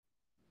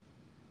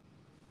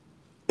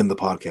the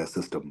podcast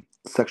system,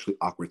 sexually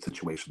awkward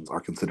situations are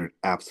considered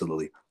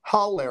absolutely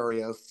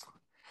hilarious.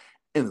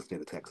 In the state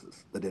of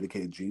Texas, the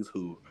dedicated G's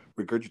who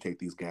regurgitate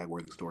these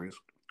gag-worthy stories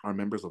are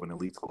members of an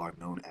elite squad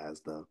known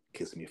as the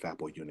Kiss Me Fat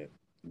Boy Unit.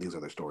 These are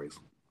their stories.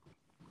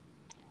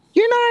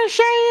 You know what I'm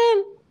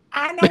saying?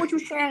 I know what you're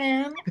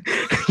saying.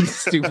 You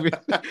stupid.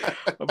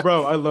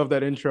 Bro, I love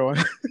that intro.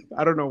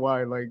 I don't know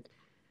why. Like,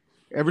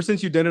 ever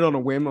since you did it on a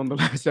whim on the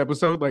last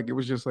episode, like, it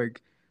was just like,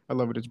 I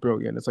love it. It's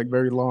brilliant. It's like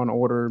very Law and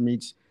Order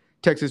meets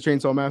Texas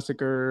Chainsaw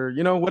Massacre,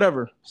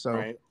 whatever. So,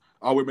 right.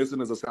 All we're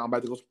missing is a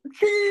soundbite that goes,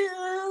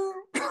 cheer.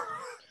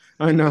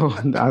 I know.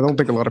 I don't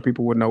think a lot of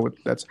people would know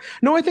what that's.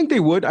 No, I think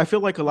they would. I feel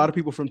like a lot of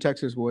people from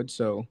Texas would.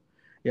 So,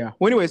 yeah.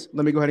 Well, anyways,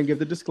 let me go ahead and give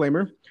the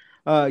disclaimer.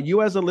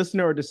 You as a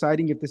listener are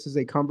deciding if this is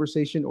a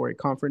conversation or a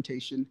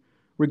confrontation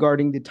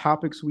regarding the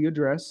topics we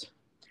address.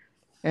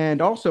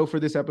 And also for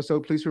this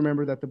episode, please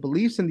remember that the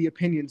beliefs and the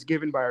opinions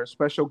given by our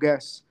special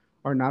guests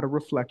are not a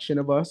reflection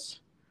of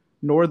us,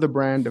 nor the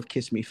brand of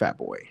Kiss Me Fat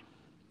Boy.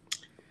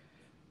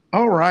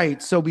 All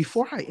right. So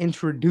before I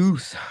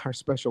introduce our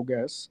special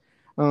guests,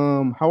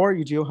 how are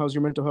you, Gio? How's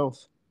your mental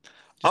health?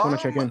 Just want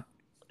to check in.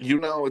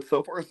 It's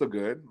so far so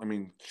good. I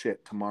mean,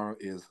 shit, tomorrow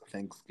is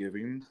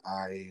Thanksgiving.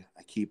 I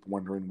keep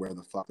wondering where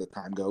the fuck the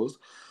time goes.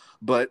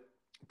 But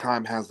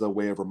time has a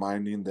way of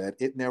reminding that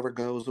it never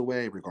goes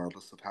away,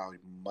 regardless of how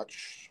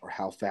much or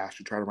how fast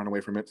you try to run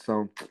away from it.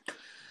 So,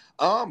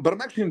 but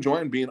I'm actually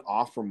enjoying being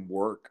off from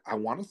work. I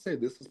want to say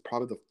this is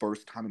probably the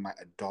first time in my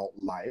adult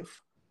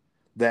life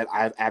that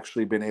I've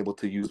actually been able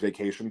to use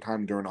vacation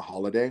time during a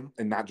holiday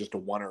and not just a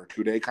 1 or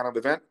 2 day kind of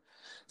event.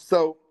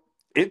 So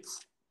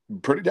it's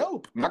pretty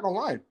dope. I'm not gonna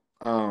lie.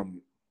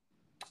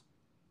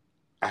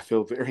 I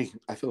feel very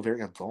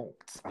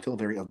adult. I feel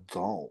very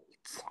adult.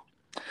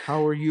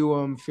 How are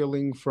you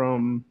feeling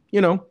from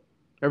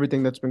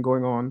everything that's been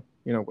going on?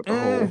 With the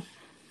whole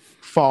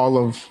fall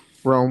of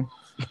Rome.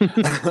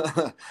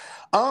 To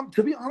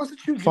be honest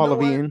with you, fall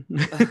of Ian.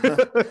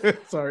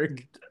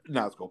 Sorry.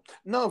 No, it's cool.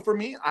 No, for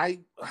me, I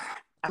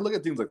look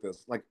at things like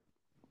this. Like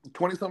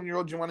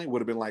 27-year-old Giovanni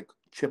would have been like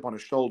chip on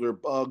his shoulder,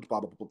 bugged,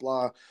 blah, blah, blah,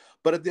 blah.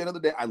 But at the end of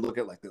the day, I look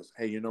at it like this.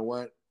 Hey, you know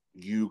what?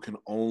 You can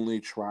only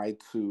try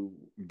to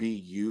be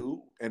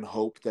you and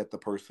hope that the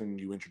person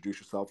you introduce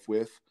yourself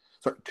to,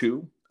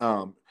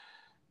 you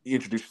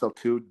introduce yourself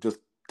to just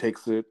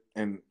takes it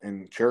and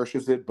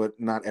cherishes it, but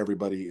not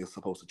everybody is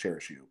supposed to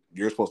cherish you.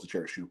 You're supposed to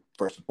cherish you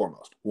first and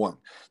foremost. 1.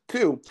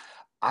 2,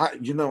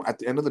 at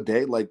the end of the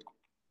day, like,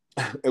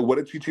 what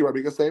did Chichi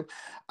Rodriguez say?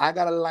 I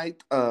got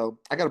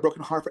a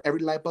broken heart for every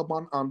light bulb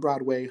on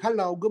Broadway.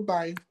 Hello,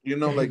 goodbye.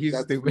 Like you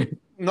that's stupid.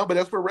 No, but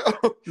that's for real.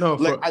 No,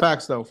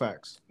 facts.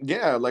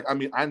 Yeah, like I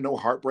mean, I know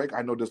heartbreak,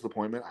 I know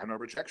disappointment, I know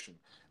rejection.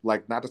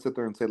 Like, not to sit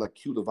there and say like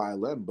cue the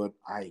violin, but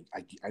I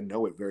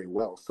know it very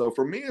well. So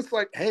for me, it's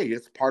like, hey,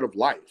 it's part of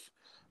life.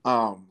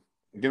 I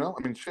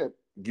mean, shit.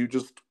 You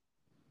just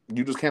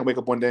can't wake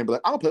up one day and be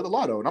like, I'll play the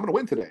lotto and I'm gonna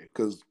win today,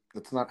 because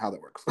that's not how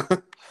that works.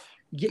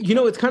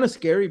 It's kind of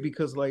scary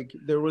because like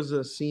there was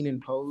a scene in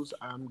Pose.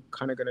 I'm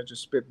kind of gonna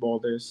just spitball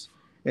this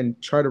and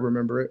try to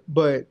remember it,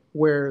 but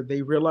where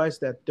they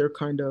realized that they're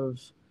kind of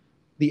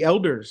the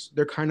elders.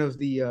 They're kind of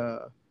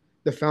the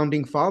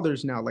founding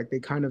fathers now. Like they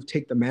kind of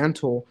take the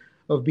mantle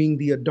of being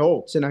the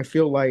adults, and I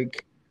feel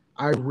like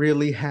I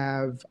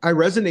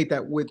resonate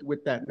that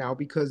with that now,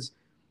 because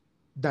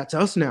that's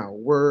us now.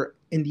 We're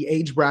in the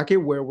age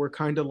bracket where we're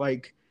kind of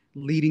like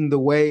leading the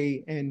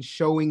way and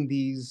showing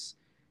these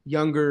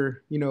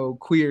younger,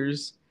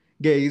 queers,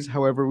 gays,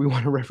 however we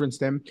want to reference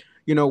them,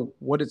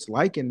 what it's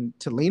like, and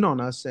to lean on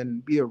us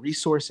and be a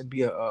resource and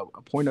be a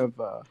point of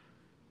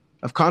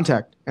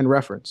contact and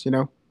reference,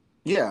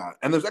 Yeah,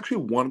 and there's actually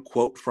one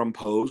quote from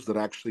Pose that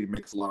actually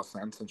makes a lot of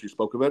sense since you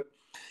spoke of it.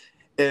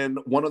 And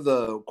one of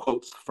the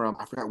quotes from,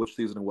 I forgot which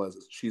season it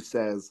was, she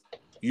says,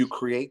 you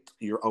create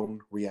your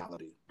own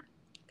reality.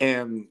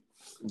 And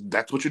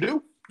that's what you do.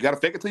 You got to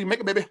fake it till you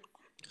make it, baby.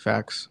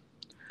 Facts.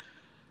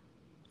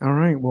 All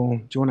right. Well,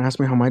 do you want to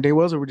ask me how my day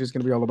was, or we're just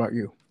going to be all about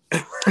you?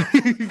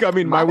 I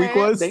mean, my week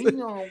was. 21.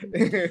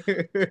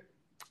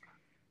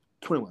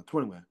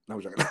 No,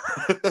 I'm joking.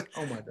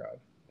 Oh, my God.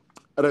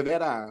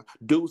 Rivera,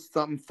 do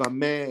something for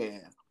me.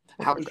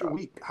 How was your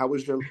week? How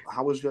was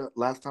your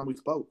last time we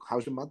spoke?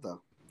 How's your mother?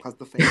 How's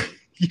the family?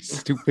 You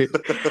stupid.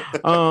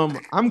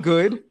 I'm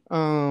good.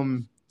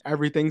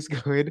 Everything's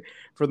good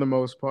for the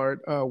most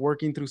part.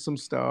 Working through some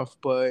stuff,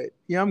 but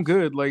yeah, I'm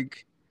good.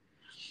 Like,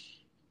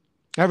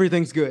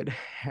 everything's good.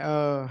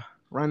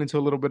 Ran into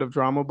a little bit of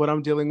drama, but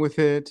I'm dealing with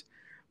it.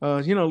 A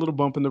little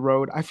bump in the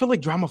road. I feel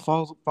like drama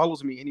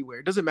follows me anywhere.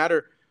 It doesn't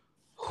matter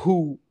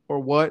who or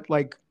what.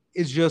 Like,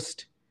 it's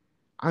just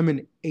I'm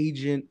an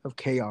agent of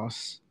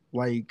chaos.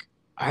 Like,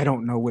 I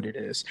don't know what it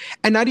is,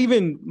 and not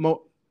even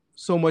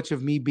so much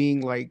of me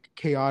being like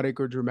chaotic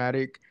or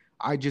dramatic.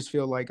 I just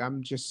feel like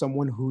I'm just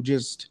someone who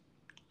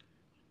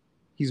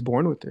he's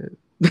born with it.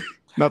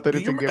 Not that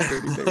it's a gift or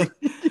anything.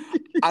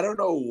 I don't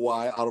know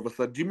why all of a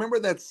sudden. Do you remember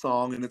that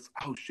song? And it's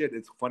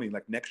funny.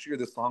 Like next year,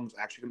 this song's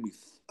actually gonna be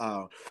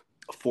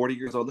 40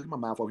 years old. Look at my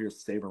mouth over here,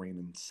 savoring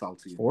and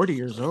salty. 40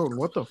 years old.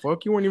 What the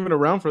fuck? You weren't even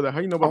around for that. How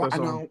you know about that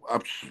song?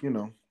 I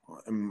know.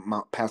 In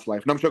my past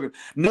life. No, I'm joking.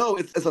 No,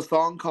 it's a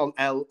song called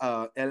El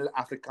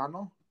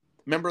Africano.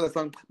 Remember that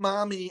song?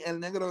 Mami, el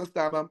negro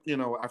estaba.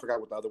 I forgot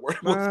what the other word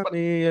was.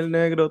 Mami, el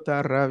negro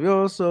está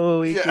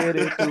rabioso y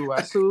quiere tu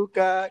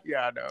azúcar.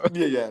 Yeah, I know.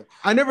 Yeah.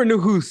 I never knew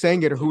who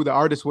sang it or who the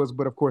artist was,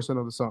 but of course I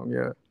know the song.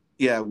 Yeah.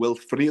 Yeah,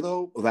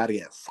 Wilfrido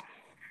Varias.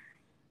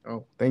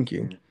 Oh, thank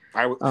you.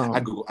 I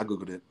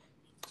googled it.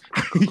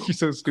 You're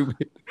so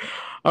stupid.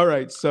 All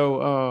right, so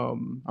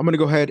I'm gonna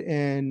go ahead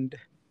and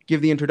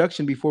give the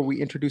introduction before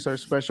we introduce our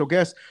special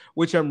guest,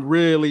 which I'm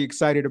really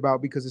excited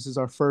about because this is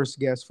our first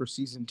guest for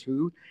season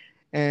 2.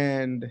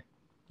 And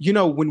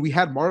when we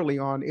had Marley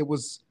on, it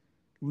was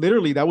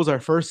literally that was our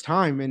first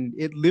time, and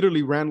it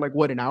literally ran like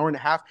an hour and a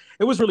half.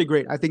 It was really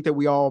great. I think that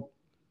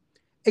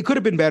it could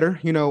have been better.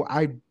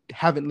 I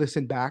haven't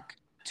listened back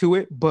to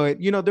it, but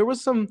there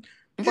was some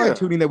fine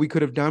tuning that we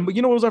could have done. But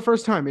it was our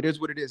first time. It is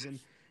what it is, and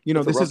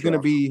this is going to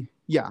be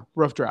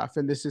rough draft,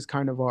 and this is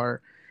kind of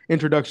our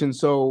introduction.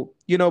 So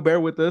bear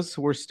with us.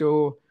 We're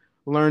still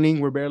learning.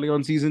 We're barely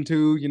on season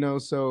 2.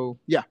 So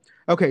yeah.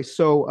 Okay,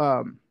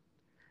 so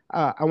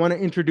I want to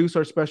introduce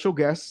our special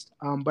guest,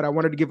 but I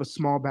wanted to give a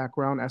small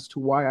background as to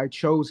why I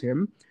chose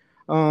him,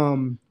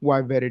 why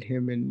I vetted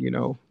him,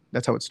 and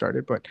that's how it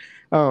started. But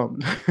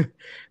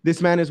this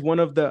man is one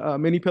of the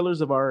many pillars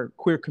of our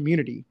queer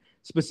community,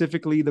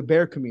 specifically the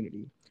bear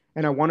community.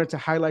 And I wanted to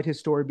highlight his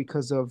story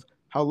because of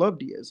how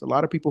loved he is. A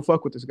lot of people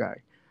fuck with this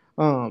guy.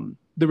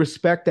 The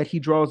respect that he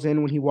draws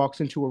in when he walks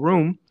into a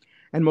room,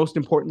 and most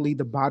importantly,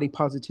 the body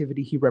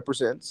positivity he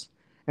represents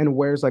and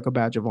wears like a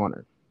badge of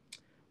honor,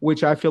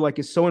 which I feel like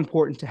is so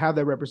important to have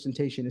that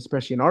representation,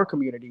 especially in our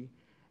community,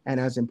 and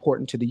as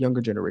important to the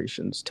younger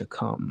generations to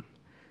come.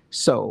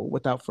 So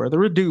without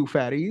further ado,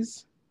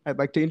 fatties, I'd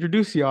like to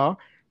introduce y'all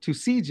to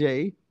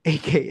CJ,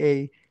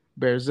 aka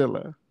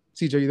Bearzilla.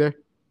 CJ, you there?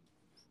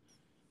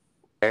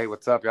 Hey,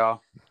 what's up,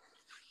 y'all?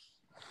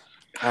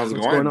 How's it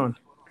What's going on?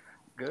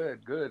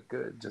 Good.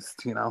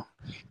 Just,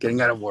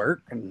 getting out of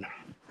work and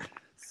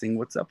seeing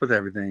what's up with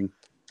everything.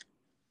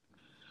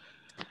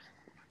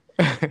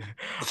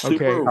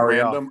 Super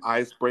random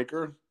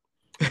icebreaker.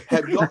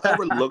 Have y'all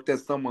ever looked at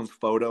someone's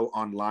photo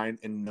online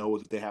and know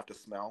that they have to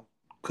smell?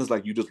 Because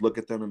you just look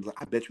at them and be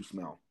like, I bet you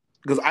smell.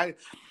 Because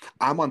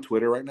I'm on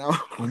Twitter right now.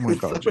 Oh my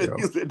God, some of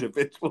these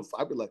individuals,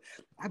 I'd be like,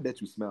 I bet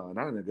you smell, and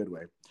not in a good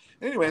way.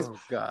 Anyways. Oh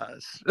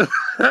gosh.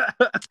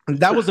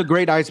 That was a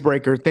great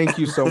icebreaker. Thank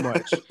you so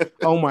much.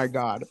 Oh my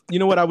God. You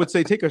know what? I would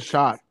say take a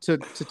shot to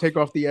take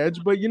off the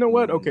edge, but you know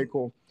what? Okay,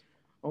 cool.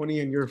 Only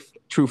in your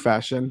true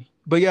fashion.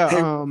 But yeah,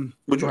 hey,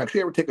 would you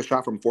actually ever take a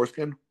shot from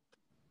foreskin?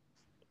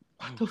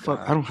 What the fuck?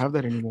 I don't have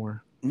that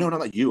anymore. No, not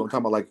like you. I'm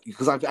talking about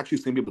because I've actually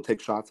seen people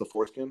take shots of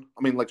foreskin.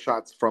 I mean,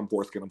 shots from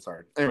foreskin. I'm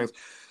sorry. Anyways,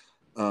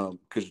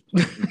 because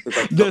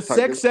the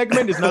sex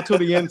segment is not till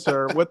the end,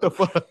 sir. What the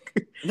fuck?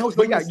 No,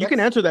 but yeah, you can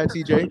answer that,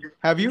 CJ.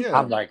 Have you? Yeah.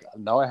 I'm like,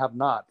 no, I have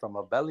not. From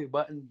a belly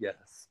button,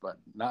 yes, but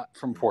not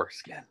from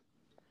foreskin.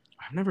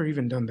 I've never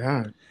even done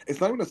that. It's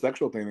not even a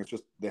sexual thing. It's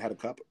just they had a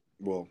cup,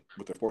 with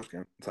their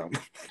foreskin. So,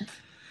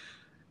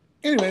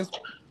 anyways,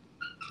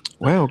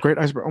 wow, great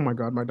icebreaker. Oh my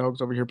God, my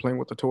dog's over here playing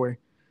with the toy.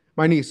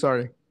 My niece,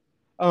 sorry.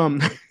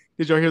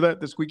 Did y'all hear that?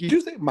 The squeaky? Did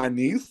you say my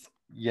niece?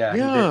 Yeah.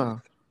 Yeah.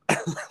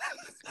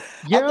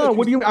 Yeah.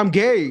 What do you? I'm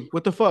gay.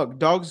 What the fuck?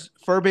 Dogs,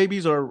 fur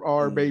babies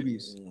are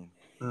babies.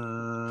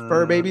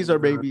 Fur babies are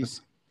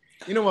babies.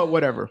 You know what?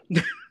 Whatever.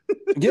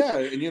 Yeah,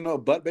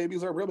 and butt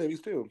babies are real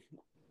babies too.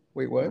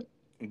 Wait, what?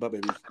 Butt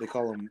babies. They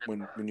call them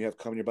when you have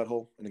cum in your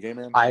butthole in a gay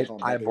man. I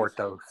abort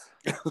those.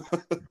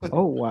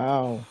 Oh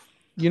wow.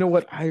 You know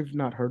what? I've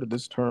not heard of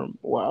this term.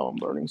 Wow, I'm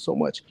learning so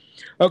much.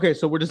 Okay,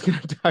 so we're just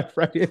gonna dive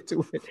right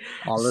into it.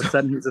 All of a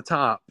sudden, he's a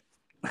top.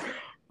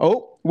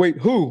 Oh wait,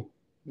 who?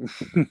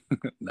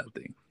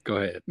 Nothing. Go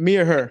ahead. Me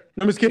or her?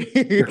 I'm just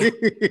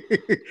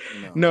kidding.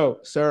 No,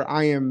 sir.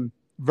 I am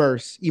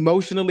verse.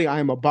 Emotionally, I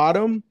am a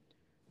bottom,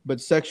 but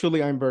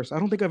sexually, I'm verse. I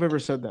don't think I've ever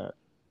said that.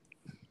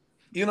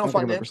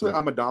 Financially,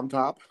 I'm a dom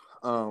top.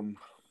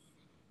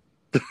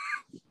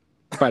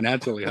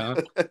 Financially, huh?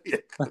 Yeah.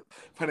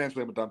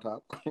 Financially, I'm a dom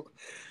top.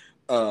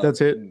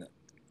 That's it.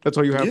 That's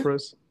all you have for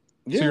us.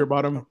 Yeah. So you're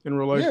bottom in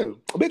real life. Yeah.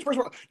 Bitch, first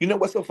of all, you know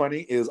what's so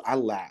funny is I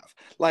laugh.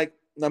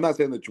 I'm not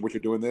saying that you're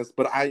doing this,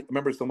 but I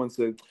remember someone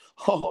said,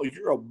 "Oh,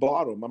 you're a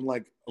bottom." I'm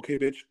like, "Okay,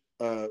 bitch.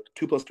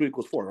 2 + 2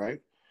 = 4, right?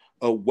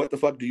 What the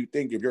fuck do you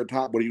think? If you're a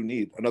top, what do you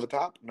need? Another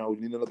top? No,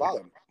 you need another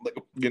bottom.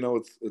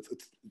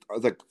 It's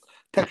like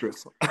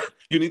Tetris.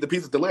 You need the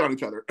pieces to lay on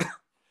each other."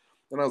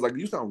 And I was like,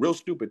 "You sound real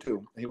stupid too."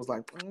 And he was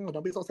like,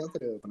 "Don't be so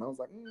sensitive." And I was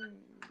like,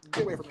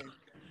 "Get away from me."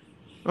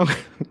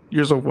 Okay.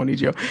 You're so funny,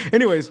 Gio.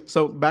 Anyways,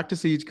 so back to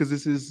Siege because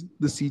this is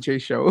the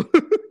CJ show.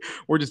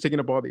 We're just taking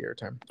up all the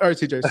airtime. All right,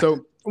 CJ.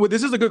 So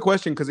this is a good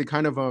question because it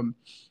kind of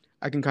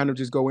I can kind of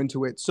just go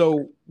into it.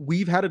 So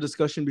we've had a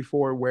discussion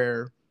before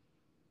where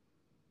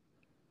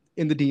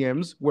in the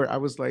DMs where I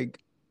was like,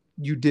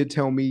 you did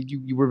tell me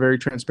you were very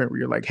transparent where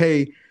you're like,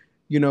 hey,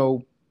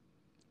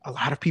 a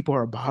lot of people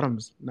are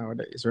bottoms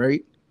nowadays,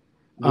 right?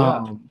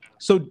 Yeah.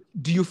 So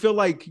do you feel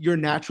like you're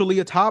naturally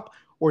a top,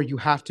 or you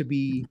have to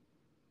be?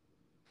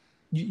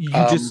 You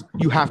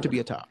have to be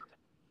a top.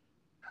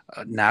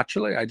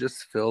 Naturally, I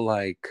just feel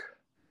like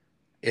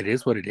it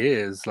is what it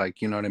is.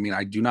 Like, you know what I mean?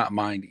 I do not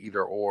mind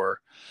either or.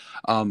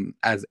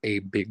 As a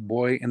big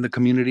boy in the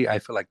community, I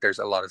feel like there's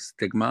a lot of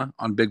stigma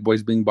on big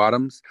boys being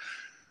bottoms.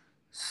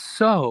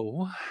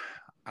 So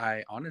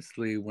I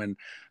honestly, when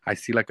I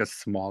see like a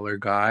smaller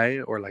guy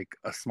or like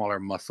a smaller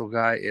muscle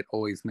guy, it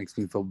always makes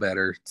me feel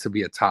better to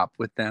be a top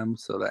with them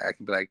so that I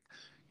can be like,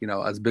 you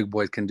know, us big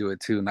boys can do it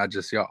too, not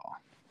just y'all.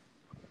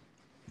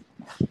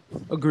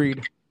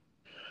 Agreed.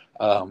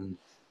 Would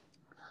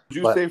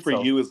you But say for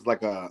so you is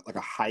like a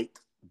height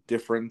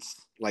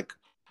difference, like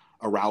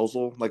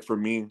arousal? Like for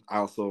me, I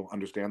also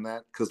understand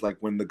that because like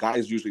when the guy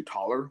is usually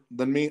taller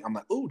than me, I'm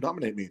like, oh,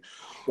 dominate me,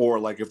 or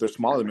like if they're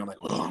smaller than me, I'm like,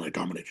 oh, I'm gonna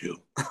dominate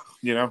you.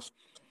 You know?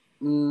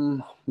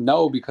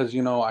 no, because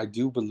you know I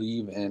do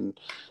believe in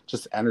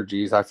just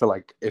energies. I feel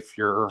like if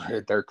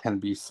there can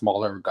be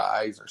smaller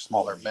guys or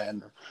smaller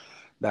men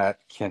that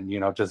can, you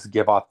know, just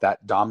give off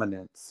that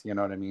dominance. You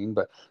know what I mean?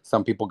 But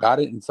some people got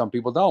it and some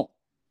people don't,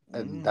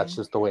 and that's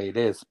just the way it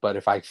is. But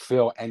if I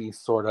feel any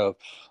sort of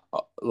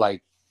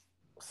like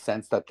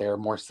sense that they're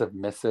more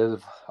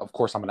submissive, of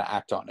course I'm going to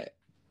act on it.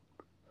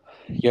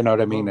 You know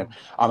what I mean? And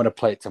I'm going to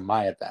play it to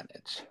my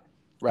advantage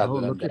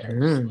rather than Look at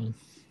theirs. him.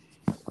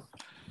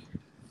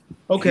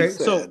 Okay, He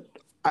so said,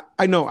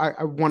 I know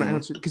I want to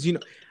answer because you know,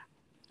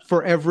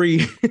 for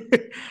every,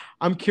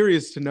 I'm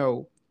curious to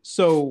know.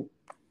 So,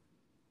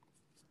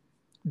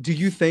 do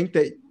you think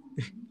that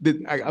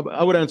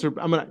I would answer?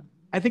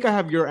 I think I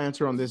have your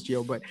answer on this,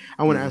 Gio, but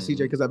I want to ask CJ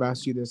because I've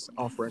asked you this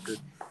off record.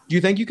 Do you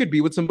think you could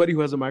be with somebody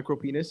who has a micro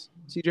penis,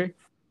 CJ?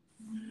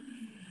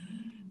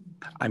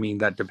 I mean,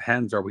 that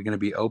depends. Are we going to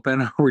be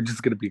open or we're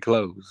just going to be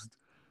closed?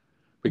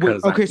 Wait,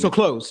 Because okay, so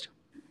closed,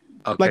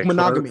 okay, like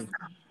monogamy. closed.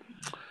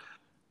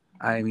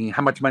 I mean,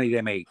 how much money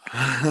they make?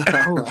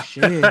 Oh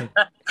shit!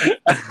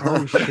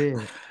 Oh shit!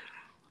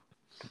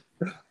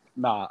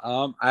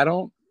 Nah, I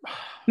don't.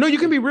 No, you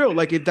can be real.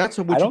 Like if that's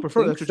I what you don't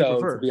prefer, think that's what you so,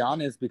 to prefer. be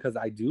honest, because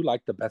I do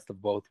like the best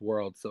of both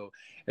worlds. So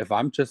if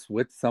I'm just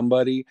with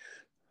somebody,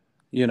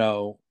 you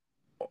know,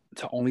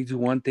 to only do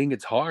one thing,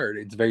 it's hard.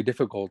 It's very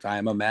difficult. I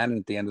am a man, and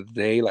at the end of the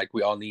day, like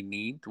we all need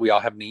needs. We all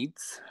have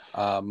needs.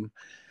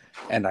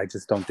 And I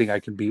just don't think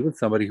I can be with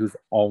somebody who's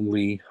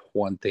only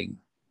one thing.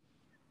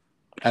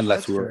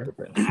 Unless we were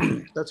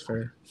open. That's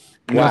fair.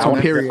 Well, That's I a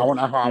want to. period.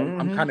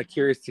 I'm kind of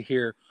curious to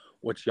hear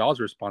what y'all's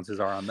responses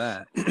are on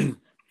that.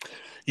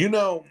 you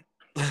know,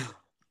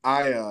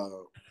 I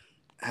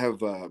have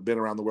been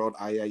around the world.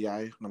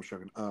 I'm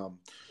sure.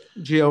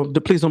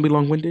 Gio, please don't be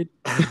long winded.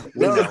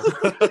 No,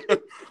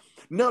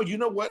 no. You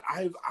know what?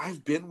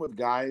 I've been with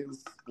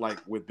guys like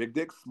with big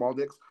dicks, small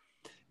dicks,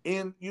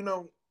 and you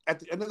know, at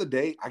the end of the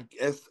day, I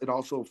guess it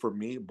also for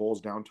me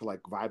boils down to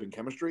like vibe and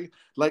chemistry.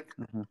 Like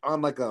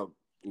on like a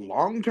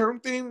long-term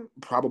thing,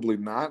 probably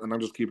not, and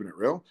I'm just keeping it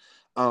real.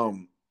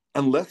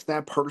 Unless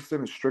that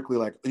person is strictly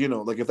like, you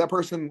know, like if that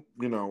person,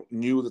 you know,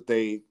 knew that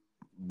they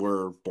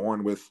were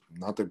born with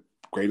not the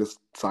greatest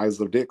size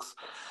of dicks,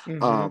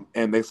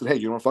 and they said, hey,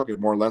 you know, fuck it,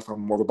 more or less,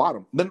 I'm more of a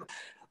bottom, then,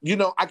 you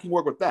know, I can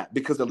work with that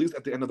because at least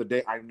at the end of the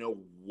day, I know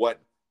what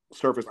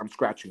surface I'm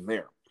scratching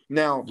there.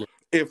 Now,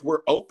 if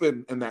we're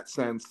open in that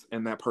sense,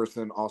 and that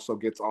person also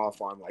gets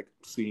off on like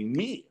seeing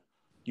me,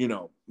 you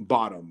know,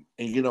 bottom,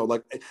 and you know,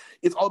 like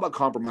it's all about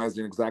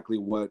compromising exactly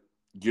what,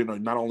 you know,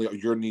 not only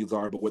your needs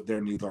are, but what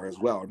their needs are as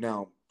well.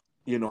 Now,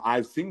 you know,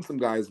 I've seen some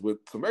guys with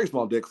some very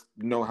small dicks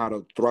know how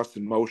to thrust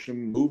in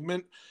motion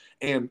movement,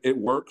 and it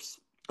works.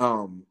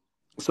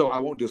 So I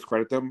won't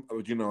discredit them.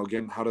 You know,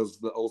 again, how does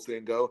the old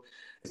saying go?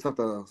 It's not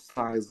the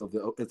size of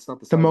the. It's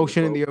not the size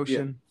motion of the in boat. the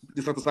ocean. Yeah.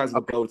 It's not the size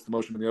of the boat. It's the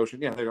motion in the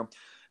ocean. Yeah, there you go.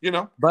 You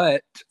know.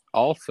 But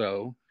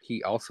also,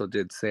 he also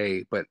did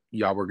say, but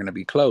y'all were gonna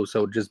be closed, so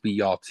it'd just be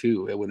y'all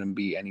two. It wouldn't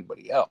be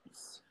anybody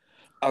else.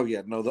 Oh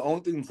yeah, no. The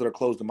only things that are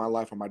closed in my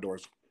life are my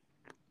doors.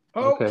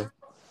 Okay.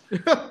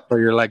 So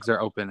your legs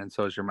are open, and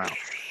so is your mouth.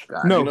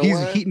 No,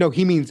 you know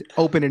he means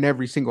open in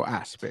every single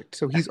aspect.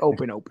 So he's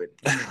open.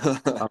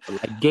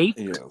 Like gate.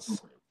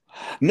 Yes.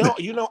 No,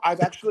 you know,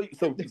 I've actually,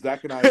 so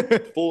Zach and I,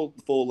 full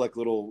like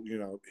little, you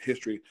know,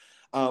 history.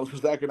 So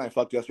Zach and I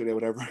fucked yesterday,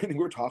 whatever, and we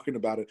were talking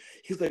about it.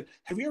 He's like,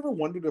 "Have you ever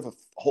wondered if a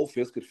whole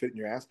fist could fit in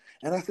your ass?"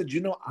 And I said,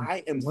 "You know,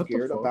 I am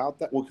scared about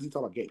that." Well, because he's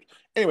talking about gate.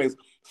 Anyways,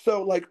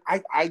 so like,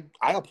 I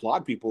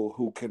applaud people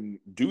who can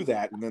do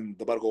that, and then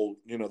the butthole,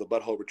 you know, the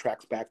butthole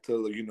retracts back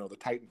to the, you know, the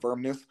tight and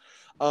firmness.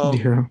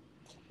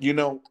 You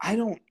know, I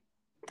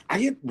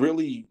get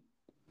really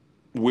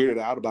weirded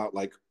out about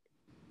like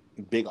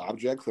big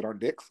objects that aren't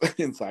dicks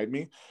inside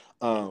me.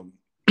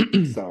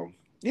 So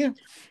yeah.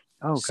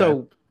 Okay.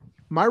 So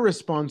my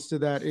response to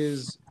that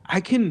is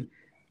I've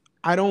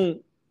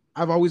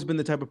always been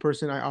the type of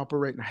person I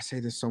operate, and I say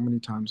this so many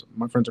times.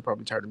 My friends are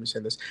probably tired of me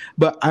saying this,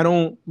 but I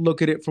don't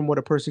look at it from what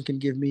a person can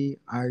give me.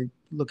 I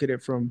look at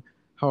it from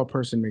how a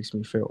person makes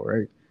me feel,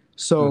 right?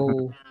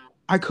 So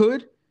I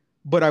could,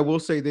 But I will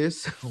say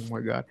this. Oh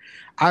my God.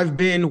 I've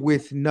been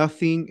with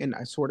nothing, and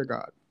I swear to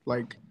God,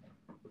 like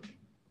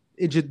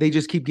they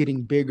just keep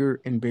getting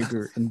bigger and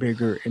bigger and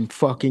bigger and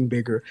fucking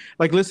bigger.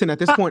 Like, listen, at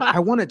this point, I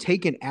want to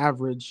take an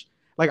average.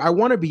 Like, I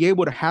want to be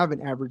able to have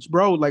an average,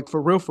 bro. Like,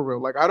 for real, for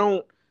real. Like, I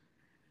don't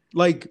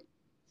like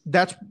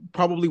that's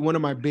probably one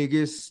of my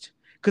biggest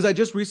because I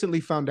just recently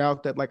found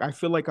out that like I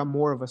feel like I'm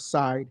more of a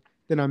side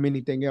than I'm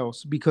anything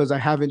else because I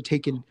haven't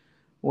taken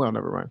well,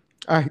 never mind.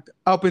 I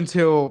up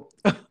until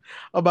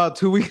about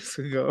 2 weeks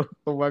ago.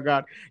 Oh my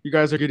God, you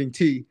guys are getting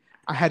tea.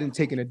 I hadn't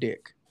taken a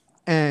dick.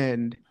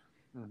 And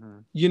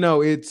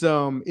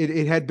Mhm.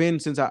 it had been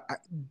since I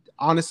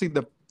honestly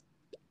the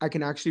I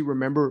can actually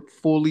remember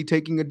fully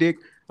taking a dick.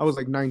 I was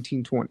like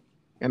 19, 20.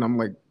 And I'm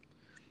like,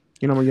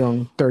 I'm a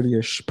young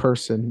 30-ish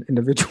person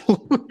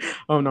individual.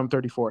 Oh no, I'm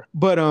 34.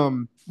 But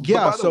But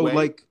yeah, by the so way,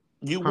 like,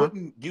 you huh?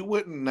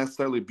 wouldn't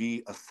necessarily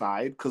be a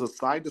side because a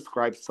side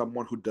describes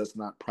someone who does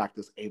not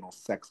practice anal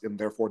sex and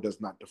therefore does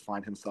not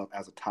define himself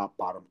as a top,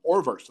 bottom,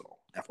 or versatile.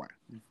 FYI.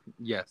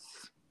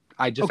 Yes.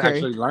 I just Okay.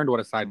 actually learned what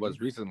a side was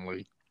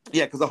recently.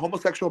 Yeah, because a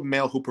homosexual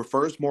male who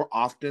prefers more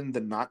often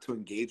than not to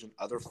engage in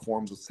other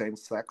forms of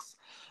same-sex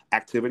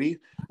activity,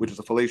 which is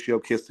a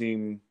fellatio,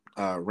 kissing,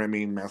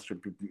 rimming,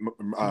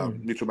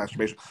 Mm. mutual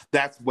masturbation.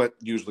 That's what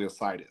usually a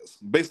side is.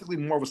 Basically,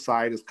 more of a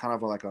side is kind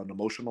of like an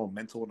emotional,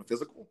 mental, and a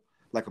physical.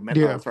 Like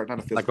Yeah. sorry, not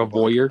a Like a physical, but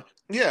like voyeur.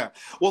 yeah.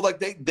 Well, like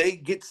they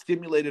get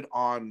stimulated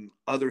on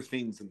other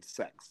things than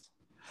sex.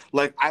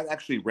 Like I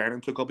actually ran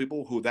into a couple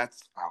people who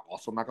that's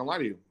also I'm not gonna lie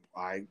to you.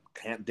 I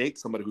can't date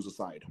somebody who's a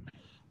side.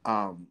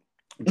 Um,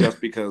 just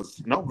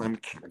because no, I'm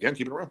again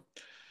keeping it real.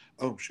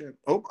 Oh shit.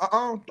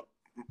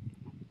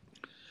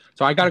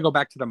 So I got to go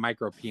back to the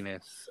micro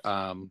penis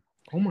Oh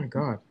my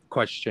God.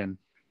 question.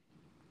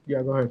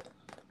 Yeah, go ahead.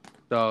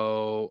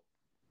 So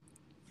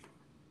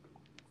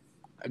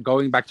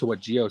going back to what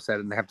Gio said,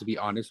 and I have to be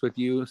honest with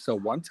you. So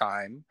one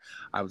time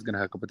I was going to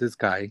hook up with this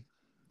guy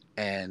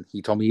and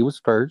he told me he was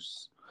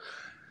first.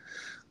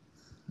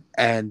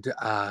 And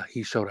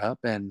he showed up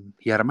and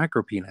he had a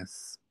micro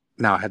penis.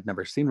 Now I had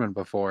never seen one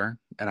before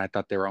and I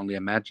thought they were only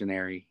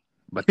imaginary,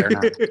 but they're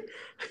not.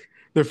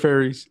 They're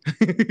fairies.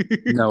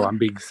 No, I'm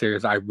being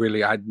serious.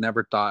 I'd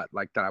never thought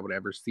like that I would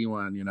ever see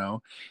one,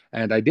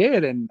 and I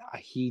did. And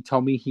he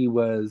told me he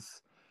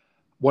was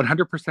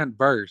 100%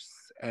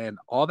 verse. And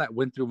all that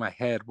went through my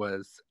head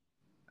was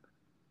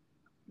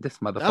this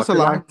That's a motherfucker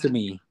lie. lied to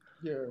me.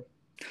 Yeah.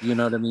 You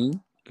know what I mean?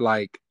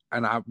 Like,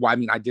 and I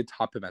mean, I did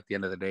top him at the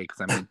end of the day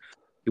because I mean,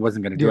 he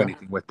wasn't going to do Yeah.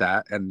 anything with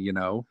that. And,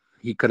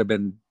 he could have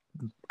been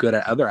good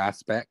at other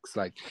aspects,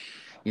 like,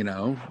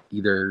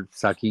 either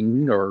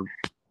sucking or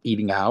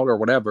eating out or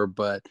whatever.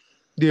 But at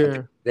the end Yeah.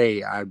 of the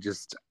day, I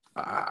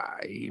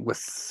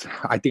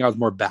think I was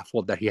more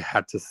baffled that he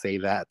had to say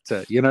that.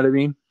 You know what I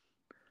mean?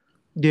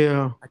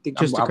 Yeah. I think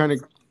Just to kind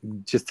of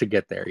just to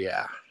get there.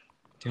 Yeah.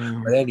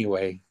 damn. But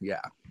anyway,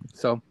 yeah.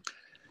 So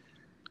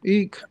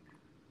Eek.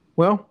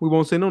 Well, we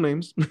won't say no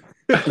names.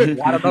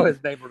 I don't know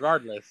his name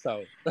regardless.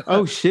 So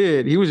Oh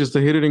shit. He was just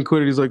a hit it and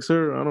quit it. He's like,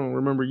 sir, I don't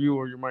remember you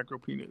or your micro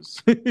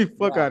penis. Fuck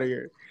yeah. out of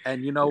here.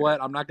 And you know Yeah.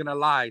 what? I'm not gonna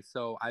lie.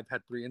 So I've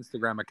had 3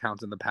 Instagram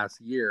accounts in the past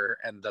year,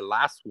 and the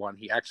last one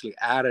he actually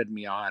added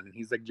me on, and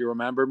he's like, "Do you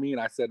remember me?"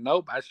 And I said,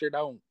 "Nope, I sure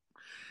don't."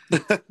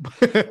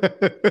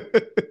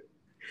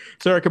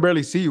 Sir, I can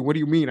barely see you. What do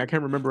you mean? I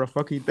can't remember a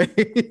fucking thing.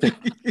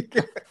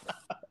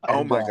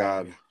 Oh And my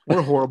god.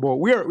 We're horrible.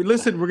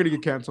 Listen, we're gonna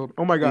get canceled.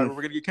 Oh my god, Mm.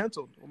 we're gonna get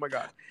canceled. Oh my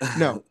god.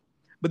 No.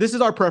 But this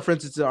is our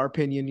preference, it's our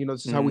opinion.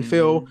 This is how we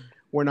feel.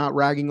 We're not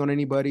ragging on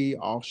anybody.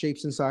 All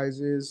shapes and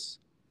sizes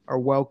are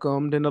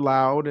welcomed and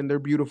allowed, and they're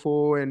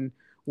beautiful and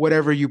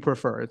whatever you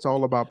prefer. It's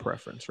all about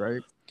preference,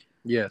 right?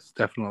 yes,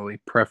 definitely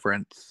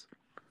preference.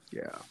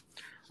 Yeah.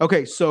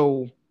 Okay,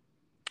 so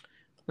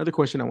another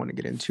question I want to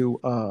get into,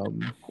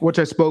 which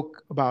I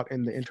spoke about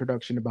in the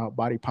introduction about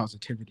body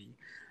positivity.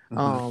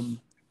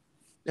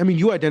 I mean,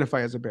 you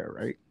identify as a bear,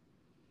 right?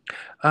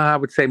 I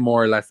would say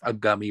more or less a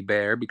gummy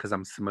bear because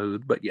I'm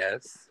smooth, but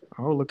yes.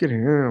 Oh, look at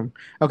him.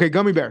 Okay,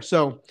 gummy bear.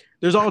 So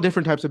there's all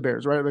different types of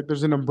bears, right? Like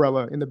there's an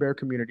umbrella in the bear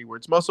community where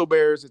it's muscle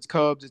bears, it's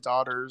cubs, it's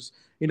otters.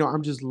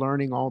 I'm just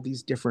learning all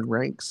these different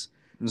ranks.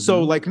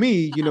 So like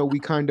me,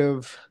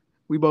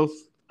 we both,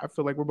 I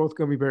feel like we're both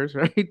gummy bears,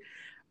 right?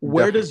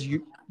 Where does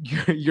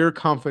your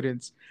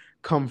confidence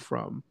come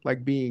from,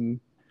 like being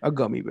a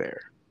gummy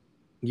bear?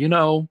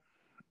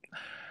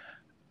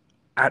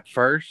 At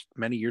first,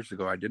 many years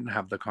ago, I didn't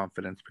have the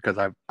confidence because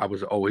I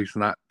was always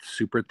not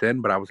super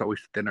thin, but I was always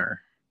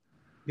thinner.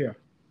 Yeah.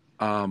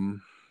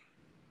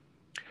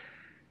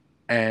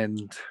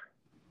 And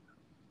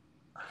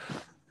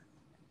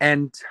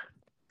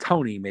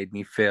Tony made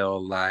me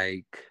feel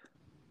like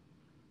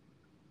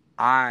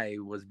I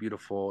was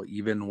beautiful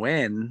even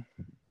when,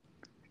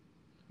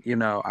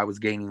 I was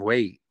gaining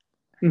weight.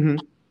 Mm-hmm.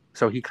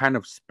 So he kind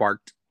of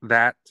sparked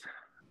that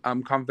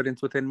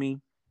confidence within me.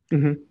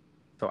 Mm-hmm.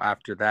 So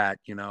after that,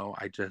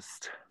 I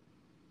just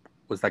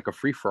was like a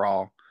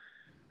free-for-all.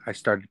 I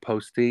started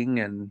posting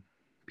and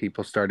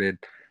people started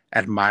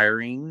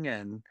admiring,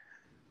 and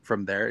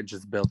from there, it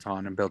just built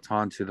on and built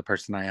on to the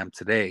person I am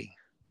today.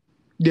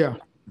 Yeah.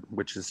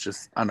 Which is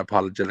just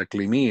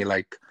unapologetically me.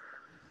 Like,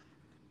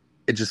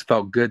 it just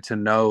felt good to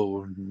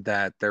know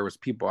that there was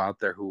people out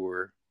there who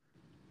were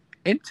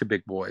into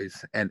big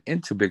boys and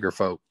into bigger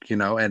folk,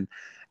 and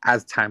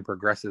as time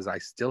progresses, I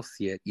still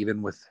see it,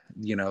 even with,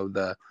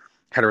 the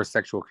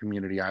heterosexual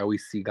community. I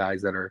always see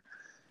guys that are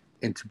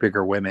into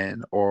bigger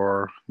women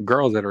or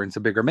girls that are into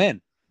bigger men.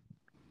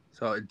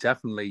 So it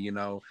definitely,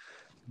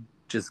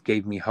 just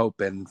gave me hope.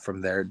 And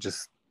from there,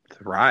 just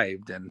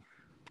thrived. And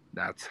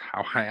that's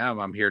how I am.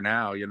 I'm here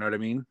now. You know what I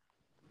mean?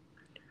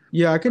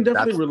 Yeah, I can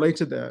definitely relate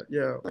to that.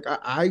 Yeah. Like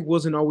I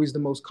wasn't always the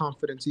most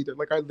confident either.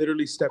 Like I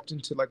literally stepped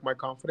into like my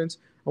confidence,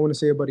 I want to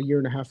say about a year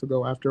and a half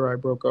ago after I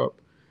broke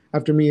up.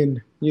 After me and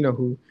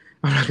who,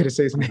 I'm not gonna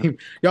say his name.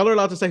 Y'all are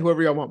allowed to say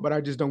whoever y'all want, but I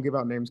just don't give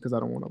out names because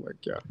I don't want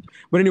to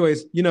But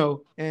anyways,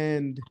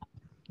 and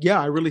yeah,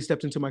 I really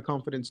stepped into my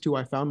confidence too.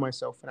 I found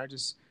myself and I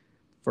just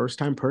first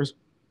time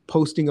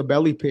posting a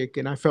belly pic,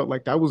 and I felt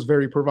like that was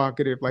very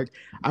provocative. Like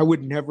I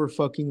would never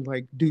fucking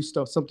like do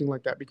something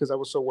like that because I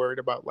was so worried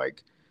about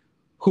like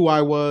who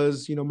I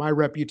was, my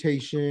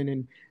reputation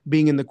and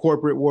being in the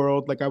corporate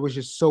world. Like I was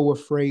just so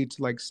afraid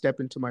to like step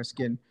into my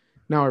skin.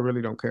 Now I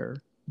really don't care.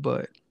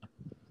 But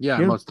yeah,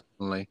 most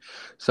definitely.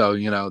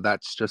 So,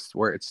 that's just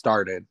where it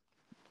started.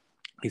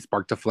 He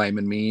sparked a flame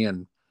in me,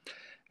 and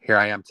here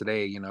I am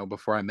today.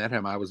 Before I met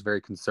him, I was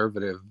very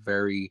conservative,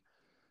 very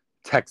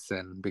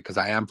Texan, because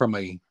I am from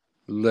a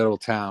little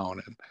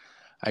town and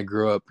I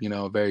grew up,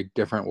 a very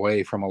different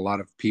way from a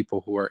lot of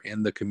people who are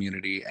in the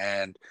community.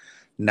 And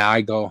now I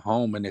go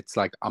home and it's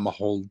like I'm a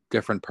whole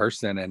different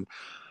person. And,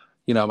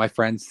 my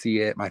friends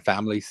see it, my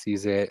family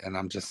sees it, and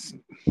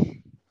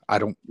I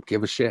don't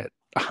give a shit.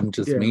 I'm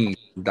just me.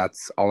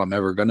 That's all I'm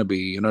ever going to be.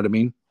 You know what I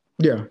mean?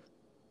 Yeah.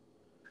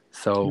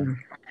 So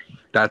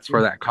that's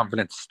where that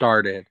confidence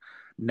started.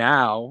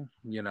 Now,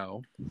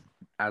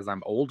 as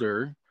I'm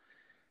older,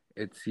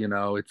 it's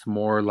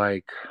more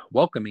like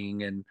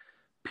welcoming, and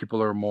people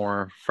are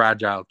more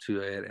fragile to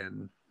it.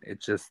 And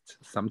it just,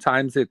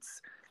 sometimes it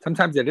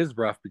is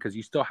rough because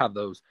you still have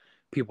those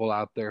people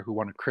out there who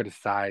want to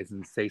criticize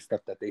and say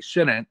stuff that they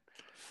shouldn't.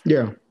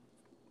 Yeah.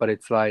 But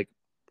it's like,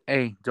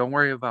 hey, don't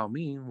worry about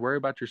me. Worry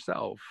about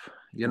yourself.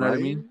 You know what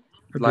I mean?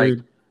 Agreed.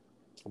 Like,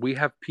 we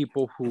have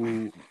people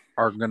who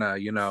are gonna,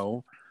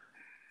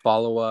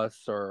 follow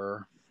us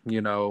or,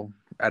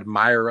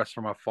 admire us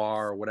from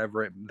afar or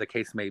whatever the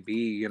case may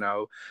be.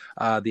 The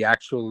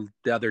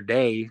other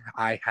day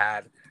I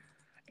had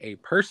a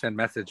person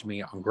message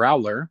me on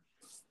Growler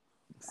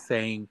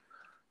saying,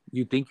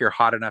 "You think you're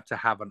hot enough to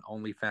have an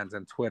OnlyFans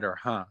and Twitter,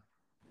 huh?"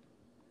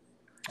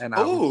 And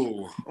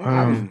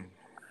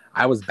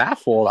I was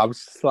baffled. I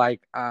was just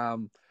like,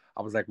 well,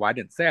 I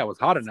didn't say I was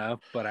hot enough,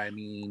 but I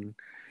mean,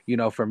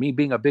 for me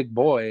being a big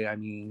boy, I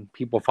mean,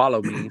 people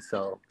follow me,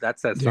 so that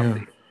says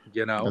something,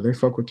 Yeah, they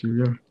fuck with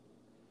you, yeah.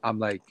 I'm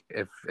like,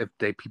 if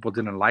people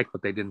didn't like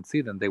what they didn't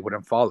see, then they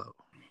wouldn't follow,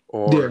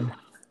 or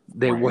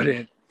they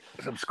wouldn't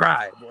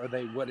subscribe, or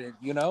they wouldn't,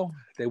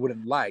 they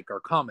wouldn't like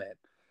or comment.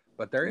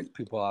 But there is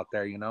people out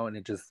there, and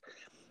it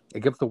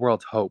gives the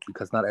world hope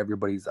because not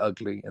everybody's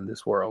ugly in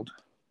this world.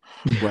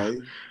 Right.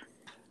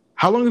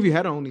 How long have you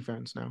had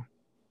OnlyFans now?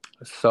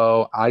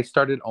 So I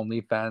started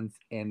OnlyFans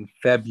in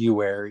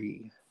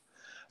February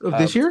of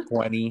this year,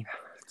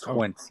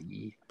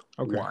 2021.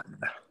 Okay.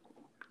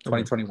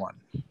 2021.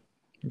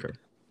 Okay.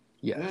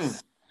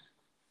 Yes.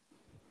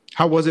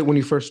 How was it when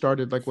you first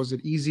started? Like, was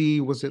it easy?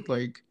 Was it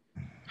like,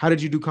 how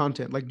did you do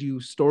content? Like, do you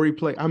story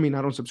play? I mean,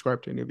 I don't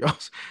subscribe to any of y'all,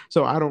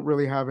 so I don't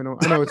really have I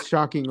know it's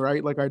shocking,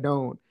 right? Like, I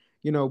don't,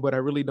 but I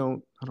really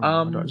don't. I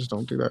don't know. I just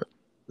don't do that.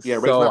 Yeah,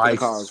 so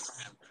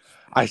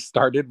I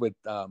started with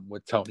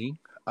Tony,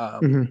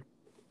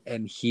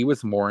 and he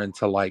was more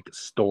into like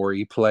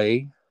story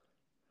play.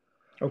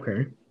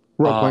 Okay.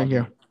 Role playing,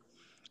 yeah.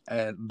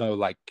 And no,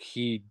 like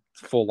he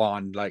full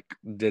on like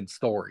did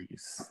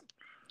stories.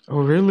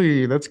 Oh,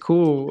 really? That's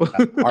cool.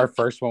 Our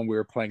first one, we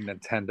were playing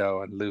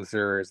Nintendo, and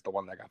loser is the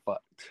one that got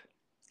fucked.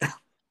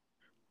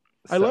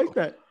 I like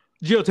that.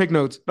 Gio, take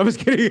notes. I'm just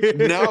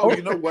kidding. No,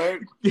 you know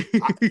what?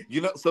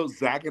 So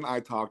Zach and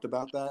I talked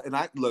about that, and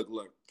I look.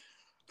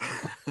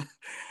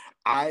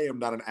 I am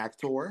not an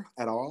actor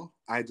at all.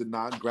 I did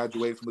not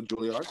graduate from the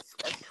Juilliard.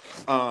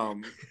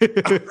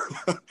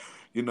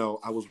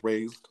 I was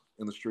raised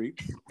in the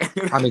streets.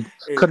 I mean,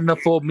 couldn't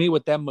have fooled me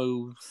with them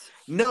moves.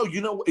 No,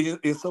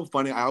 it's so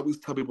funny. I always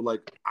tell people,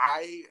 like,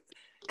 I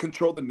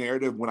control the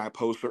narrative when I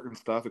post certain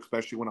stuff,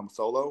 especially when I'm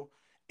solo.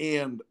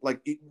 And,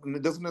 like, it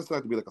doesn't necessarily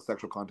have to be, like, a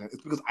sexual content.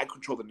 It's because I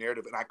control the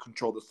narrative and I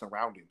control the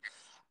surrounding.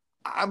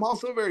 I'm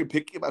also very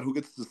picky about who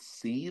gets to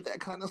see that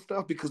kind of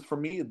stuff because for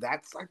me,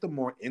 that's like the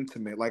more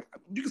intimate. Like,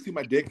 you can see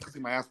my dick, you can see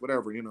my ass,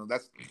 whatever,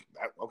 that's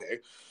okay.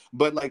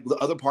 But like the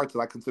other parts that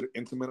I consider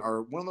intimate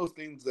are one of those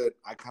things that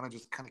I kind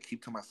of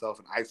keep to myself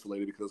and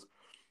isolated because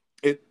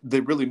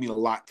they really mean a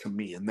lot to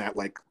me in that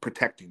like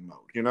protecting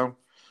mode,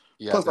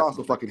 Yeah, plus, I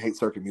also fucking hate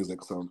circuit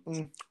music, so.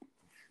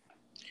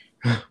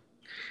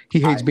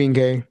 He hates being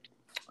gay.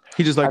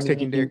 He just likes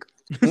taking dick.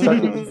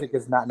 Certain music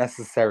is not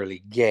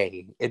necessarily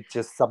gay. It's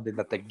just something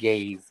that the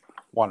gays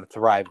want to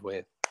thrive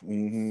with.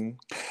 Mm-hmm.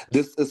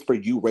 This is for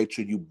you,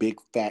 Rachel, you big,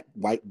 fat,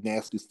 white,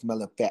 nasty,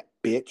 smelling fat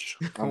bitch.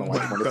 I don't know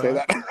why you want to say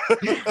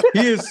that.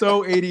 He is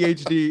so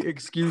ADHD.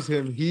 Excuse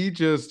him.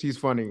 He's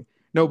funny.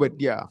 No, but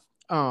yeah.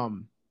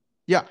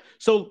 Yeah.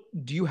 So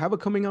do you have a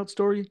coming out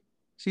story,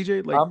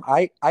 CJ?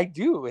 Like, I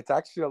do. It's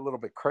actually a little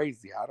bit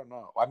crazy. I don't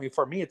know. I mean,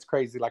 for me, it's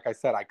crazy. Like I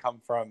said, I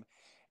come from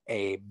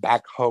a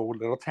backhoe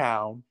little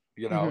town,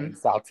 in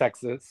South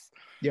Texas.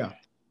 Yeah.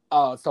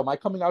 So my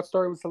coming out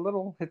story was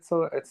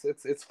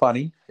it's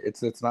funny.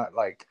 It's not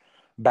like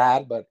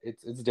bad, but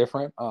it's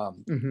different.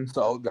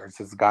 So there's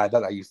this guy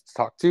that I used to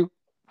talk to.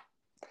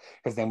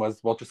 His name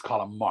was, we'll just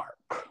call him Mark.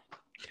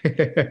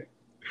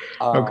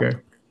 Okay.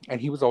 And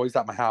he was always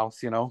at my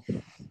house,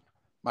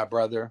 My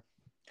brother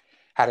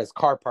had his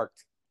car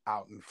parked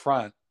out in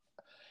front,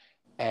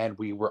 and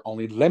we were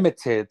only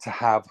limited to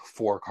have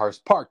 4 cars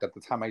parked. At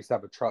the time, I used to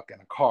have a truck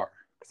and a car,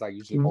 because I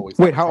usually always...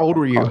 Wait, how old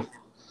were you?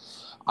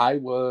 I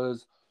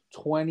was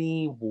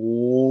 22.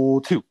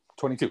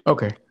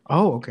 Okay.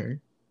 Oh, okay.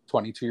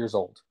 22 years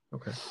old.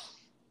 Okay.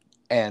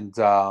 And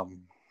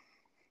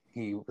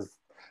he was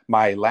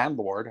my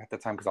landlord at the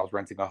time, because I was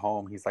renting a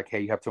home. He's like,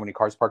 hey, you have too many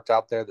cars parked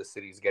out there. The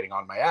city's getting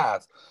on my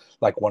ass.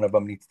 Like, one of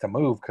them needs to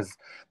move, because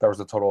there was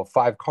a total of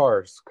 5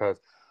 cars,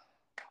 because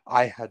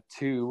I had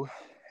 2.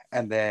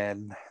 And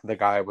then the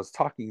guy I was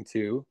talking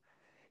to,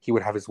 he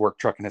would have his work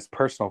truck and his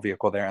personal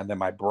vehicle there. And then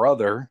my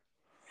brother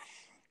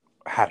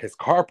had his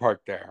car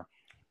parked there.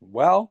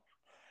 Well,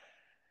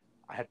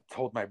 I had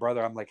told my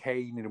brother, I'm like, hey,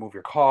 you need to move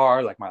your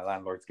car. Like, my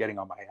landlord's getting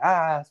on my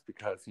ass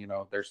because,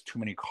 there's too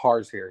many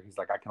cars here. He's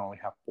like, I can only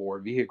have 4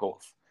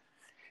 vehicles.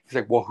 He's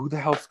like, well, who the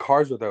hell's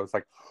cars are those?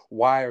 Like,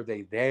 why are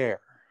they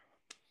there?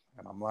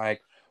 And I'm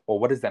like, well,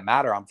 what does that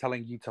matter? I'm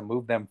telling you to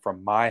move them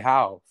from my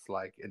house.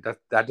 Like,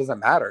 that doesn't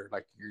matter.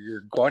 Like,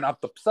 you're going off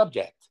the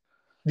subject.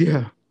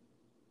 Yeah.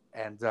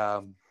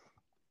 And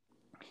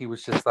he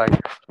was just like,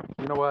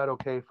 you know what?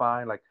 Okay,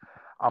 fine. Like,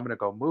 I'm going to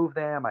go move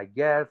them, I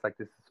guess. Like,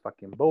 this is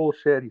fucking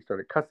bullshit. He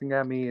started cussing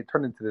at me. It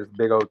turned into this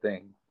big old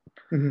thing.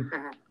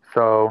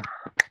 So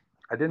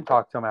I didn't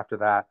talk to him after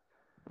that.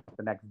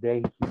 The next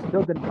day, he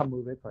still didn't come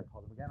move it. So I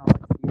called him again. I was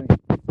like, you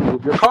need to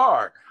move your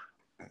car.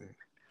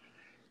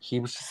 He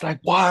was just like,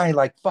 why?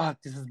 Like,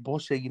 fuck, this is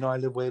bullshit. I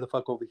live way the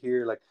fuck over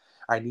here. Like,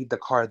 I need the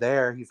car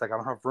there. He's like, I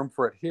don't have room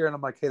for it here. And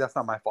I'm like, hey, that's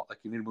not my fault. Like,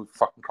 you need to move your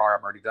fucking car.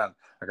 I'm already done.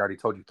 Like, I already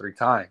told you 3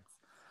 times.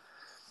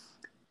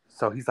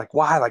 So he's like,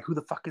 why? Like, who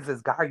the fuck is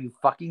this guy? Are you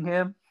fucking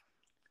him?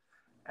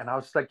 And I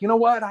was just like, you know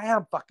what? I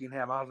am fucking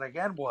him. I was like,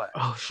 and what?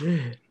 Oh,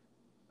 shit.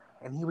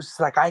 And he was just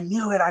like, I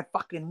knew it. I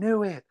fucking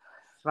knew it.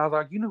 And I was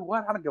like, you know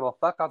what? I don't give a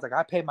fuck. I was like,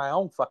 I pay my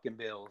own fucking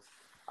bills.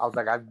 I was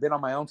like, I've been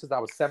on my own since I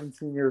was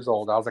 17 years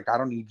old. I was like, I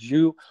don't need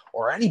you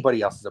or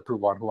anybody else's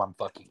approval on who I'm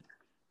fucking.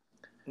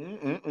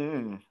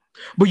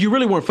 But you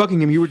really weren't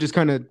fucking him. You were just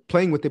kind of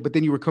playing with it, but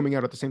then you were coming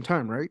out at the same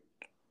time, right?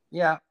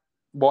 Yeah.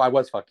 Well, I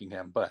was fucking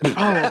him, but...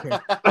 Oh, okay.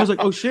 I was like,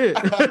 oh, shit.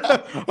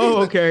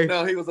 Oh, okay.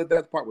 No, he was like,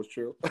 that part was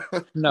true.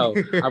 No,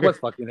 I was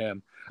fucking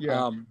him.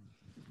 Yeah.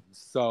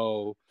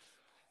 So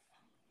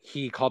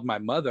he called my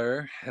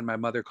mother, and my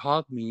mother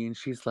called me, and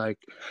she's like,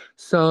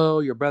 so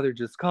your brother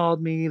just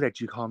called me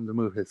that you called him to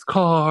move his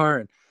car,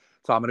 and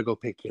so I'm going to go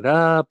pick it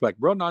up, like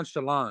real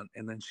nonchalant.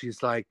 And then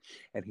she's like,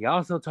 and he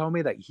also told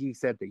me that he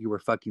said that you were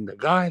fucking the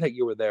guy that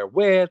you were there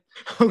with.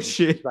 Oh,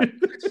 shit.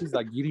 She's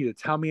like, you need to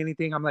tell me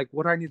anything? I'm like,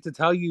 what do I need to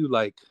tell you?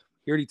 Like,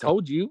 he already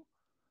told you.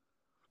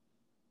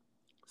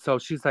 So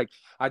she's like,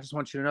 I just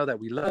want you to know that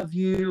we love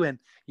you. And,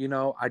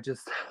 I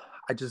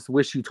just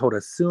wish you told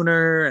us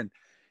sooner. And,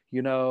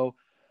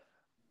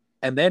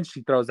 and then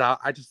she throws out,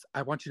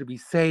 I want you to be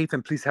safe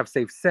and please have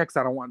safe sex.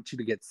 I don't want you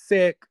to get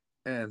sick.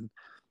 And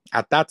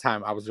at that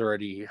time, I was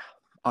already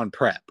on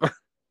PrEP.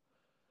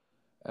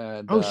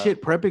 And,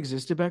 shit, PrEP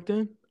existed back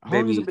then?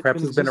 Baby, PrEP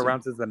has been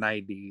around since the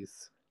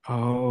 90s.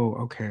 Oh,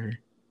 okay.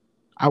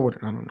 I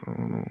don't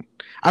know.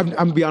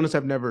 I'm be honest,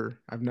 I've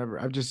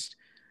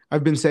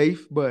been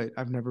safe, but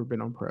I've never been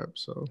on PrEP.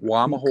 So, well,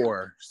 I'm a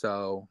whore,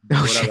 so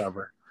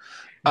whatever.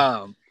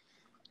 So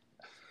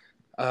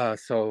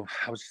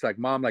I was just like,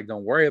 Mom, like,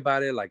 don't worry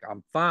about it. Like,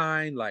 I'm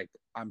fine. Like,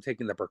 I'm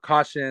taking the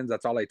precautions.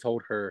 That's all I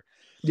told her.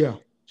 Yeah.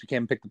 She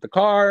came and picked up the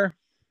car,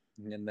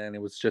 and then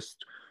it was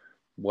just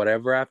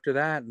whatever after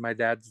that. And my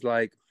dad's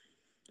like,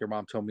 your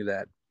mom told me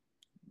that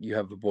you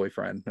have a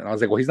boyfriend. And I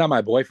was like, well, he's not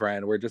my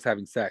boyfriend. We're just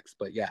having sex,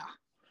 but yeah.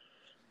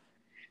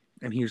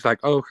 And he was like,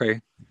 oh, okay.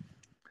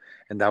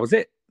 And that was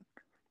it.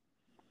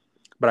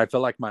 But I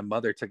feel like my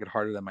mother took it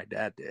harder than my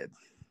dad did.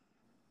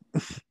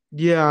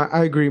 Yeah,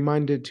 I agree.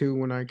 Mine did too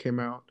when I came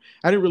out.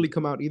 I didn't really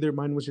come out either.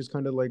 Mine was just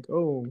kind of like,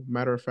 oh,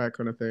 matter of fact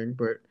kind of thing.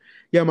 But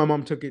yeah, my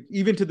mom took it.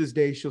 Even to this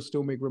day, she'll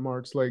still make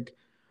remarks like,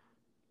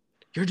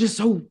 you're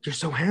so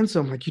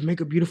handsome. Like, you'd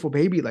make a beautiful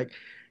baby. Like,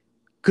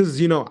 because,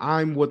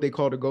 I'm what they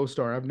call a ghost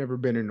star. I've never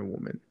been in a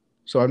woman.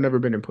 So I've never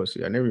been in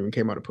pussy. I never even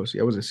came out of pussy.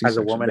 I was a C-section. Has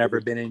a woman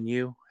ever been in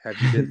you? Have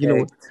you been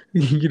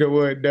you know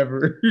what?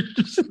 Never.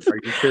 Are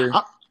you sure?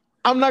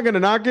 I'm not gonna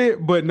knock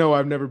it, but no,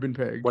 I've never been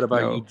pegged. What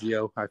about you,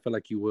 No. Gio? I feel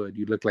like you would.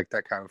 You look like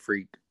that kind of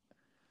freak.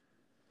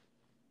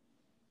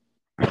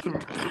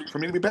 For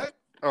me to be back?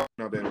 Oh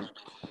no, David.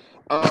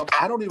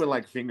 I don't even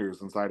like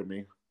fingers inside of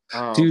me.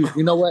 Dude,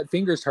 you know what?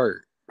 Fingers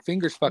hurt.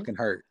 Fingers fucking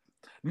hurt.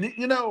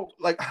 You know,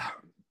 like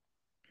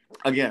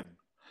again,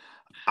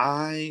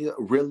 I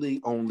really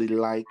only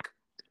like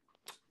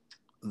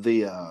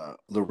the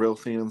real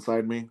thing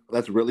inside me.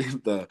 That's really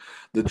the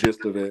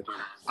gist of it.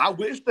 I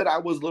wish that I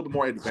was a little bit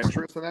more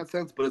adventurous in that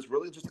sense, but it's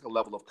really just like a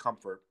level of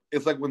comfort.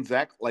 It's like when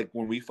Zach, like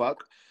when we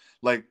fuck,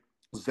 like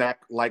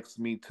Zach likes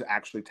me to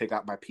actually take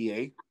out my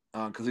PA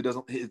because he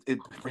doesn't.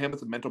 For him,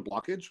 it's a mental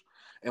blockage,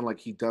 and like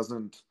he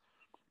doesn't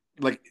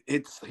like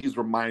he's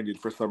reminded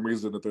for some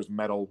reason that there's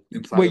metal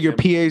inside. Wait, of your him.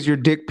 PA is your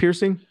dick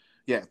piercing?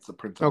 Yeah, it's a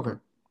print. Okay.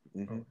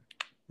 Mm-hmm.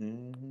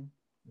 Mm-hmm.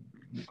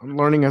 I'm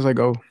learning as I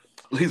go.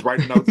 He's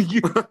writing notes.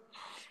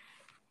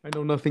 I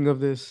know nothing of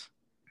this.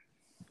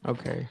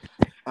 Okay.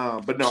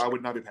 But no, I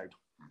would not be pegged.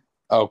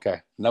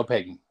 Okay. No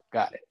pegging.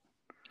 Got it.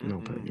 No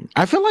pegging.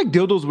 I feel like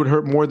dildos would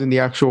hurt more than the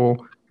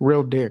actual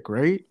real dick,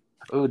 right?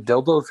 Ooh,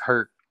 dildos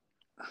hurt.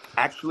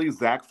 Actually,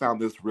 Zach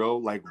found this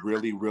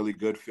really, really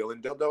good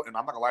feeling dildo, and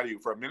I'm not gonna lie to you.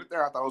 For a minute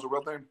there, I thought it was a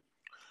real thing.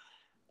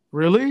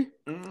 Really?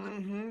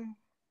 Mm-hmm.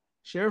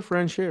 Share,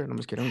 friend, share. No, I'm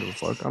just kidding. I don't give a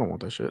fuck. I don't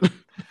want that shit.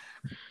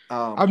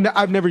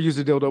 I've never used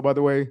a dildo, by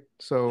the way.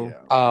 So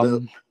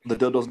the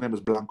dildo's name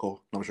is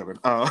Blanco. No, I'm joking.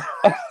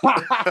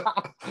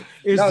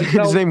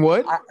 His name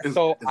what? It's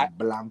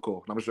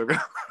Blanco. No, I'm joking.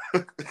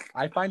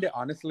 I find it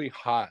honestly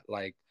hot,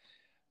 like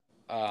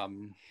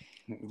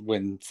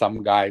when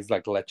some guys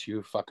like let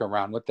you fuck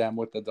around with them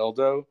with the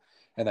dildo,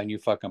 and then you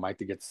fuck them. I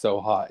think it's so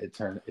hot. It's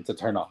a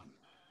turn on.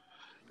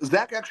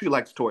 Zach actually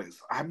likes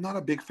toys. I'm not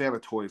a big fan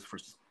of toys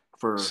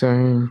for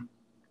same.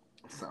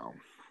 So.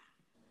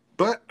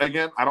 But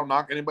again, I don't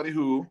knock anybody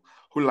who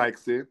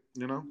likes it,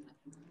 you know?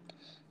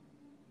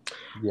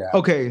 Yeah.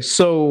 Okay,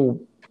 so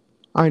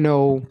I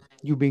know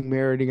you being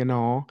married and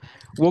all.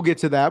 We'll get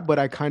to that, but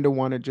I kind of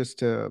wanted just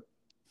to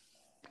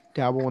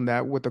dabble in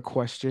that with a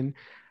question.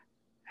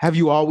 Have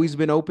you always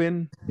been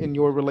open in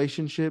your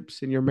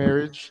relationships, in your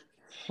marriage?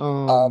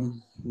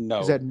 No.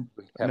 Is that no?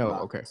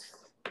 Not. Okay.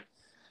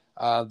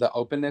 The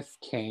openness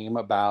came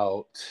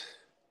about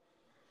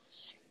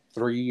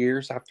 3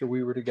 years after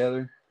we were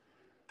together.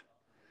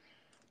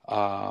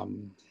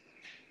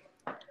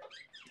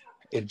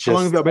 It just, how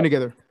long have y'all been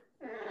together?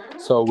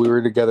 So we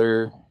were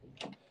together.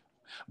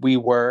 We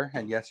were,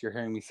 and yes, you're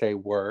hearing me say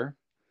were.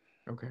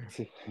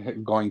 Okay.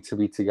 Going to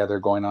be together,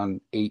 going on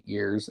 8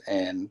 years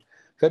in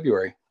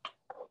February.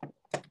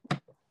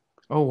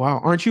 Oh wow!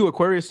 Aren't you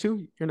Aquarius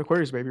too? You're an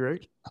Aquarius baby,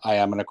 right? I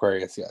am an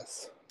Aquarius,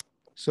 yes.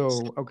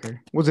 So okay,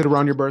 was it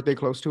around your birthday,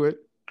 close to it?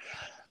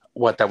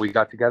 What, that we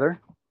got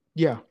together?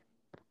 Yeah.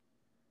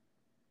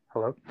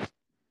 Hello?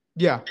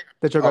 Yeah,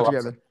 that y'all got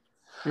together.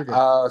 You're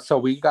good. So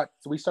we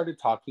started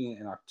talking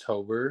in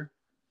October,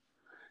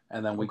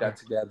 and then we got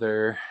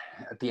together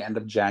at the end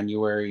of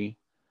January.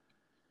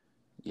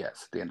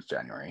 Yes, at the end of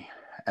January.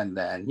 And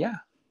then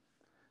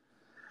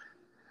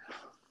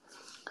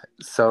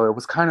so it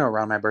was kind of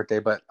around my birthday,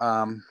 but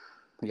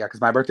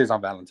because my birthday's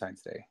on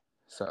Valentine's Day.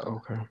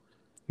 So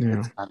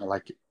it's kind of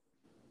like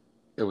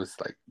it was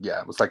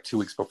like 2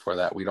 weeks before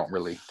that. We don't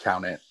really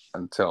count it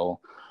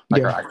until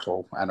our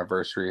actual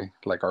anniversary,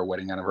 like our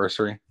wedding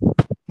anniversary.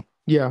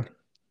 Yeah.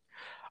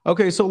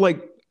 Okay, so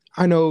like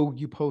I know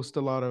you post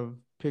a lot of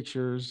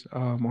pictures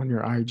on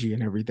your IG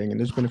and everything, and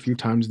there's been a few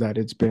times that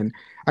it's been,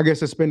 I guess,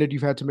 suspended.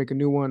 You've had to make a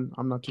new one.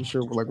 I'm not too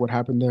sure like what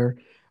happened there,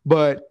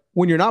 but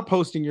when you're not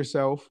posting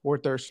yourself or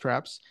thirst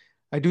traps,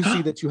 I do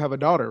see that you have a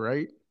daughter,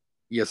 right?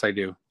 Yes, I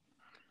do.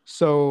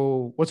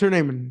 So what's her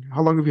name and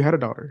how long have you had a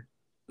daughter?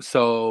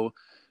 So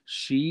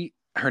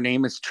her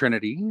name is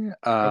Trinity.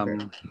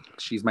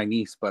 She's my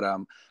niece, but I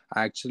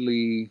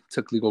actually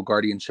took legal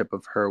guardianship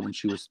of her when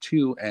she was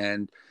 2,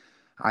 and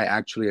I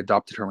actually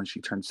adopted her when she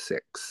turned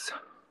 6.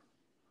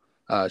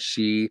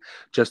 She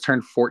just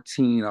turned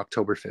 14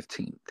 October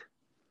 15th.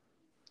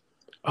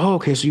 Oh,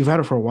 okay. So you've had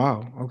her for a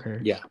while. Okay.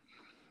 Yeah.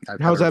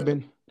 How's that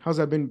been? How's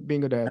that been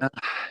being a dad?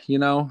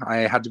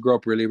 I had to grow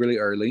up really, really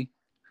early.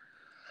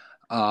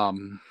 But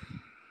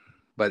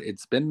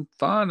it's been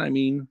fun. I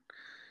mean,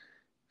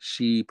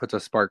 she puts a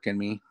spark in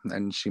me,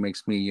 and she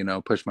makes me,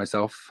 push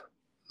myself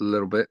a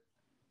little bit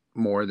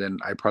more than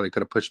I probably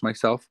could have pushed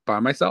myself by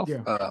myself.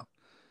 Yeah.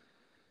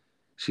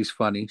 She's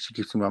funny. She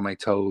keeps me on my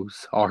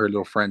toes. All her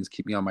little friends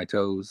keep me on my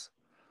toes.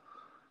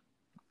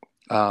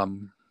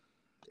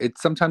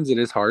 Sometimes it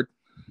is hard.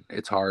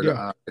 It's hard,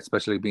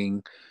 especially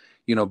being,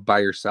 by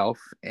yourself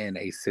in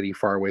a city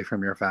far away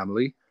from your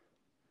family.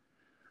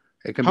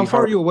 It can be hard. How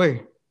far are you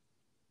away?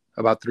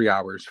 About 3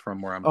 hours from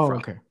where I'm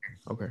from.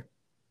 Okay.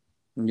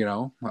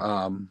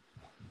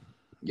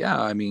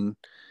 I mean,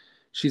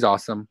 she's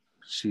awesome.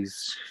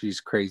 She's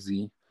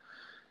crazy.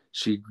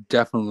 She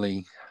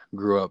definitely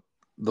grew up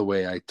the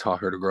way I taught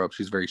her to grow up.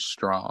 She's very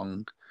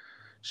strong.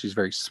 She's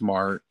very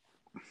smart,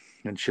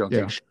 and she don't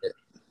take shit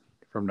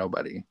from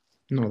nobody.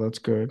 No, that's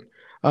good.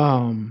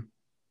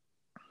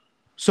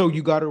 So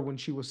you got her when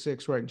she was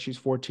 6, right? And she's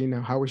 14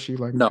 now. How was she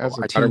like No, as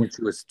a I got her teen? when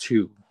she was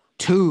 2.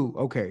 2,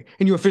 okay.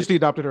 And you officially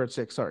adopted her at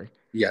 6. Sorry.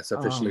 Yes,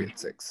 officially Um, at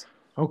 6.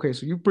 okay,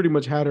 so you pretty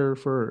much had her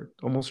for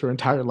almost her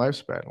entire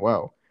lifespan.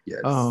 Wow.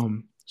 Yes.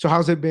 So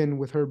how's it been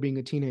with her being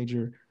a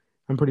teenager?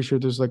 I'm pretty sure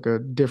there's like a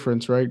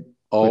difference, right?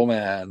 Oh But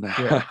man,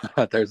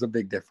 yeah. there's a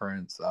big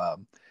difference.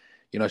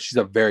 She's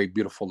a very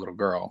beautiful little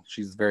girl.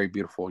 She's very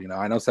beautiful.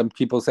 I know some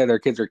people say their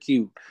kids are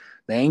cute.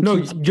 They ain't No,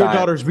 cute your sometimes.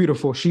 daughter's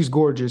beautiful. She's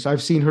gorgeous.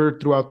 I've seen her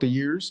throughout the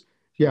years.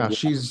 Yeah,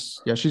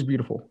 Yeah. she's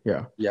beautiful.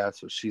 Yeah. Yeah,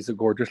 so she's a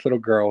gorgeous little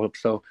girl.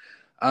 So,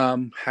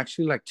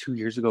 actually, like 2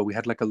 years ago, we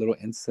had like a little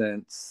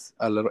incident,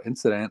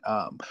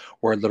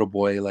 where a little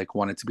boy like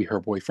wanted to be her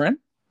boyfriend,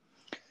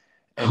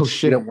 and Oh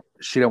shit.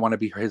 she didn't want to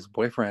be his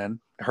boyfriend,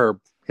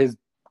 his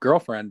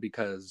girlfriend,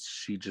 because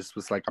she just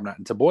was like, I'm not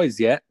into boys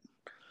yet.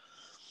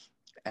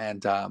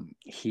 And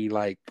he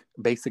like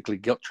basically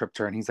guilt tripped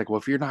her, and he's like, well,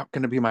 if you're not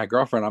going to be my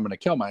girlfriend, I'm going to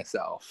kill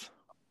myself.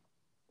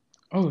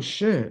 Oh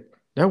shit.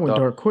 That went So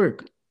dark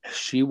quick.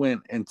 she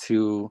went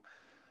into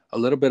a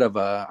little bit of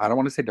I don't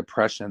want to say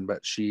depression,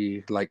 but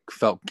she like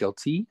felt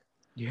guilty.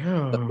 There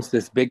Yeah. was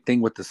this big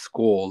thing with the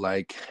school,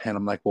 like, and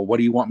I'm like, well, what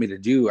do you want me to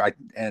do?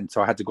 And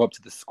so I had to go up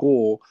to the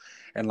school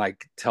and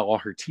like tell all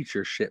her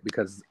teachers shit,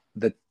 because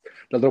the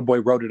little boy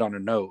wrote it on a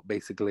note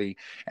basically,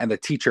 and the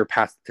teacher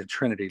passed it to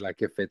Trinity,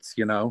 like if it's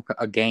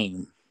a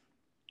game.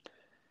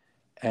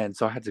 And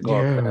so I had to go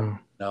up there.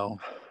 Yeah.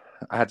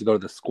 I had to go to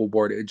the school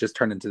board. It just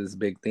turned into this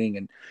big thing,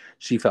 and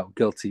she felt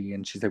guilty.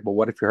 And she's like, well,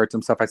 what if he hurts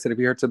himself? I said, if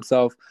he hurts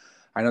himself,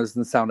 I know this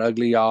doesn't sound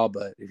ugly, y'all,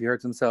 but if he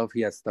hurts himself,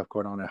 he has stuff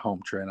going on at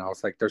home, Trent. And I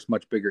was like, there's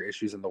much bigger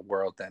issues in the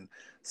world than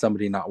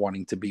somebody not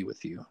wanting to be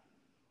with you.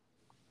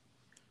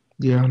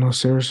 Yeah, no,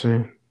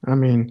 seriously. I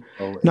mean,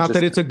 So not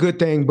that it's a good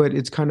thing, but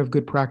it's kind of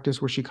good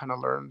practice where she kind of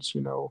learns,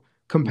 yeah,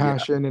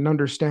 compassion and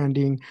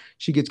understanding.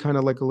 She gets kind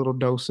of like a little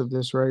dose of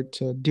this, right,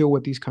 to deal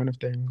with these kind of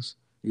things.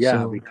 yeah, So,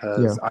 yeah.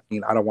 because I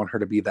mean, I don't want her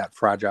to be that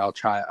fragile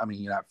child. I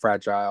mean, that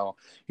fragile,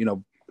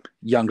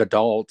 young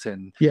adult,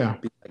 and Yeah.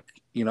 be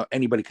like,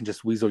 anybody can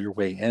just weasel your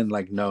way in.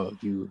 Like, no,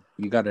 you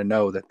got to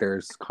know that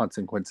there's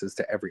consequences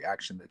to every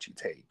action that you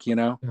take.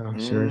 Yeah,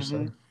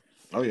 seriously.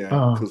 Oh yeah,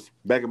 because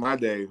back in my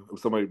day, if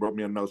somebody wrote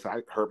me a note,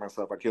 I hurt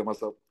myself, I killed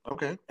myself.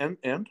 Okay, and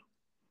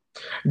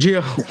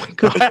Gio, oh my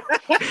god,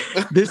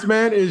 this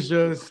man is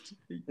just.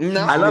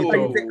 No, I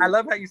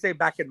love how you say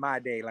back in my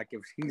day, like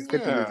if he's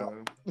 50 years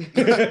old.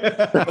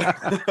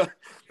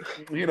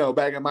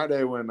 Back in my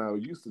day when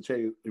we used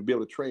to be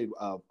able to trade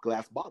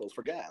glass bottles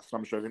for gas.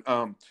 I'm sure.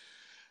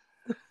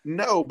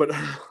 No, but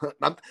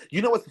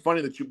what's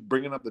funny that you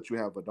bringing up that you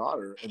have a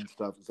daughter and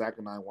stuff. Zach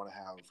and I want to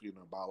have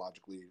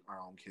biologically our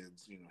own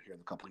kids here in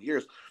a couple of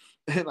years,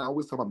 and I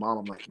always tell my mom,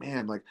 I'm like,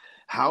 man, like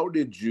how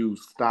did you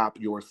stop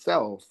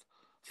yourself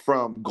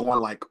from going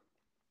like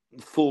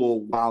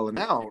full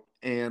wilding out?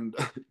 And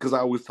because I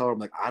always tell her, I'm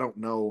like, I don't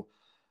know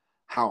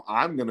how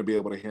I'm gonna be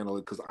able to handle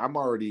it, because I'm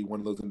already one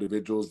of those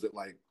individuals that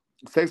like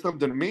say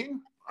something to me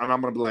and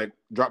I'm gonna be like,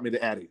 drop me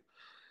the Addy.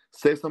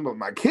 Say something about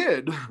my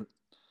kid,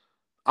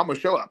 I'm gonna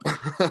show up.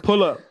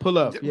 Pull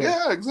up.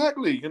 Yeah,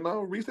 exactly.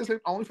 Recess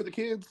ain't only for the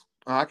kids.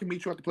 I can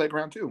meet you at the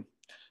playground too.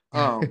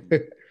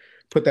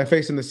 Put that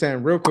face in the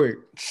sand real quick.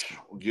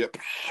 Yep.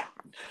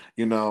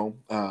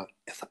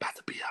 It's about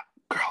to be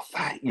a girl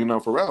fight.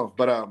 For real.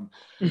 But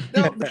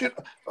no,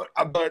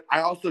 but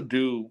I also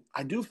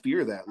I do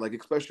fear that, like,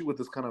 especially with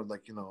this kind of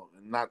like,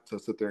 not to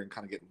sit there and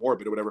kind of get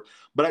morbid or whatever,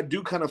 but I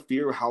do kind of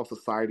fear how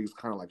society's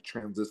kind of like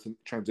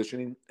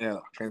transitioning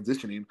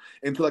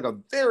into like a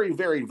very,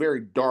 very,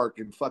 very dark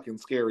and fucking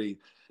scary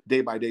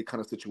day by day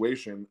kind of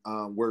situation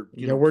where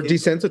we're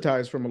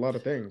desensitized from a lot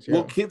of things.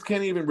 Well, kids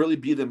can't even really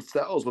be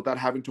themselves without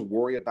having to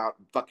worry about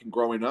fucking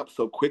growing up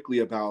so quickly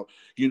about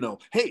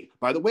hey,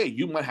 by the way,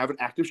 you might have an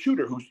active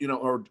shooter who's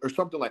or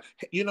something like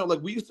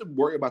like we used to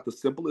worry about the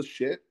simplest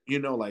shit,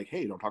 like,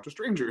 hey, don't talk to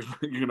strangers,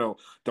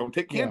 don't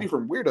take candy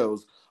from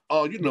weirdos,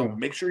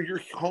 make sure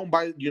you're home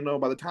by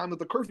by the time that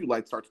the curfew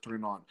light starts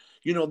turning on,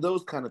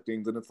 those kind of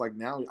things. And it's like,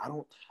 now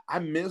I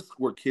miss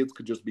where kids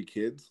could just be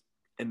kids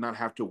and not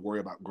have to worry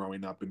about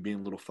growing up and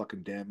being little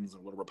fucking Dems or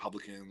little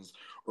Republicans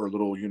or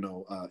little,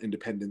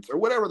 independents or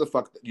whatever the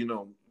fuck,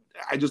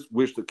 I just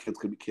wish that kids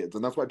could be kids.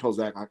 And that's why I told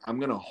Zach, I'm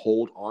going to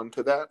hold on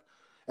to that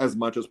as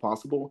much as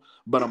possible.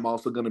 But I'm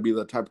also going to be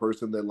the type of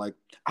person that, like,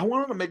 I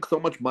want to make so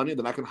much money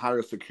that I can hire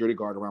a security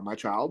guard around my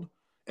child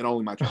and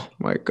only my child. Oh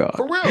my God.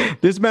 For real.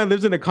 This man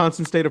lives in a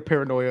constant state of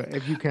paranoia,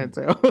 if you can't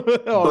tell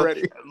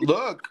already.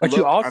 But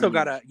you also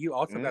gotta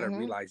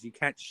realize you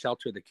can't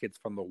shelter the kids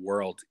from the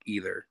world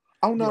either.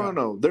 Oh,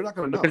 no. They're not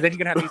going to know. Because then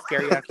you're going to have these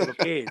scary-ass little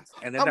kids,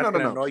 and then that's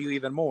going to annoy you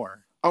even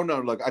more. Oh, no,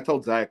 look, I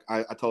told Zach,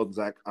 I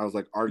was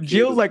like,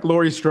 Jill's like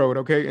Laurie Strode,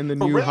 okay, in the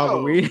new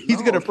Halloween.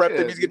 He's going to prep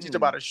them. He's going to teach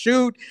them how to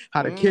shoot,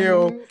 how to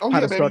kill, how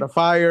to start a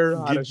fire,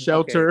 how to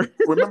shelter. Okay.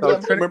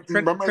 Remember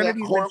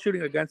Trinity's been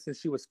shooting a gun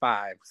since she was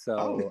 5,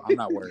 so I'm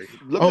not worried.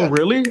 Oh,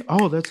 really?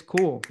 Oh, that's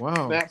cool.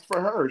 Wow. That's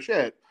for her.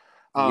 Shit.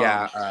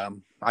 I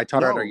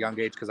taught her at a young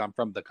age because I'm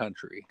from the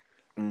country.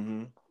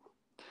 Mm-hmm.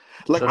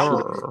 Like,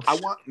 I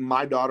want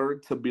my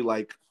daughter to be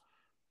like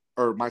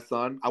or my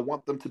son, I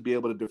want them to be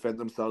able to defend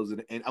themselves,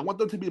 and I want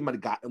them to be little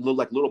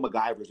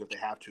MacGyvers if they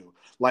have to.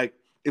 Like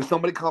if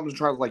somebody comes and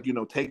tries to, like,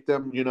 take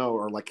them,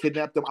 or like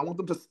kidnap them, I want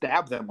them to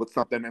stab them with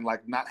something and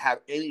like not have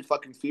any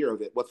fucking fear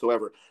of it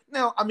whatsoever.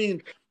 Now, I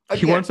mean,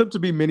 he wants them to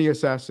be mini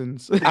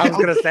assassins. I was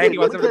gonna say he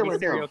wants them to be right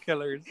serial now.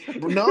 killers.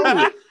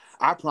 No,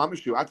 I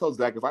promise you. I told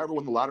Zach, if I ever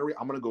win the lottery,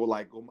 I'm gonna go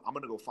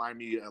find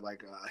me a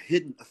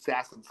hidden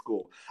assassin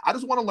school. I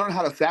just want to learn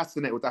how to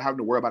assassinate without having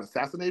to worry about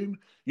assassinating.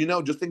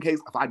 Just in case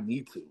if I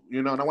need to.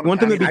 And I want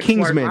them to be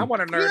Kingsmen. I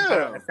want to learn how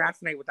to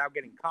assassinate without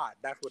getting caught.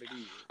 That's what it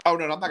is. Oh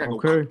no, I'm not gonna go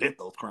commit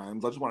those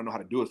crimes. I just want to know how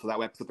to do it, so that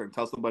way I can sit there and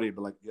tell somebody and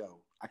be like, "Yo,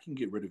 I can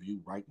get rid of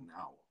you right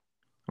now."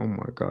 Oh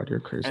my God,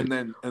 you're crazy.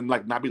 And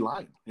like not be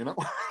lying,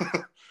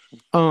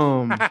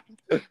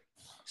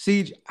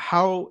 Siege,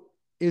 how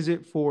is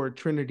it for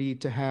Trinity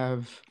to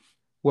have?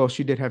 Well,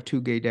 she did have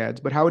 2 gay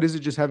dads, but how is it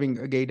just having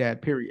a gay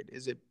dad? Period.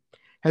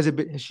 Has it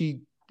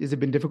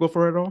been difficult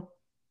for her at all?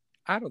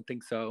 I don't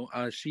think so.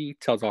 She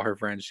tells all her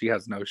friends she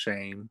has no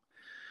shame.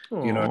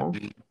 Aww. You know what I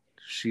mean?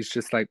 She's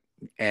just like,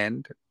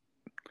 and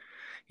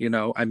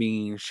I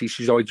mean,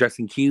 she's always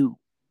dressing cute.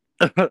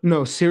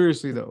 No,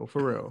 seriously though,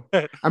 for real.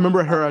 I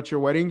remember her at your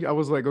wedding. I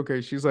was like,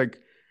 okay, she's like,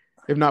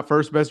 if not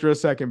first best dress,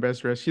 second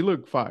best dress. She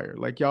looked fire.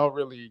 Like y'all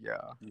really,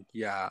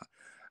 yeah.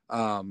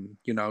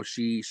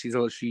 She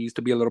used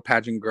to be a little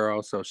pageant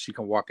girl, so she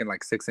can walk in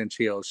like 6-inch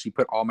heels. She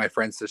put all my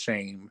friends to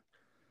shame.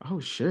 Oh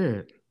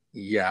shit.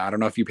 Yeah, I don't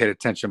know if you paid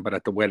attention, but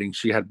at the wedding,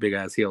 she had big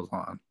ass heels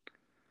on.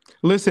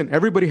 Listen,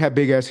 everybody had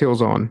big ass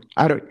heels on.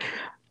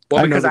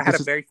 Because I had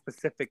a very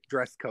specific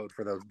dress code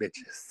for those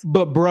bitches.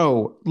 But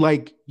bro,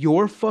 like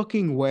your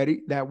fucking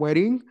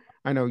wedding,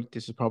 I know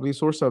this is probably a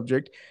sore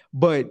subject,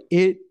 but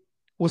it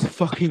was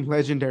fucking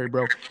legendary,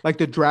 bro. Like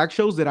the drag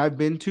shows that I've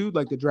been to,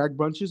 like the drag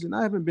brunches, and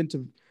I haven't been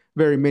to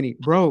very many,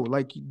 bro.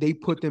 Like they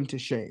put them to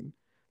shame.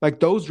 Like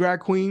those drag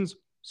queens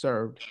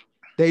served.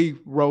 They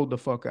rolled the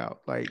fuck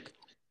out. Like,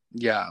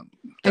 yeah.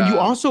 And you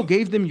also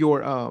gave them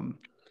your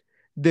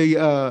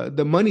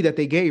the money that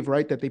they gave,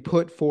 right? That they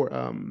put for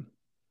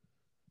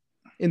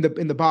in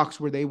the box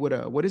where they would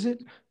what is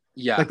it?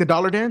 Yeah. Like the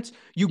dollar dance.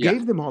 You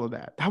gave them all of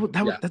that.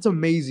 That's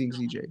amazing,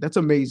 CJ. That's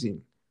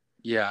amazing.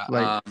 Yeah.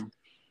 Like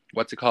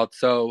what's it called?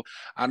 So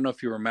I don't know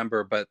if you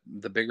remember, but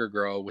the bigger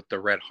girl with the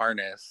red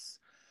harness,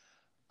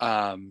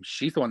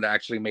 she's the one that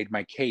actually made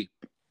my cape.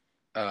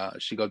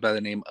 She goes by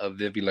the name of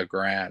Vivi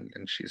Legrand,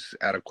 and she's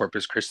out of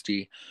Corpus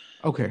Christi.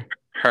 Okay.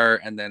 Her,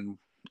 and then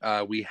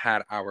we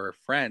had our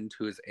friend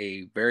who is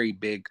a very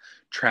big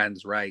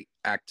trans right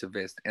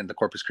activist in the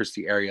Corpus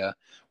Christi area.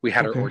 We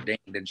had her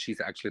ordained, and she's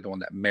actually the one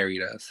that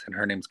married us, and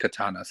her name's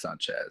Katana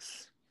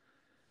Sanchez.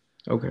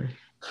 Okay.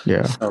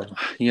 Yeah. So,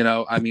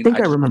 I mean, I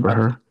remember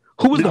her.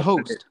 Who was the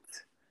host?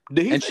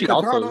 And she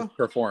also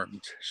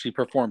performed. She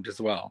performed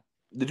as well.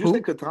 Did you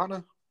say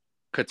Katana?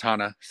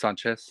 Katana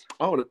Sanchez.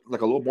 Oh,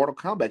 like a little Mortal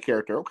Kombat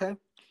character. Okay.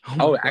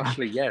 Oh,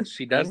 actually, yes,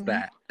 she does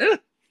that.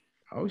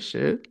 Oh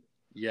shit.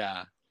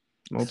 Yeah.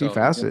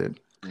 Multifaceted.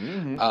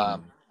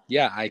 So,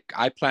 yeah,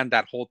 I planned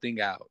that whole thing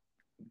out.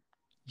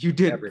 You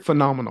did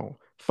phenomenal.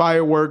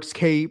 Fireworks,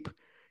 cape,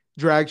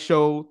 drag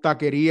show,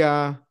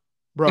 taqueria,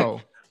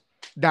 bro.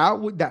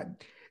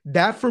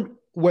 that from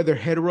whether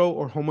hetero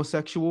or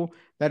homosexual,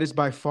 that is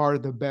by far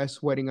the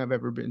best wedding I've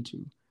ever been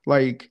to.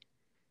 Like,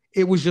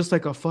 it was just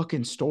like a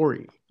fucking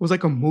story. It was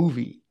like a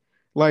movie.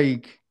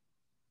 Like,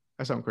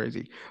 I sound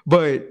crazy,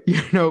 but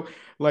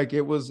like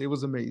it was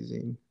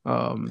amazing.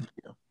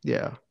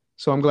 Yeah.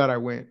 So I'm glad I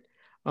went.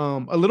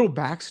 A little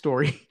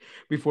backstory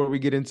before we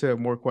get into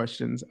more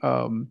questions.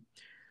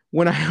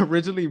 When I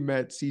originally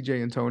met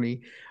CJ and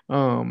Tony,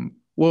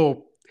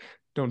 well,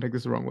 don't take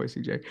this the wrong way,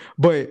 CJ,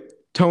 but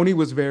Tony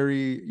was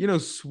very,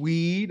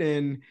 sweet,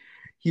 and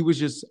he was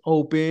just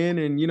open,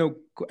 and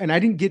and I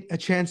didn't get a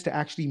chance to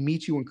actually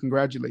meet you and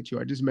congratulate you.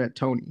 I just met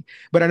Tony,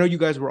 but I know you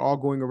guys were all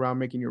going around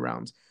making your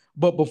rounds.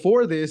 But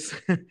before this,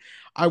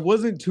 I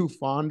wasn't too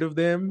fond of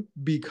them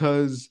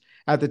because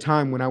at the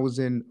time when I was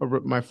in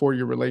my 4+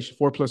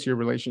 year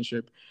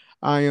relationship,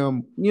 I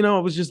I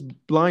was just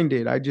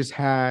blinded. I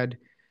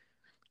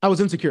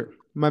was insecure.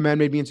 My man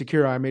made me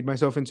insecure. I made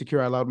myself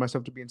insecure. I allowed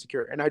myself to be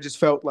insecure. And I just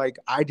felt like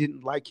I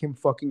didn't like him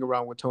fucking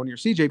around with Tony or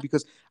CJ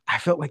because I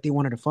felt like they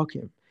wanted to fuck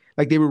him.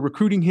 Like they were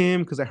recruiting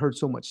him because I heard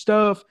so much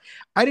stuff.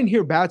 I didn't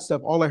hear bad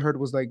stuff. All I heard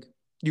was like,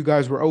 you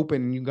guys were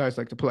open and you guys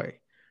like to play.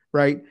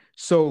 Right.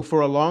 So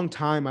for a long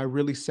time, I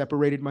really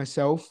separated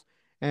myself,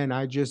 and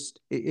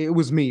it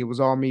was me. It was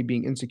all me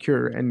being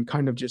insecure and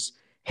kind of just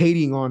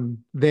hating on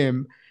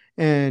them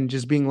and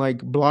just being like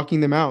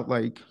blocking them out.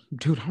 Like,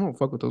 dude, I don't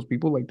fuck with those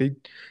people. Like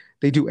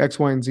they do X,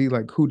 Y, and Z.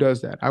 Like, who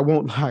does that? I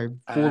won't lie.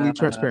 Fully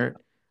transparent.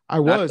 I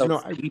was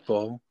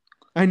people.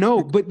 I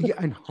know, but yeah,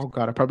 I know. Oh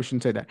God, I probably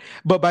shouldn't say that.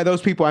 But by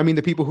those people, I mean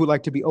the people who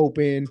like to be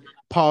open,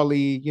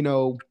 poly,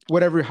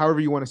 whatever, however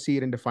you want to see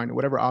it and define it,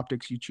 whatever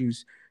optics you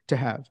choose to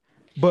have.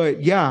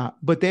 But yeah,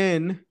 but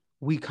then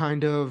we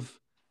kind of,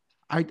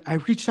 I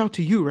reached out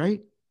to you, right?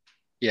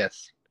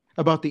 Yes.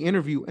 About the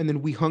interview, and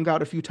then we hung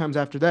out a few times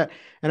after that,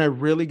 and I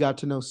really got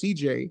to know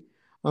CJ.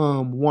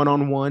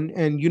 one-on-one.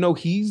 And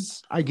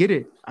I get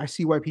it. I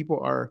see why people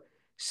are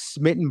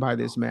smitten by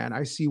this man.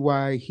 I see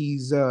why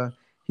he's a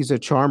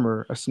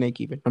charmer, a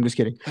snake even. I'm just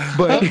kidding.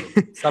 But I'm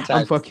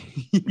Subtext.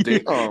 fucking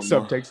Damn.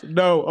 subtext.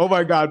 No, oh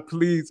my god,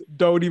 please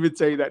don't even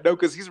say that. No,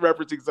 because he's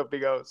referencing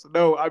something else.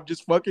 No, I'm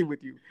just fucking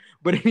with you.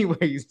 But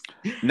anyways,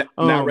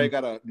 Now Ray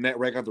got the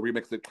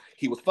remix.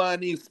 He was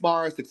funny,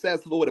 smart,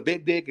 successful, with a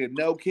big dick and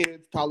no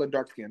kids, tall and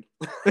dark skinned.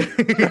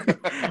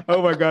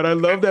 oh my god, I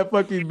love that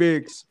fucking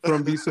mix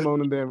from B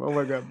Simone and them. Oh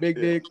my god, big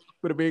dick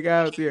with a big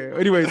house. Yeah.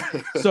 Anyways,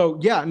 so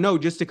yeah, no,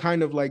 just to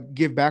kind of like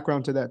give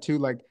background to that too.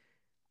 Like,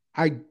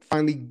 I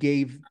finally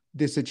gave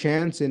this a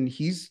chance, and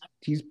he's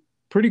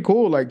pretty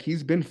cool. Like,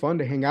 he's been fun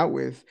to hang out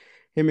with.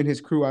 Him and his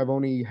crew, I've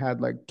only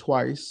had like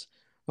twice,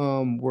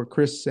 where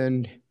Chris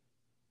and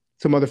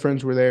some other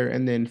friends were there,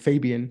 and then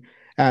Fabian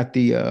at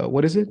the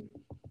what is it?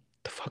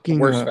 The fucking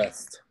Worst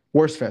Fest.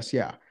 Worst Fest,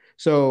 yeah.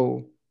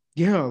 So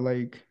yeah,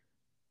 like,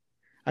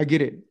 I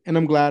get it, and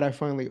I'm glad I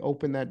finally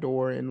opened that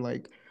door and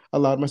like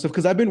allowed myself,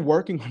 because I've been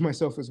working on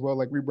myself as well,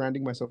 like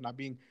rebranding myself, not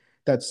being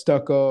that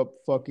stuck up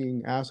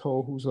fucking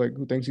asshole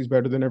who thinks he's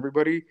better than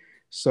everybody.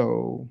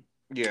 So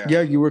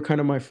yeah, you were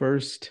kind of my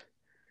first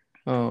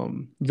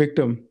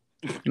victim,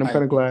 and I'm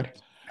kind of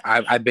glad.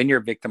 I've been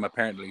your victim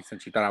apparently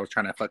since you thought I was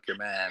trying to fuck your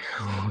man.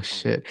 Oh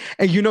shit!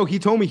 And he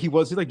told me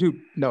he's like,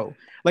 dude, no,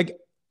 like.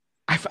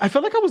 I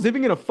felt like I was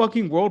living in a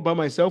fucking world by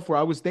myself where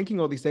I was thinking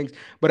all these things,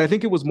 but I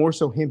think it was more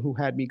so him who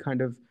had me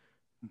kind of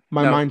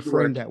my mind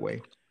framed that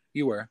way.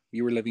 You were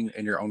living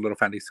in your own little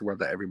fantasy world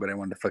that everybody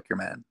wanted to fuck your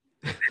man.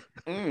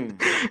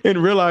 And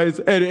in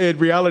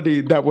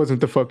reality, that wasn't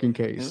the fucking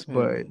case.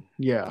 But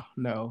yeah,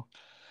 no.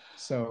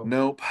 So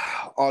nope.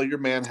 All your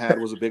man had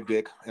was a big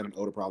dick and an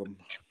odor problem.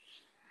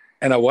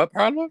 And a what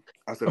problem?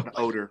 I said an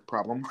odor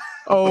problem.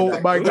 Oh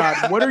my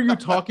god, what are you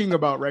talking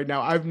about right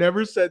now? I've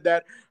never said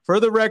that. For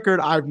the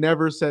record, I've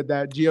never said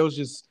that. Gio's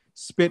just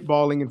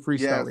spitballing and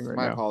freestyling right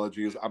now. My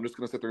apologies. I'm just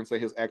gonna sit there and say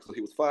his ex. He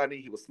was funny.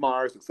 He was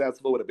smart,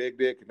 successful, with a big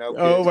dick. No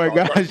kids, oh my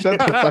god, shut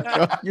the fuck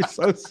up! You're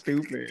so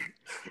stupid.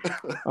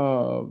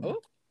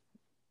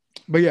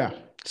 But yeah,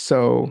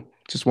 so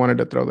just wanted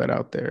to throw that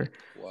out there.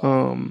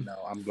 Well, no,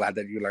 I'm glad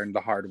that you learned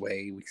the hard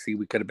way.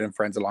 We could have been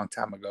friends a long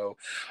time ago.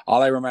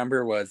 All I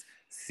remember was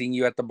seeing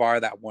you at the bar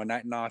that one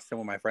night in Austin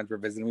when my friends were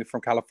visiting me from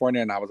California,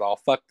 and I was all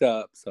fucked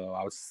up. So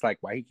I was just like,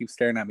 why he keeps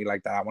staring at me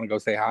like that? I want to go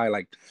say hi,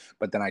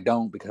 but then I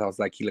don't, because I was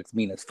like, he looks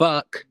mean as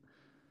fuck.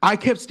 I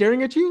kept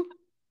staring at you?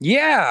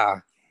 Yeah.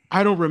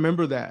 I don't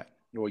remember that.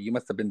 Well, you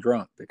must have been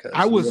drunk, because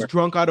I was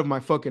drunk out of my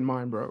fucking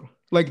mind, bro.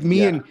 Like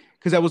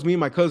because that was me and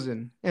my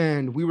cousin,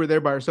 and we were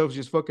there by ourselves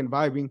just fucking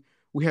vibing.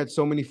 We had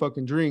so many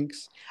fucking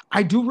drinks.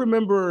 I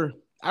remember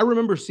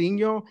seeing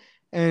y'all.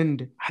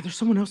 And there's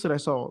someone else that I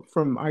saw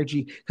from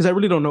IG, because I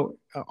really don't know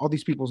all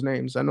these people's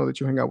names. I know that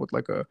you hang out with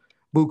like a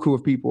buku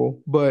of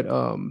people, but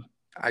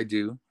I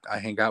do. I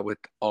hang out with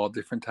all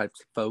different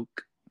types of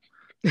folk.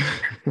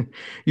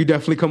 You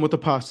definitely come with a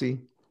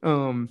posse.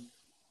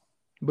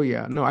 But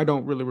yeah, no, I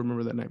don't really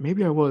remember that night.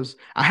 Maybe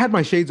I had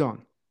my shades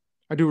on.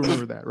 I do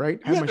remember that, right?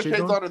 I had my shades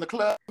on in the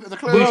club.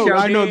 Bro,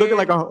 I know, looking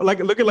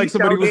like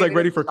somebody who was like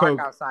ready for coke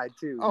outside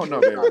too. Oh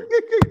no, baby.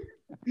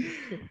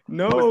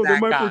 No, they're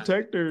my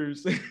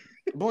protectors.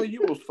 Boy,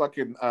 you was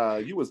fucking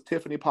you was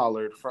Tiffany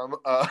Pollard from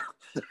I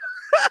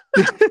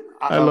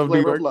love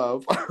Flavor of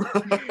Love.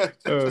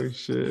 Oh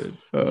shit.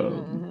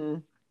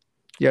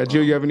 Yeah,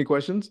 Jill, you have any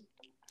questions?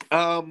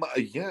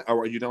 Yeah.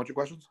 Are you done with your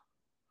questions?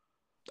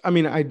 I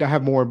mean, I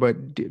have more,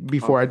 but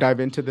before I dive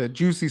into the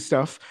juicy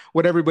stuff,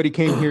 what everybody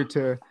came here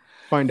to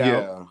find out.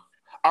 Yeah.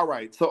 All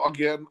right. So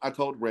again, I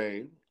told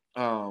Ray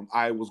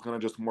I was gonna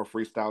just more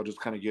freestyle, just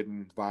kind of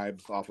getting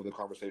vibes off of the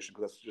conversation,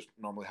 because that's just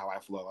normally how I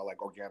flow. I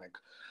like organic.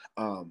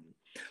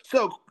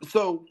 So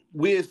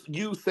with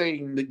you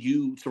saying that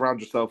you surround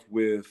yourself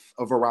with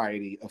a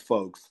variety of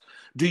folks,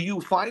 do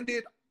you find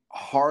it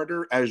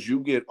harder as you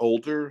get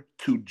older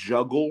to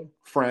juggle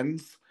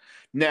friends?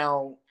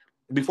 Now,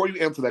 before you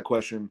answer that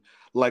question,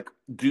 like,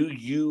 do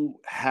you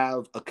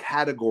have a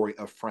category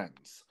of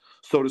friends,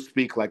 so to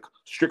speak, like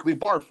strictly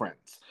bar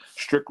friends,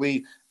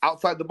 strictly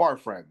outside the bar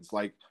friends,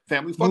 like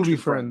family function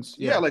friends?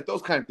 Yeah, like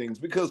those kind of things.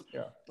 Because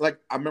like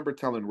I remember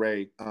telling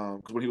Ray,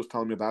 because when he was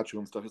telling me about you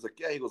and stuff, he's like,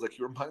 yeah, he was like,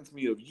 he reminds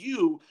me of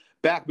you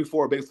back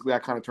before basically I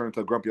kind of turned into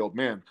a grumpy old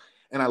man.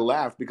 And I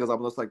laughed, because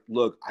I'm just like,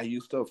 look, I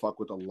used to fuck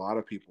with a lot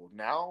of people.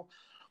 Now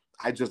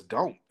I just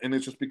don't. And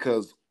it's just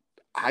because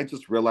I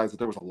just realized that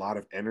there was a lot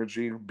of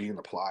energy being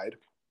applied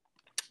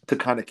to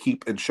kind of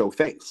keep and show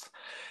face.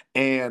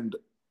 And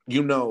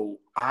I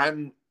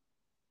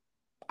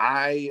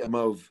am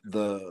of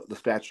the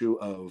statue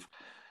of,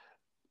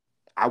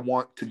 I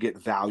want to get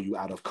value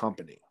out of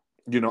company.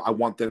 I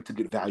want them to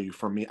get value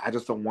from me. I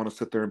just don't want to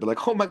sit there and be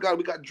like, oh my God,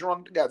 we got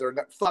drunk together and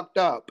got fucked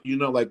up.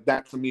 Like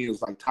that to me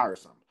is like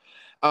tiresome.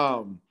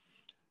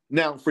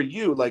 Now for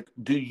you, like,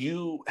 do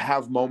you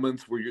have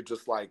moments where you're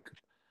just like,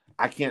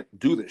 I can't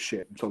do this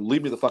shit, so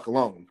leave me the fuck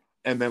alone?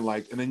 And then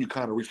you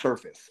kind of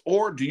resurface?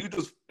 Or do you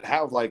just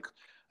have like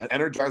an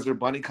Energizer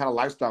Bunny kind of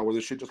lifestyle where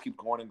this shit just keeps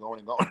going and going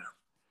and going?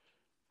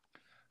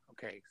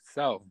 Okay,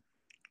 so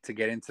to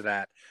get into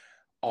that,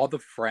 all the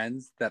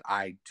friends that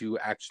I do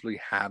actually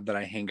have that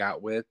I hang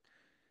out with,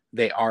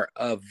 they are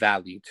of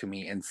value to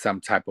me in some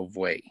type of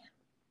way.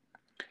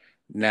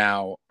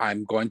 Now,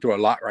 I'm going through a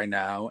lot right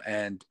now,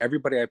 and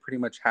everybody I pretty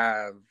much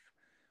have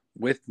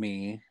with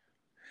me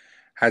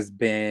has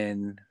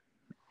been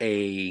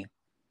a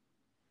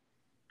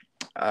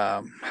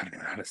I don't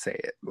know how to say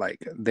it.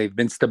 Like they've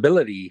been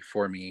stability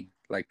for me.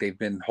 Like they've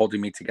been holding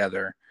me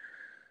together.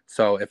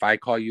 So if I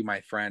call you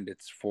my friend,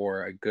 it's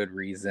for a good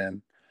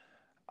reason.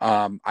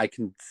 I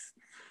can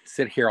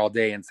sit here all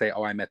day and say,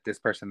 "Oh, I met this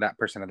person, and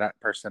that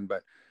person,"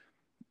 but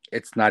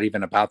it's not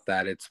even about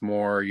that. It's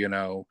more,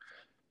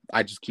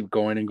 I just keep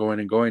going and going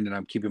and going, and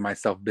I'm keeping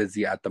myself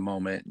busy at the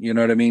moment. You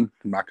know what I mean?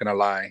 I'm not gonna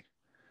lie.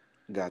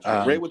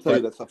 Gotcha. Ray would tell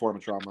you that's a form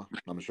of trauma.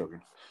 I'm a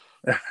sugar.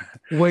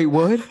 Wait,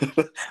 what?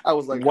 I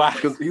was like, wow.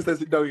 because he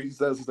says, no,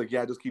 he's like,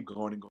 yeah, I just keep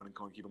going and going and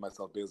going, keeping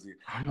myself busy.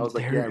 I was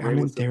like, yeah, Ray I'm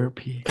in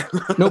therapy.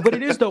 No, but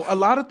it is though. A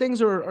lot of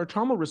things are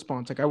trauma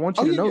response. Like I want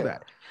you to know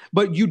that,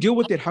 but you deal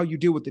with it how you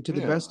deal with it to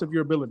the best of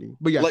your ability.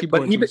 But yeah, keep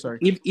going.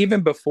 Sorry.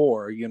 Even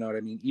before, you know what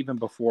I mean. Even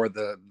before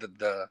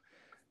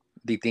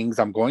the things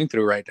I'm going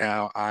through right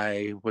now,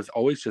 I was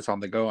always just on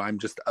the go. I'm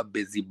just a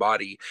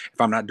busybody. If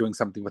I'm not doing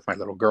something with my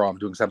little girl, I'm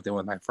doing something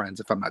with my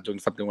friends. If I'm not doing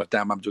something with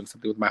them, I'm doing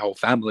something with my whole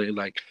family.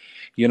 Like,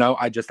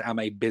 I just am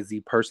a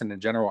busy person in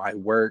general. I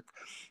work,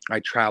 I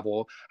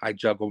travel, I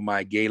juggle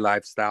my gay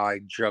lifestyle, I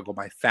juggle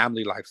my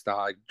family lifestyle,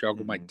 I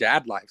juggle my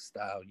dad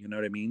lifestyle. You know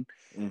what I mean?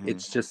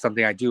 It's just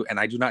something I do, and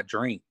I do not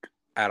drink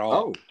at all.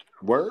 Oh,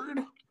 word?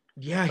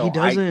 Yeah, so he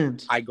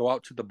doesn't. I go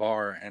out to the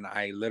bar and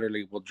I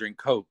literally will drink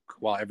Coke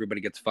while everybody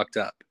gets fucked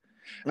up.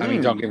 I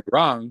mean, don't get me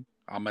wrong.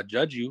 I'm going to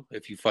judge you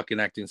if you fucking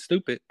acting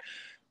stupid.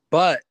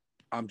 But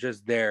I'm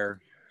just there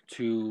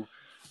to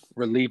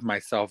relieve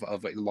myself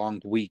of a long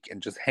week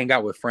and just hang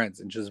out with friends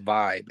and just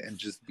vibe and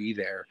just be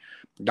there.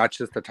 That's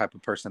just the type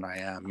of person I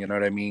am. You know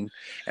what I mean?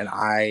 And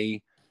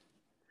I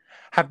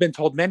have been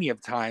told many of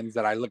times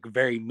that I look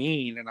very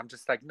mean, and I'm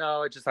just like,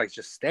 no, it's just like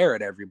just stare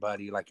at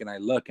everybody, like, and I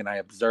look and I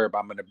observe.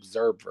 I'm an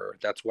observer.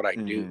 That's what I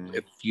do.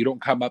 If you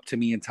don't come up to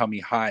me and tell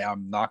me hi,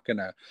 I'm not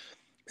gonna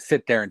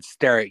sit there and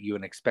stare at you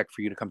and expect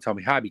for you to come tell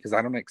me hi, because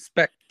I don't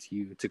expect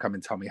you to come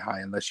and tell me hi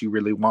unless you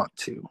really want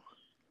to.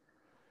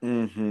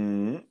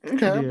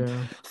 Okay.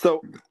 Yeah.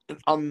 So,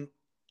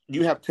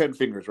 you have 10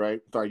 fingers,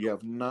 right? Sorry, you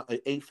have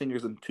 8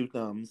 fingers and 2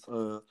 thumbs.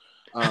 Oh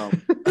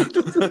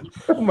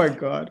my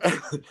god!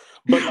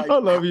 But I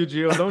love you,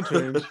 Gio. Don't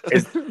change.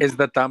 Is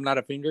the thumb not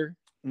a finger?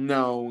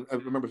 No, I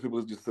remember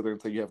people just sit there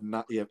and say you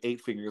have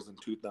 8 fingers and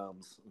 2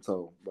 thumbs.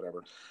 So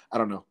whatever. I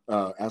don't know.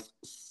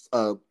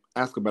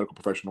 Ask a medical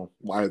professional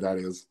why that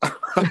is.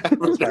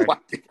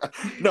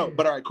 No,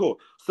 but all right, cool.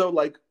 So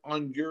like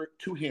on your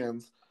 2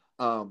 hands,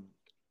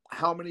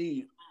 how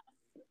many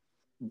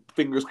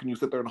fingers can you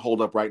sit there and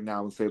hold up right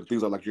now and say that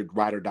these are like your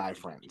ride or die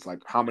friends?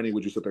 Like how many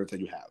would you sit there and say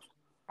you have?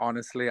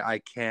 Honestly, I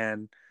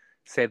can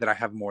say that I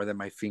have more than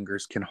my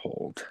fingers can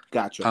hold.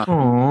 Gotcha.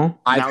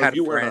 I've had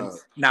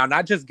friends. Now,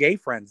 not just gay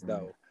friends,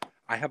 though.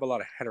 I have a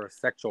lot of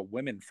heterosexual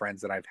women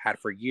friends that I've had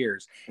for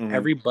years.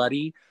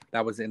 Everybody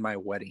that was in my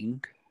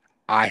wedding,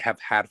 I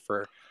have had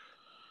for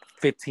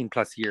 15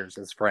 plus years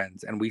as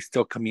friends, and we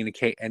still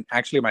communicate. And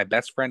actually, my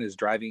best friend is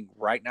driving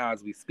right now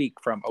as we speak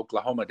from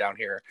Oklahoma down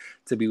here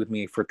to be with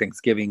me for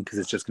Thanksgiving, because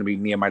it's just going to be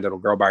me and my little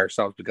girl by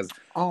ourselves because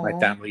my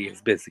family is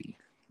busy.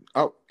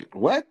 Oh,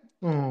 what?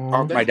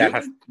 My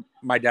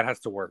dad has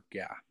to work.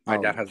 Yeah, my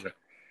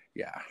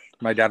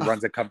dad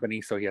runs a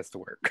company, so he has to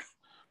work.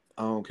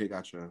 Oh, okay,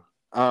 gotcha.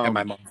 And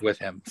my mom's with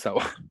him,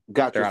 so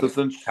gotcha. So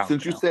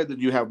since you said that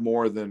you have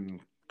more than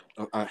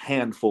a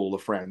handful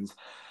of friends,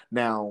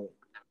 now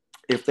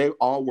if they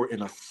all were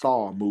in a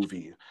Saw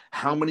movie,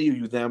 how many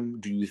of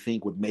them do you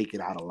think would make it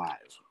out alive?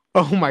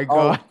 Oh my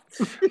god!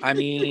 I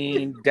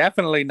mean,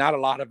 definitely not a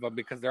lot of them,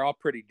 because they're all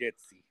pretty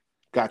ditzy.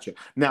 Gotcha.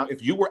 Now,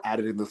 if you were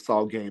added in the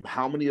Saw game,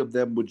 how many of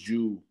them would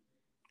you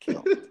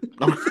kill?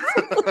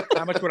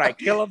 How much would I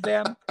kill of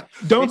them?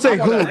 Don't say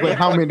who, but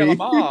how many?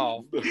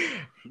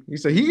 You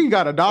say he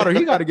got a daughter.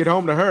 He got to get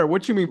home to her.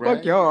 What you mean? Right?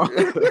 Fuck y'all.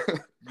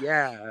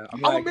 Yeah, I'm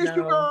gonna miss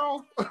you,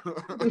 girl.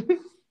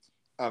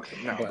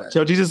 Okay, no.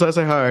 Tell Jesus I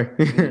say hi,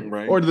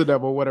 right? Or to the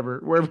devil, wherever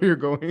you're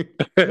going.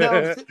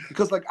 No,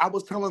 because like I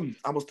was telling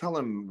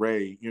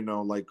Ray,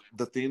 like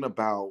the thing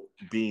about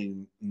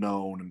being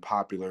known and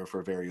popular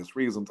for various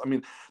reasons. I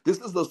mean, this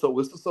is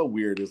so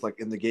weird. Is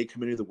like in the gay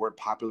community, the word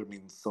popular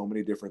means so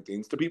many different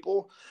things to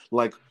people.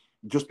 Like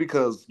just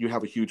because you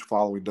have a huge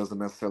following doesn't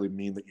necessarily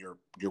mean that you're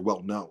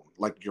well known.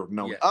 Like you're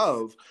known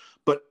of.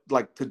 But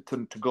like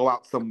to go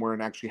out somewhere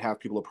and actually have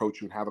people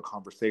approach you and have a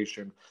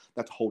conversation,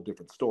 that's a whole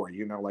different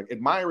story. Like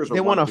admirers, they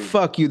want to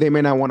fuck you. They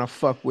may not want to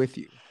fuck with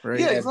you, right?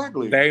 Yeah,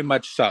 exactly. Very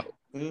much so.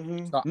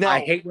 So now,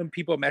 I hate when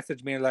people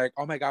message me like,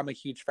 "Oh my god, I'm a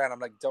huge fan." I'm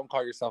like, "Don't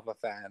call yourself a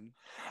fan."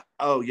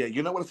 Oh yeah,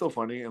 you know what's so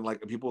funny? And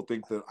like people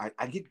think that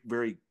I get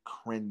very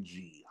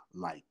cringy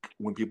like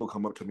when people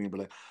come up to me and be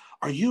like,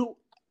 "Are you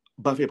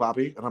Buffy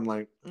Poppy?" And I'm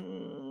like,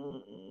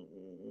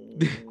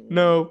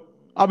 no.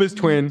 I'm his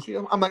twin.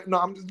 I'm like, no,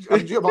 I'm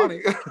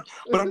Giovanni.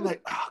 But I'm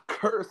like, oh,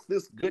 curse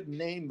this good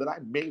name that I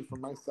made for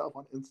myself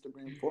on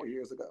Instagram 4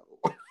 years ago.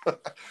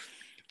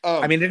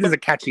 I mean, it is a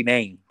catchy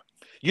name.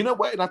 You know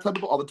what? And I tell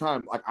people all the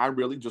time, like, I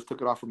really just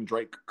took it off from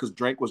Drake because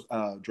Drake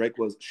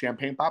was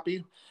Champagne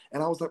Poppy,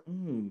 and I was like,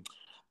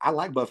 I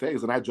like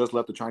buffets, and I just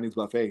left the Chinese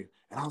buffet,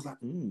 and I was like,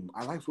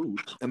 I like food,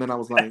 and then I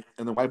was like,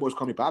 and then white boys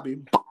call me Poppy.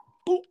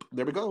 Boop,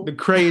 there we go. The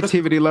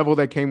creativity level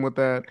that came with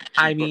that.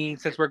 I mean,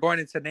 since we're going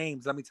into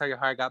names, let me tell you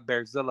how I got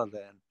Bearzilla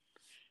then.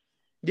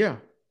 Yeah.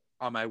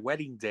 On my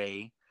wedding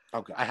day,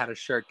 okay, I had a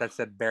shirt that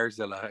said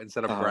Bearzilla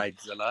instead of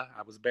Bridezilla.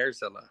 I was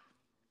Bearzilla.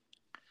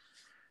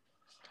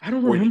 I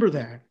don't remember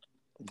that.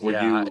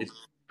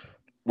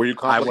 Were you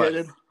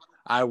complicated?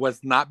 I was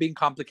not being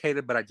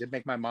complicated, but I did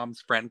make my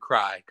mom's friend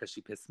cry because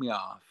she pissed me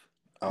off.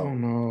 Oh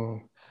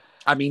no.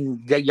 I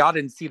mean, y'all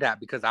didn't see that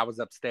because I was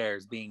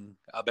upstairs being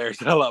a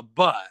Bearzilla,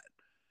 but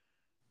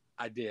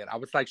I did. I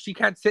was like, she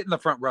can't sit in the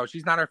front row.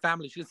 She's not our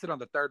family. She can sit on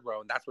the third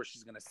row, and that's where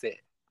she's gonna sit.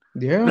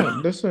 Yeah,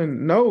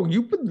 listen. No,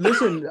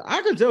 listen.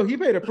 I could tell he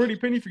paid a pretty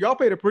penny for y'all.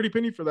 Paid a pretty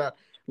penny for that.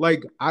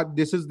 Like,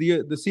 this is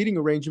the seating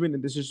arrangement,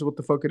 and this is what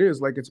the fuck it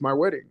is. Like, it's my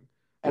wedding.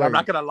 And I'm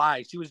not gonna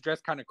lie, she was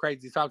dressed kind of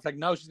crazy. So I was like,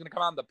 no, she's gonna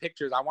come out in the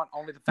pictures. I want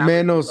only the family.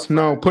 Manos,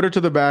 no, put her to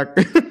the back.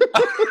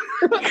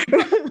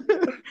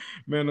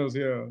 Manos,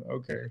 yeah,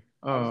 okay.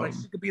 I was like,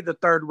 she could be the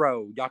third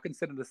row. Y'all can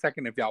sit in the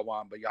second if y'all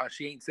want, but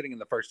she ain't sitting in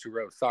the first 2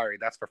 rows. Sorry,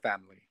 that's for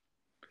family.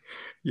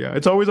 Yeah,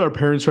 it's always our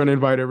parents trying to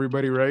invite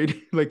everybody, right?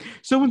 Like,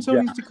 so-and-so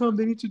needs to come.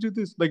 They need to do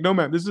this. Like, no,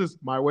 man, this is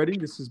my wedding.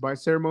 This is my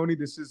ceremony.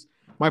 This is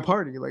my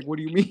party. Like, what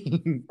do you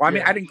mean? Well, I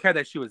mean, I didn't care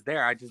that she was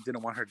there. I just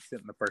didn't want her to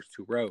sit in the first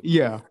 2 rows.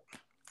 Yeah.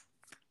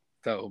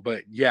 So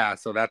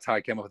that's how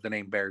I came up with the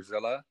name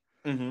Bearzilla.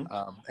 And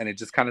it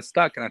just kind of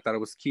stuck, and I thought it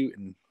was cute,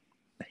 and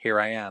here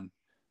I am.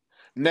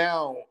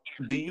 Now,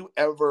 do you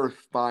ever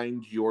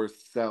find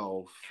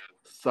yourself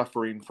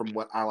suffering from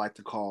what I like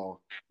to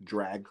call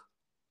drag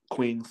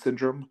queen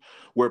syndrome,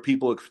 where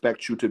people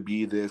expect you to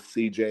be this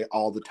CJ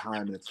all the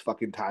time, and it's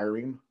fucking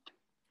tiring?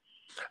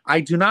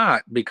 I do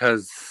not,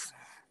 because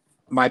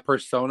my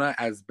persona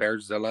as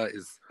Bearzilla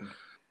is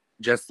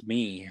just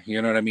me.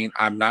 You know what I mean?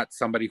 I'm not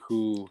somebody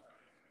who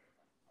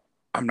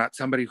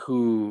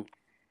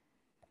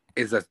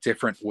is a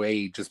different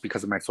way just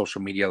because of my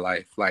social media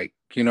life. Like,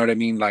 you know what I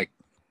mean? Like,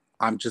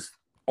 I'm just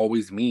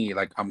always me.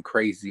 Like, I'm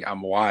crazy.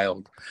 I'm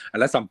wild.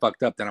 Unless I'm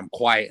fucked up, then I'm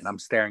quiet and I'm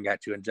staring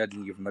at you and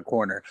judging you from the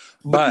corner.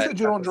 But you said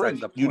you don't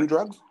drink. You do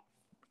drugs?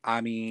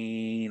 I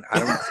mean, I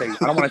don't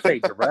want to say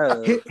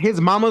drugs. His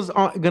mama's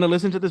gonna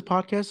listen to this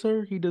podcast,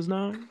 sir. He does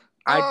not.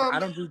 I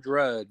don't do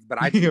drugs, but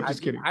I'm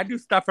just kidding. I do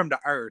stuff from the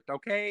earth.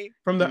 Okay,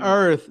 from the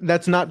earth.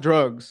 That's not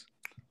drugs.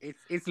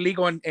 It's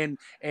legal in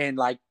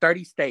like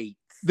 30 states.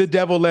 The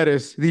devil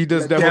lettuce. He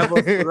does devil's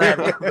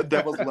lettuce. The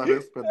devil's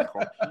lettuce.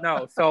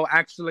 No, so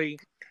actually,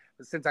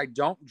 since I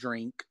don't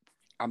drink,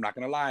 I'm not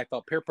gonna lie, I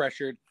felt peer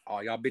pressured.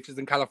 All y'all bitches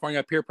in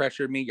California peer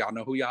pressured me. Y'all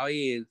know who y'all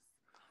is.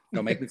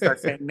 Don't make me start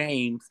saying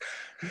names.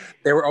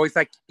 They were always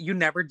like, you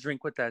never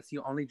drink with us.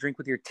 You only drink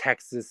with your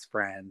Texas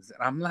friends.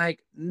 And I'm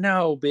like,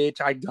 no,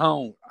 bitch, I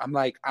don't. I'm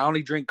like, I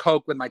only drink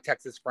Coke with my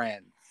Texas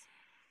friends.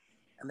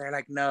 And they're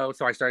like, no.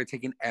 So I started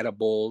taking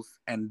edibles.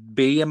 And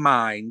be in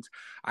mind,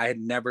 I had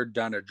never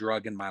done a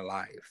drug in my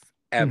life,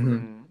 ever.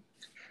 Mm-hmm.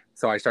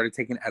 So I started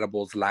taking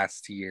edibles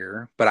last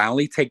year. But I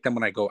only take them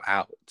when I go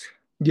out.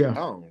 Yeah.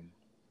 Oh.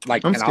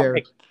 Like, I'm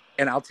scared.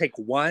 I'll take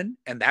one,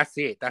 and that's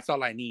it. That's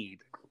all I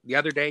need. The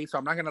other day, so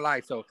I'm not going to lie.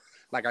 So,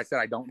 like I said,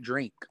 I don't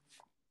drink.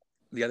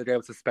 The other day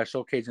was a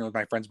special occasion with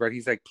my friend's birthday.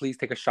 He's like, please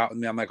take a shot with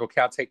me. I'm like,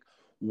 okay, I'll take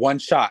one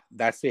shot.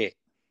 That's it.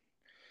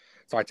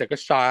 So I took a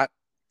shot.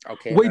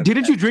 Okay. Wait,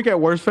 didn't you drink at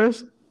Worst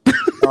Fest?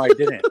 No, I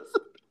didn't.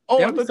 I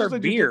thought you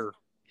said beer.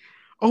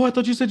 Oh, I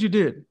thought you said you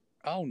did.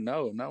 Oh,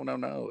 no.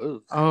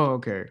 Ugh. Oh,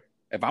 okay.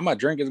 If I'm going to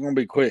drink, it's going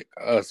to be quick,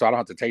 so I don't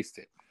have to taste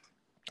it.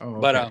 Oh,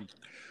 okay. But,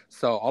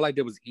 so all I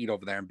did was eat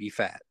over there and be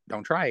fat.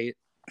 Don't try it.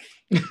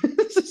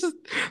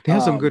 They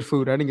have some good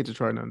food. I didn't get to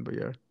try none, but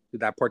yeah.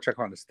 That pork chuck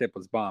on the stick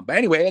was bomb. But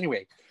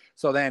anyway.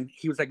 So then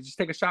he was like, just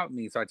take a shot with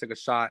me. So I took a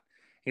shot.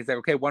 He's like,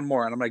 okay, one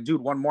more. And I'm like,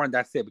 dude, one more and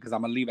that's it because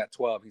I'm going to leave at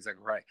 12. He's like,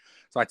 right.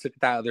 So I took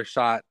that other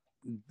shot.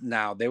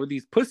 Now, they were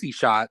these pussy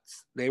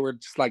shots. They were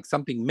just like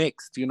something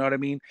mixed. You know what I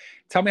mean?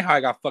 Tell me how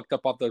I got fucked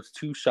up off those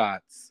 2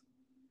 shots.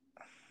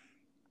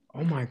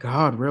 Oh, my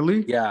God.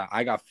 Really? Yeah,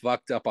 I got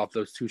fucked up off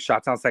those 2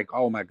 shots. I was like,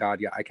 oh, my God.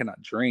 Yeah, I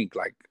cannot drink.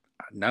 Like,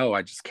 no,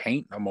 I just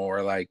can't no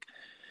more. Like,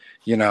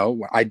 you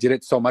know, I did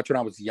it so much when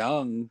I was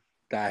young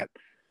that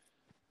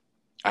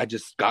I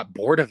just got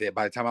bored of it.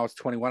 By the time I was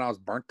 21, I was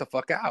burnt the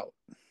fuck out.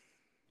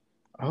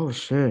 Oh,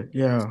 shit.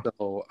 Yeah.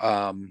 So,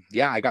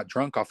 I got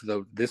drunk off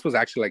of this was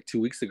actually like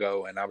 2 weeks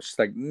ago. And I was just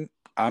like,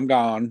 I'm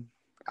gone.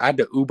 I had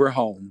to Uber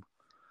home.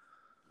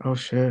 Oh,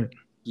 shit.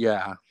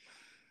 Yeah.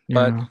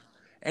 But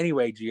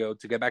anyway, Gio,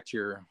 to get back to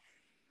your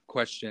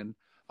question,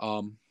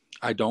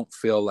 I don't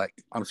feel like,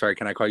 I'm sorry,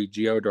 can I call you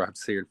Gio or do I have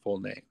to say your full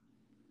name?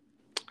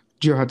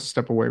 Gio had to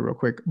step away real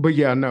quick. But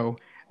yeah, no.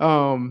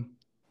 Gio?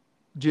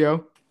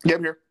 Yeah,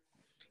 I'm here.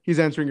 He's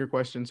answering your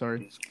question,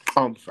 sorry.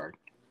 Oh, I'm sorry.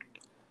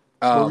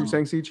 What were you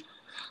saying, Siege?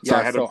 So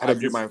Yeah, I so I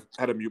just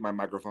had to mute my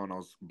microphone. I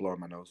was blowing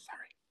my nose.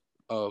 Sorry.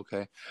 oh,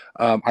 okay.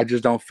 I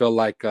just don't feel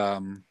like I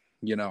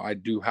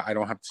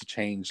don't have to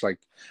change like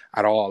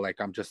at all. Like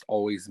I'm just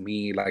always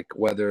me. Like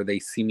whether they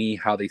see me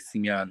how they see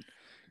me on,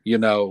 you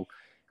know,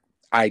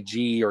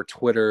 IG or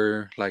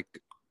Twitter. Like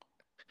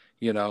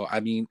I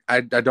mean,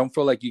 I don't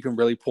feel like you can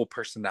really pull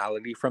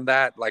personality from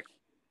that. Like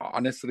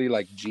honestly,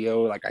 like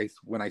Gio, like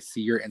when I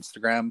see your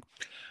Instagram,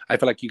 I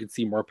feel like you can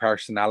see more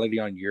personality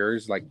on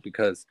yours. Like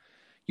because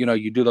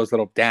you do those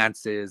little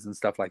dances and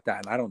stuff like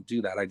that, and I don't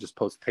do that. I just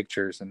post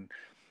pictures, and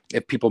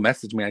if people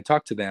message me, I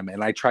talk to them,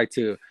 and I try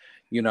to,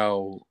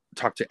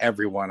 talk to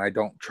everyone. I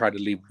don't try to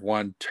leave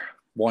one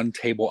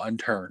table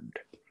unturned.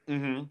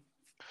 Mm-hmm.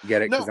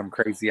 Get it? Because No. I'm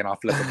crazy and I'll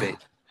flip a bit.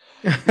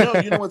 No,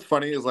 you know what's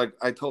funny is like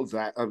I told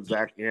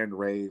Zach and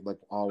Ray like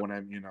all when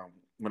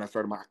when I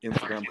started my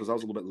Instagram because I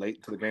was a little bit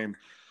late to the game.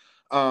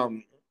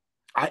 Um,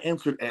 I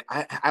answered.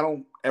 I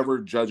don't ever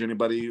judge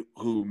anybody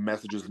who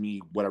messages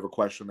me whatever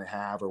question they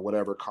have or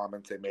whatever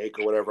comments they make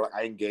or whatever.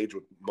 I engage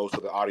with most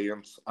of the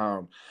audience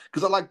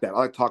because I like that. I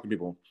like talking to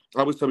people. I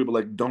always tell people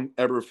like, don't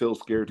ever feel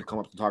scared to come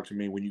up to talk to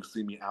me when you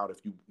see me out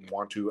if you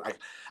want to.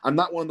 I'm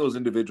not one of those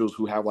individuals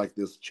who have like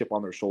this chip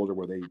on their shoulder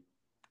where they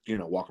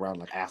walk around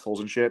like assholes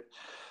and shit.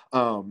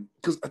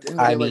 Because at the end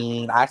of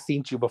the day, I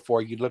seen you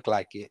before. You look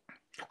like it.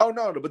 oh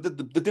no, but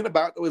the thing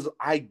about it is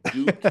I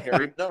do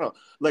carry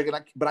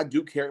but I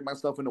do carry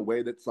myself in a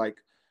way that's like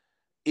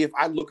if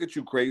I look at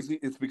you crazy,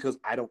 it's because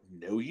I don't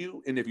know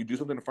you, and if you do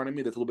something in front of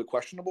me that's a little bit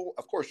questionable,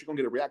 of course you're gonna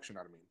get a reaction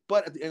out of me.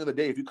 But at the end of the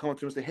day, if you come up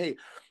to me and say, "Hey,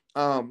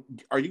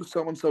 are you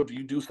so and so? Do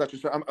you do such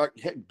and such?" I'm like,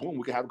 "Hey, boom,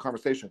 we can have a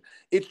conversation."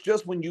 It's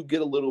just when you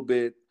get a little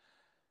bit,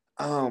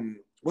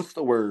 what's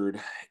the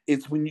word?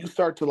 It's when you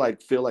start to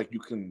like feel like you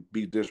can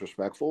be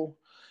disrespectful.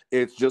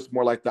 It's just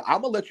more like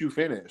I'm gonna let you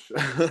finish.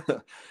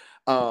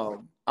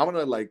 I'm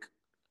gonna like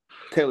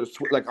Taylor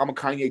Swift, like I'm a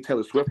Kanye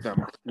Taylor Swift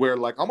them, where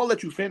like I'm gonna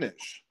let you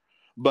finish,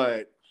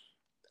 but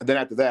then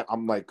after that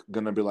I'm like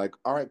gonna be like,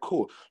 all right,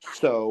 cool.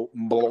 So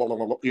blah, blah,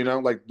 blah, blah,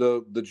 like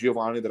the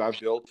Giovanni that I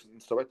built and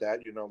stuff like that,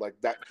 like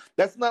that.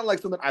 That's not like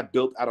something I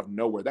built out of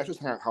nowhere. That's just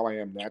how I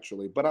am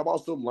naturally. But I've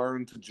also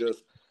learned to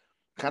just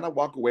kind of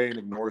walk away and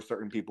ignore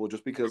certain people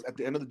just because at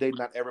the end of the day,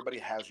 not everybody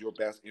has your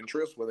best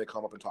interest when they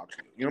come up and talk to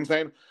you. You know what I'm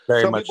saying?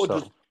 Very Some much people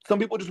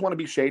so. just want to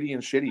be shady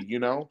and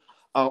shitty,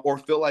 or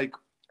feel like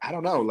I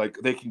don't know, like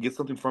they can get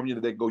something from you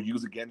that they go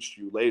use against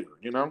you later.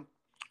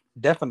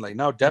 Definitely.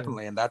 No,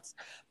 definitely. And that's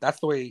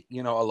the way,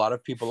 a lot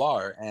of people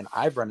are. And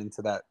I've run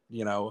into that,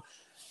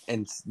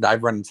 and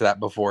I've run into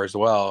that before as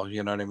well.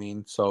 You know what I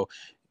mean? So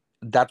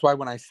that's why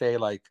when I say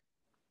like,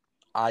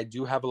 I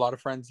do have a lot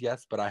of friends,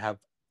 yes, but I have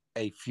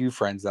a few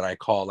friends that I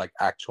call like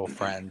actual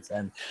friends.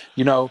 And,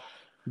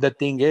 the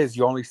thing is,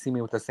 you only see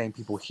me with the same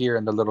people here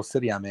in the little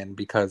city I'm in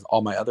because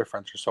all my other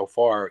friends are so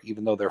far.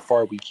 Even though they're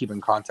far, we keep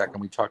in contact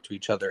and we talk to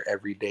each other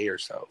every day or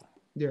so.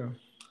 Yeah.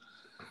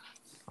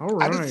 All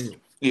right.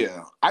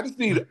 I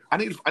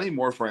need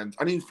more friends.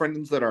 I need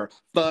friends that are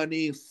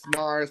funny,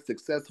 smart,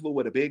 successful,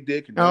 with a big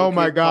dick. And Oh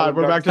my God,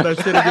 we're back to that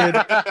shit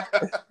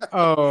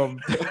again.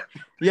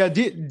 Yeah,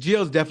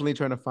 Gio's definitely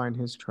trying to find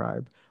his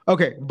tribe.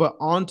 Okay, but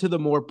on to the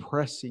more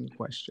pressing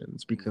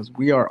questions because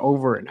we are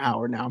over an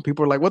hour now.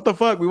 People are like, "What the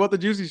fuck? We want the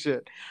juicy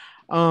shit."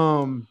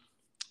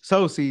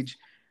 So Siege,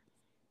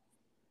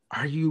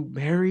 are you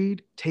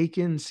married,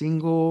 taken,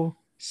 single,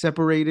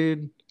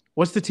 separated?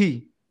 What's the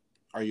T?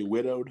 Are you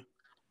widowed?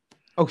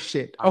 Oh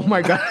shit! Oh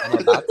my God! I'm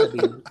about to be.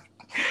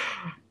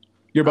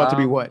 You're about to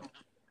be what?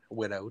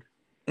 Widowed.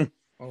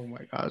 Oh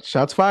my God!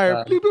 Shots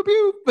fired! Pew,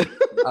 pew,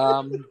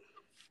 pew.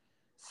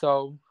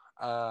 So,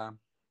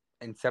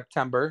 in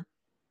September,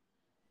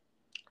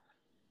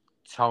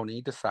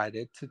 Tony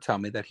decided to tell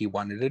me that he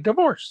wanted a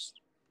divorce.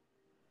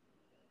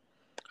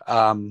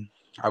 I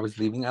was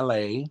leaving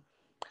LA,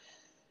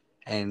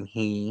 and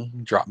he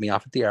dropped me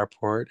off at the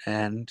airport,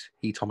 and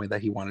he told me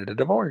that he wanted a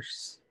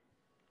divorce.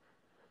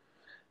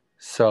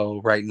 So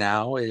right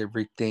now,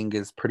 everything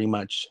is pretty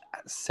much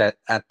set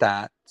at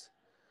that.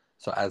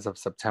 So as of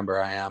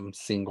September, I am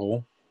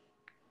single.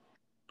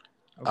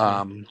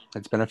 Okay.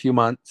 It's been a few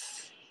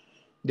months.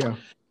 Yeah.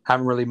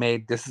 Haven't really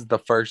made, this is the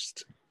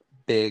first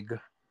big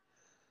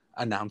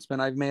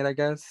announcement I've made, I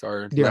guess,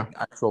 or like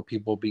actual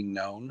people being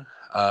known.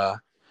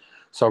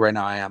 So right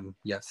now I am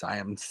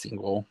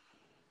single.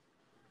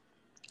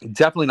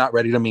 Definitely not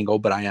ready to mingle,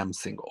 but I am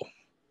single.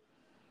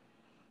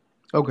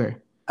 Okay.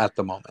 At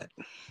the moment.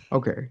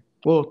 Okay.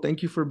 Well,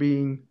 thank you for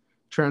being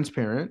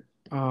transparent.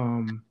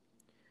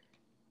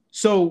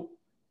 So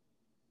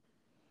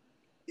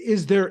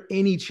is there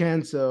any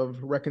chance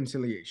of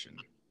reconciliation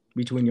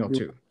between y'all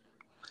two?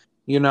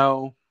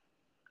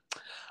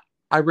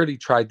 I really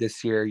tried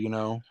this year,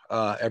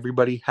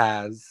 everybody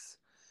has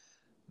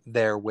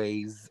their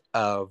ways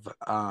of,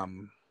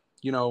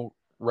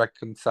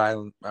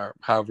 reconciling, or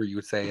however you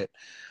would say it,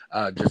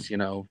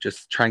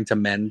 just trying to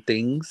mend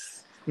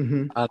things.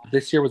 Mm-hmm.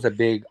 This year was a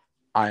big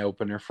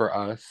eye-opener for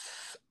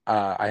us.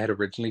 I had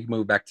originally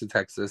moved back to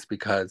Texas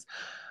because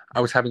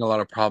I was having a lot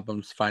of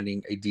problems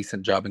finding a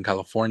decent job in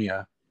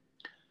California.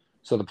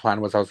 So the plan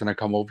was I was going to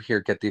come over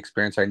here, get the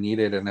experience I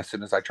needed, and as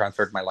soon as I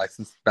transferred my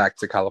license back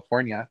to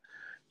California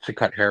to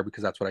cut hair,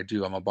 because that's what I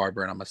do. I'm a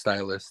barber and I'm a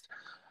stylist.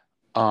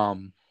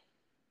 Um,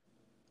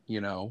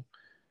 you know,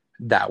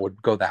 that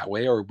would go that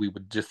way, or we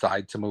would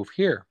decide to move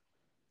here.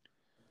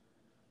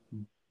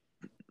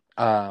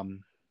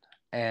 Um,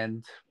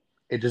 and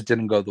it just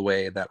didn't go the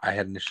way that I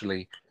had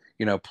initially,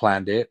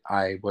 planned it.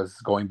 I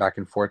was going back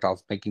and forth. I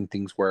was making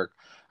things work.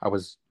 I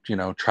was,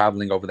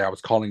 traveling over there. I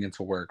was calling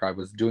into work. I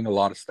was doing a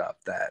lot of stuff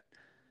that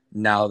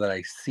now that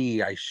I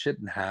see I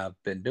shouldn't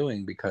have been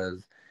doing,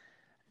 because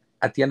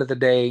at the end of the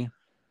day,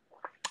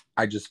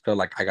 I just feel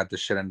like I got the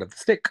shit end of the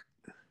stick.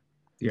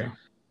 Yeah.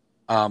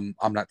 I'm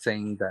not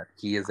saying that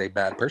he is a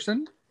bad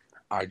person.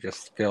 I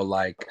just feel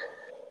like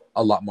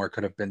a lot more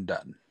could have been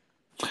done.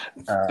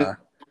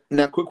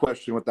 Now, quick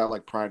question without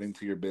like prying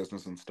into your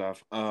business and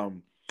stuff.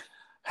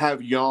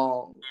 Have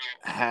y'all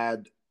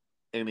had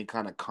any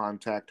kind of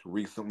contact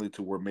recently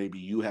to where maybe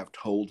you have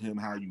told him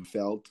how you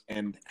felt,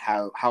 and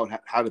how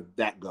did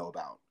that go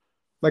about?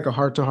 Like a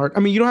heart to heart.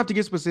 I mean, you don't have to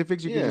get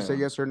specifics. You can just say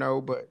Yeah. yes or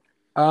no, but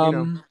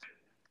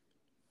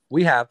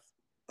We have,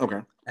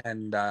 Okay.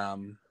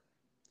 and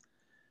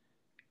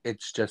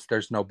it's just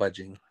there's no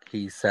budging.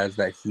 He says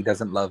that he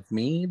doesn't love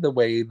me the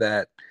way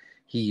that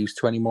he used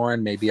to anymore,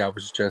 and maybe I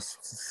was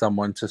just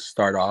someone to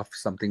start off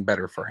something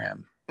better for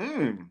him.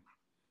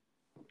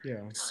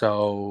 Yeah.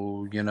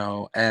 So,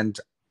 and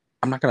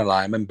I'm not gonna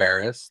lie, I'm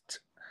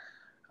embarrassed.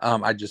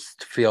 I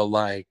just feel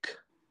like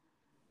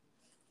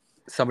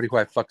somebody who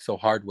I fucked so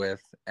hard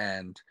with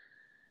and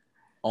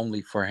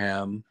only for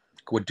him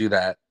would do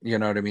that. You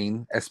know what I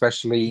mean?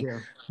 Especially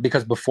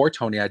because before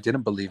Tony, I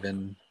didn't believe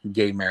in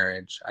gay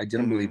marriage. I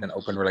didn't believe in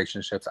open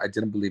relationships. I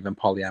didn't believe in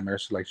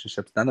polyamorous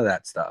relationships. None of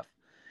that stuff.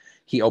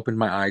 He opened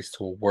my eyes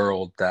to a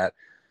world that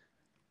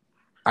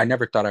I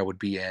never thought I would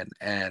be in.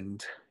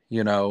 And,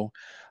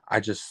 I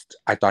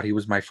thought he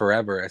was my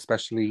forever,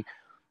 especially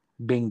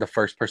being the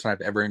first person I've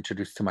ever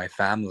introduced to my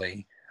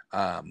family.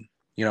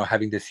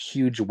 Having this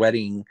huge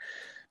wedding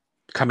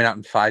coming out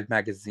in 5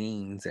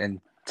 magazines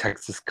and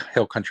Texas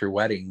Hill Country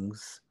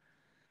Weddings,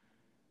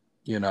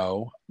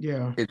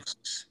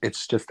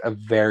 it's just a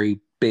very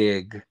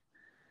big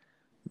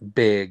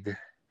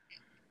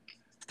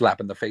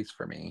slap in the face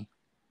for me.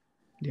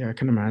 Yeah, I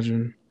can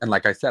imagine. And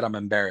like I said, I'm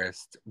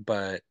embarrassed,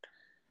 but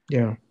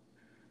yeah,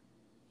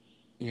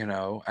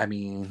 I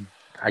mean,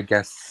 I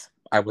guess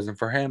I wasn't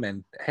for him.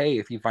 And hey,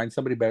 if you find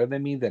somebody better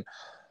than me, then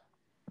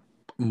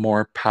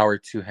more power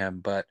to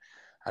him. But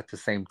at the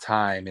same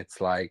time, it's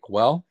like,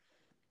 well,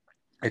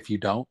 if you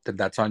don't, then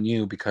that's on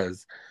you,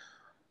 because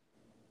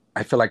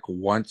I feel like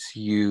once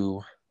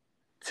you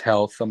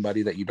tell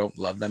somebody that you don't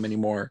love them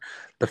anymore,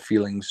 the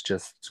feelings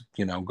just,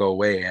 go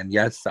away. And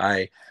yes,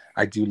 I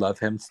do love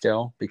him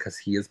still, because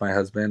he is my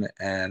husband,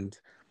 and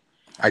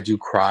I do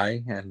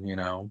cry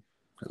and,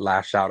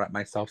 lash out at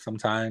myself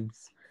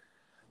sometimes.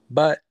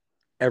 But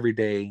every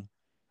day,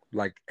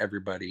 like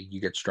everybody, you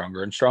get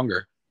stronger and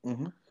stronger.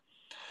 Mm-hmm.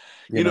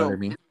 You know what I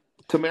mean?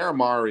 Tamara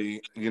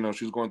Mari,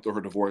 she's going through her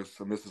divorce,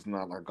 and this is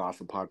not our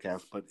gossip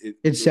podcast, but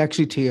it's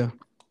actually Tia.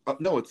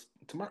 No, it's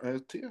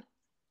Tamara. Tia.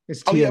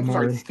 It's Tia. I'm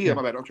sorry, it's Tia.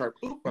 My bad. I'm sorry.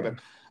 My bad.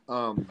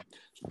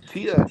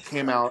 Tia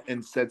came out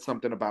and said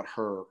something about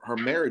her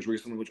marriage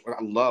recently, which I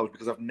loved,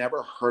 because I've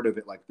never heard of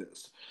it like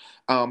this.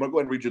 I'm gonna go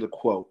ahead and read you the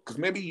quote, because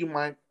maybe you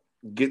might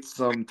get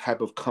some type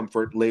of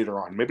comfort later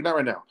on. Maybe not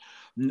right now.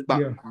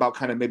 About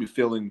kind of maybe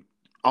feeling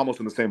almost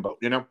in the same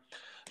boat.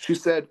 She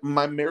said,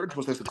 "My marriage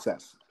was a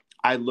success.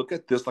 I look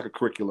at this like a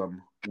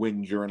curriculum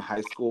when you're in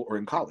high school or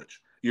in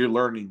college. You're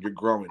learning, you're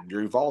growing,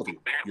 you're evolving,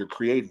 you're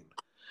creating."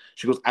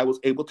 She goes, "I was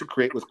able to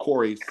create with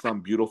Corey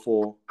some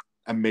beautiful,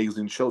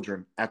 amazing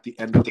children. At the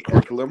end of the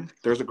curriculum,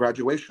 there's a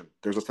graduation,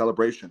 there's a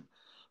celebration."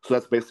 So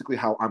that's basically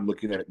how I'm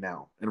looking at it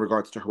now in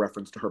regards to her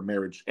reference to her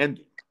marriage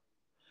ending.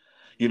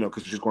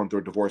 Because she's going through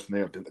a divorce, and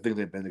I think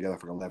they've been together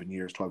for 11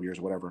 years, 12 years,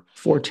 whatever.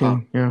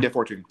 14, yeah,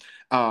 14.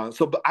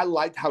 But I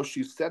liked how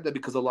she said that,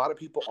 because a lot of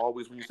people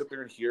always, when you sit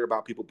there and hear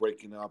about people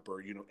breaking up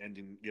or,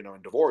 ending,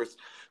 in divorce,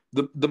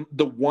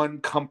 the one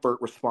comfort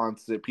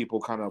response that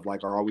people kind of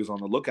like are always on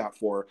the lookout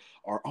for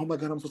are, "Oh my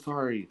God, I'm so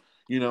sorry."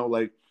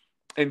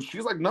 And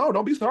she's like, "No,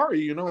 don't be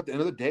sorry. At the end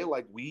of the day,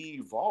 like,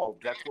 we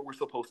evolved. That's what we're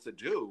supposed to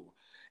do."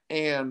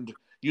 And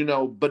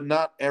but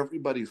not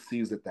everybody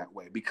sees it that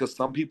way, because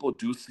some people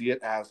do see it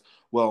as,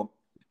 well,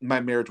 my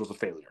marriage was a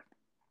failure.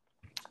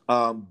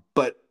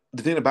 But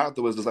the thing about it,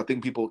 though, is I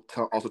think people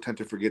also tend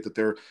to forget that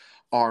there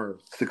are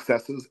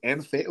successes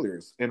and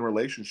failures in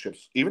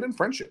relationships, even in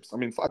friendships. I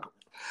mean, fuck,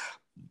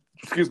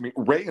 excuse me,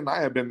 Ray and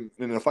I have been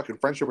in a fucking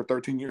friendship for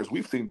 13 years.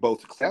 We've seen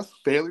both success,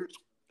 failures,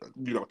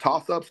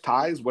 toss-ups,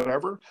 ties,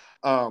 whatever.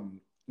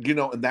 And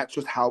that's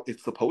just how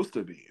it's supposed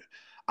to be.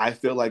 I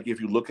feel like if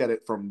you look at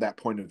it from that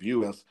point of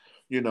view as,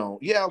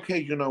 yeah, okay,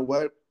 you know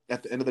what?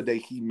 At the end of the day,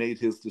 he made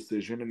his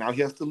decision, and now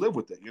he has to live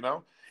with it,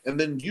 And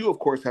then you, of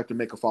course, have to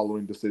make a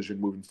following decision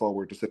moving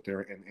forward to sit there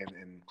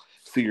and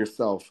see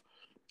yourself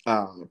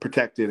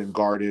protected and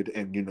guarded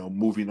and,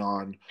 moving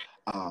on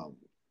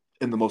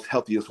in the most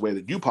healthiest way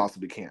that you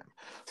possibly can.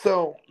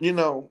 So,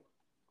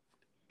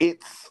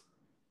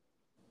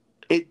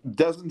 it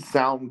doesn't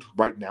sound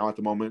right now at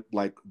the moment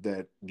like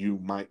that you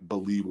might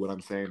believe what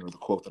I'm saying or the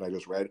quote that I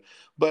just read,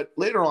 but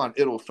later on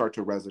it'll start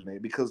to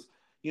resonate because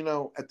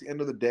at the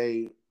end of the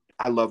day,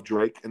 I love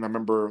Drake, and I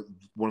remember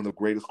one of the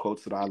greatest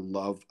quotes that I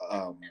love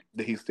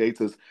that he states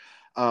is,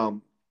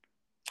 um,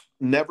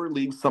 "Never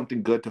leave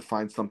something good to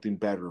find something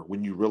better.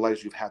 When you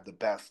realize you've had the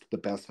best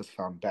has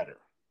found better."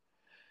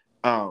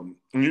 And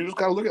you just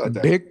gotta look at it like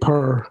that. Big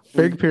purr.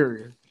 Big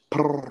period.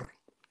 Purr.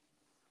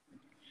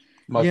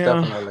 Most Yeah.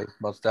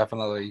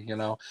 definitely,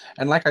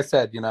 And like I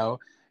said,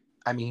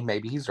 I mean,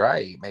 maybe he's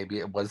right. Maybe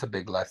it was a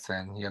big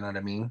lesson. You know what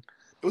I mean?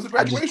 It was a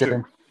I just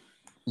graduation.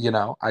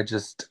 didn't,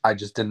 I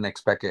just didn't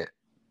expect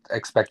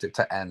it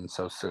to end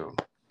so soon.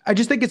 I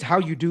just think it's how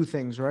you do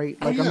things, right?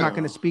 Oh, Like, I'm not yeah.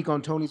 going to speak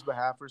on Tony's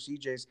behalf or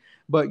CJ's,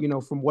 but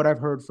from what I've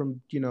heard from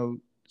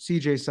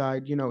CJ's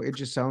side, it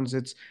just sounds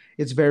it's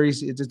very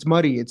it's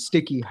muddy, it's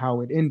sticky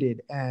how it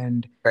ended,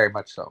 and Very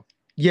much so.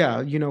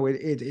 yeah,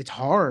 it's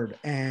hard,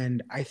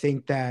 and I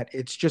think that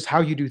it's just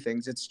how you do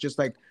things. It's just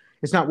like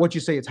it's not what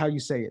you say, it's how you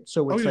say it.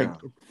 So Oh, it's yeah. like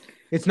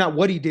it's not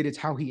what he did, it's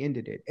how he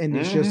ended it, and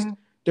it's just Mhm.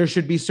 there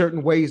should be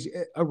certain ways,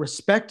 a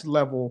respect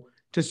level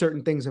to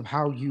certain things of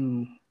how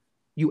you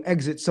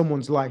exit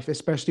someone's life,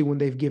 especially when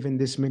they've given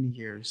this many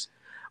years.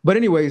 But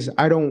anyways,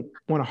 I don't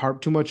want to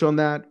harp too much on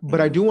that,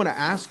 but I do want to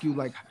ask you,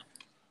 like,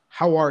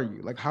 how are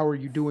you? Like, how are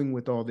you doing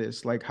with all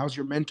this? Like, how's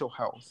your mental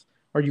health?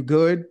 Are you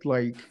good?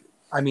 Like,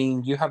 I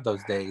mean, you have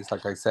those days,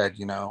 like I said,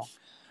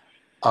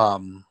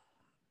 um,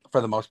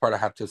 for the most part, I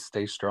have to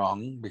stay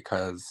strong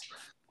because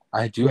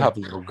I do Yeah. have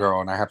a little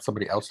girl and I have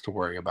somebody else to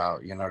worry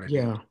about. You know what I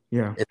mean?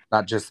 Yeah. It's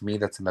not just me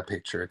that's in the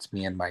picture; it's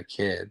me and my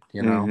kid.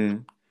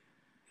 Mhm.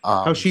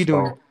 How's she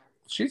doing? So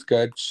she's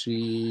good.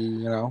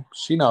 She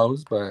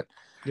knows, but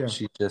Yeah.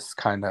 she just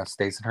kind of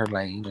stays in her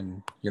lane,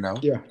 and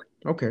Yeah.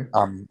 Okay.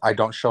 I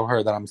don't show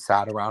her that I'm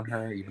sad around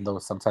her, even though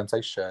sometimes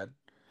I should.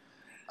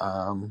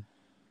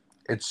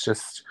 It's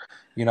just,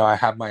 I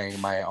have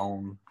my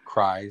own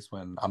cries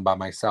when I'm by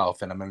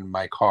myself and I'm in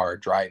my car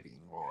driving,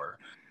 or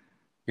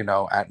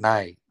at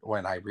night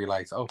when I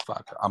realize, oh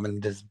fuck, I'm in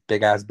this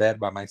big ass bed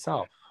by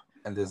myself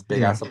in this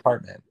big ass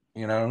apartment.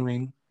 You know what I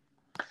mean?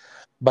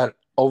 But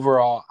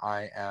overall,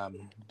 I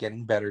am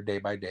getting better day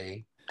by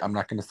day. I'm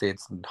not going to say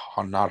it's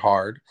not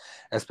hard,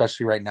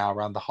 especially right now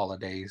around the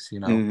holidays.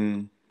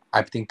 Mhm.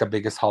 I think the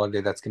biggest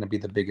holiday that's going to be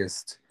the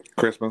biggest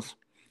Christmas.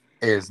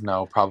 is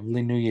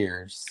probably New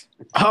Year's.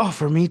 Oh,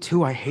 for me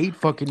too. I hate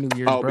fucking New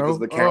Year's, Oh, bro. because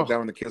of the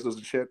countdown and the kisses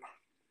and shit.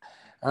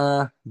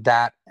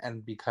 That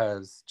and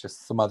because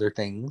just some other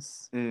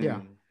things.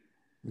 Yeah.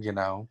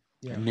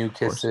 Yeah, new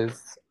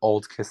kisses,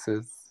 old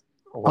kisses,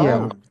 Oh,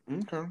 whatever.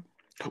 okay.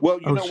 Well,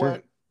 you know sure.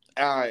 what?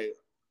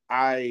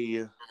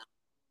 I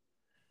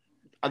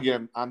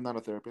again, I'm not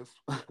a therapist,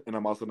 and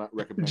I'm also not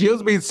recommending.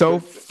 Gio's being so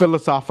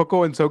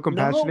philosophical and so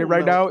compassionate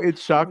right no. now.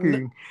 It's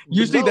shocking.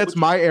 Usually No, that's but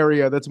my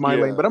area. That's my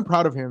lane, yeah. but I'm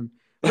proud of him.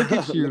 Look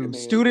at Look you, at me.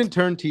 student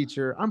turned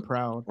teacher. I'm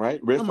proud. Right?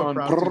 Wrist I'm a on,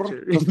 proud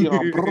teacher. pussy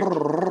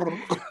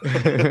on.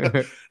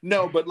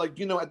 No, but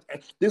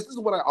this is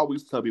what I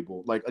always tell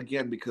people. Like,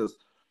 again, because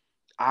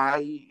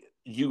I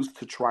used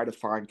to try to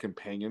find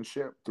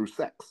companionship through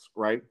sex,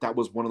 right? That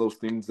was one of those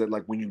things that,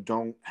 like, when you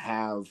don't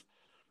have,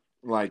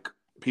 like,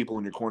 people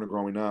in your corner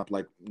growing up,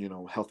 like,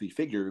 healthy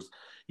figures,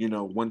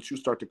 once you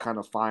start to kind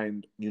of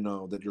find,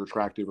 that you're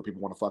attractive or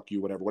people want to fuck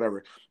you,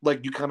 whatever,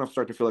 like, you kind of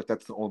start to feel like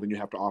that's the only thing you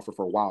have to offer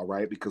for a while,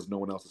 right? Because no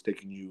one else is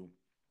taking you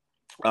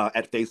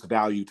at face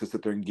value to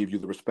sit there and give you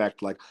the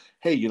respect, like,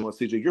 hey, you know what,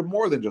 CJ, you're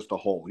more than just a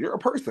hole. You're a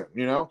person,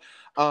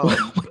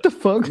 What the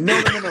fuck? No.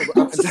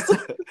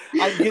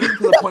 I'm getting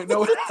to the point.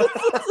 No,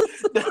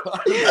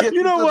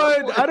 you know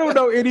what? I don't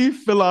know any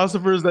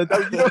philosophers that.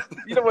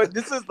 You know what?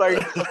 This is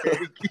like, okay.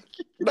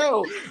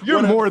 No,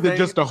 you're more than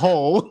just a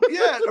hole.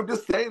 Yeah, I'm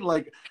just saying,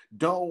 like,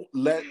 don't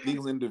let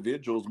these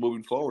individuals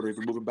moving forward or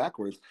even moving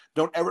backwards.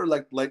 Don't ever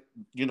like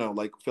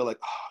feel like,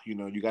 oh,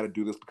 you got to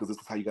do this because this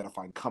is how you got to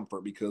find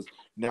comfort. Because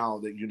now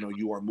that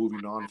you are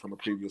moving on from a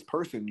previous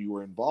person you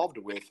were involved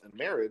with in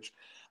marriage,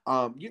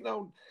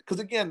 because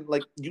again,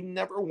 like, you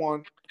never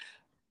want.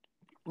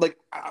 Like,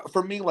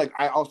 for me, like,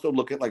 I also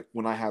look at, like,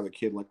 when I have a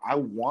kid, like, I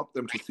want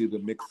them to see the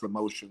mixed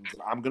emotions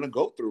that I'm gonna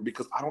go through,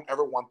 because I don't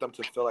ever want them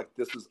to feel like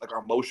this is like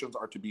our emotions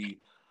are to be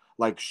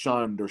like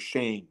shunned or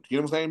shamed. You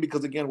know what I'm saying?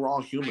 Because again, we're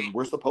all human.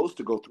 We're supposed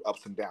to go through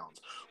ups and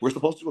downs. We're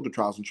supposed to go through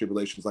trials and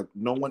tribulations. Like,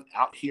 no one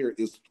out here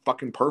is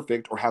fucking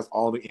perfect or has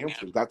all the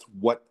answers. That's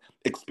what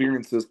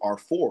experiences are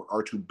for,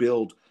 are to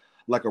build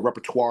like a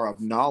repertoire of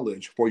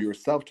knowledge for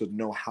yourself to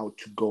know how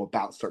to go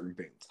about certain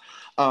things.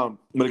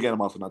 But again,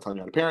 I'm also not telling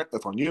you how to parent.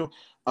 That's on you.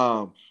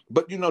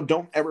 But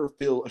don't ever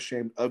feel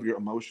ashamed of your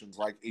emotions.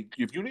 Like,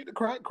 if you need to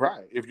cry,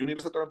 cry. If you need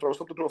to sit there and throw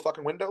something through a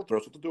fucking window, throw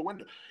something through a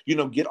window.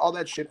 Get all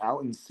that shit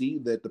out and see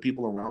that the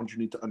people around you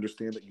need to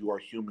understand that you are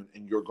human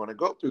and you're going to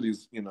go through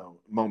these,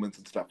 moments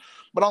and stuff.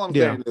 But all I'm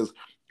saying is,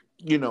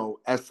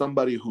 as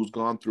somebody who's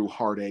gone through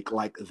heartache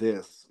like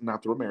this,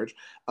 not through a marriage,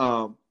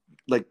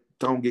 like,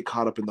 don't get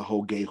caught up in the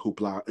whole gay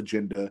hoopla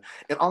agenda.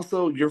 And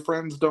also, your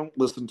friends, don't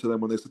listen to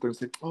them when they sit there and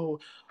say, "Oh,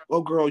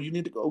 girl, you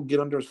need to go get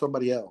under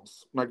somebody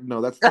else." Like,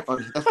 no, that's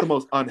the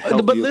most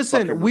unhealthy. But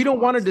listen, we don't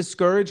want to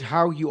discourage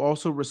how you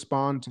also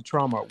respond to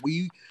trauma.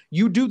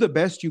 You do the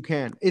best you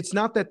can. It's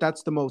not that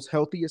that's the most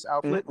healthiest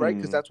outlet, right?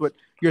 Because that's what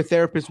your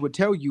therapist would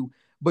tell you.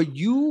 But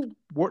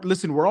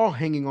listen, we're all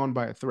hanging on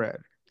by a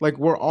thread. Like,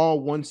 we're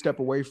all one step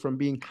away from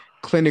being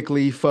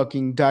clinically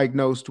fucking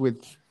diagnosed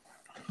with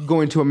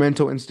going to a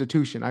mental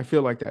institution. I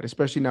feel like that,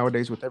 especially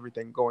nowadays with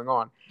everything going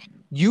on.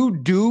 You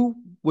do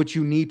what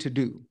you need to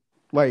do.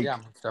 Like, yeah,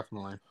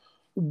 definitely.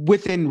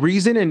 Within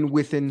reason and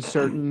within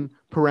certain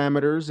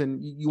parameters,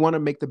 and you want to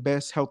make the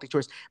best healthy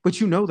choice.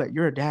 But you know that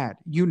you're a dad.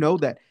 You know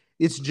that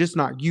it's just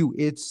not you.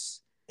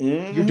 It's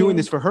you're doing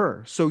this for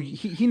her. So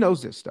he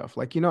knows this stuff.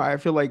 Like, I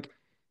feel like,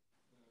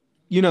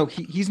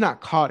 he's not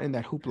caught in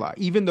that hoopla,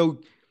 even though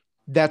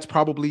that's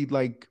probably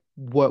like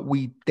what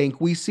we think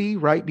we see,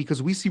 right?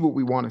 Because we see what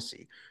we want to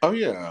see. Oh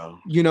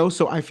yeah.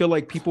 So I feel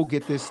like people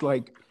get this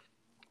like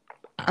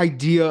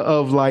idea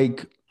of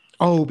like,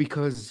 oh,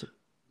 because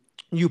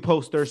you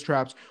post thirst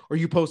traps or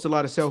you post a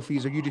lot of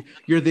selfies or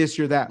you're this,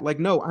 you're that. Like,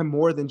 no, I'm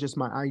more than just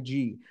my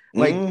IG.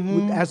 Like,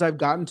 as I've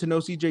gotten to know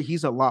CJ,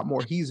 he's a lot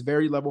more. He's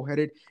very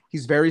level-headed.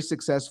 He's very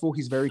successful.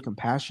 He's very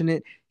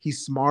compassionate.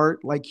 He's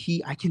smart. Like,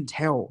 I can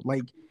tell,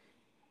 like,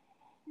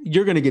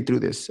 you're going to get through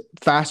this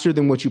faster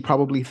than what you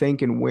probably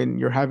think. And when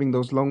you're having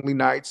those lonely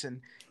nights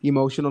and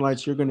emotional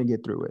nights, you're going to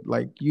get through it.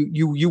 Like,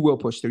 you will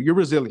push through. You're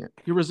resilient.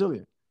 You're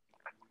resilient.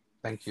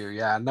 Thank you.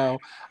 Yeah, no,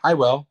 I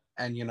will.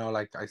 And,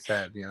 like I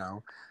said,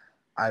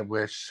 I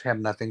wish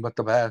him nothing but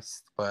the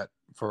best, but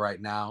for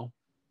right now,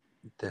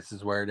 this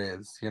is where it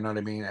is. You know what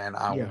I mean? And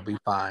I will be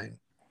fine.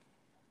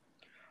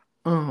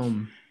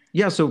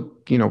 Yeah, so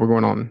we're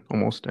going on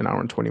almost an hour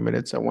and 20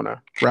 minutes. I want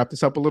to wrap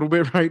this up a little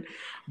bit, right?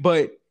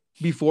 But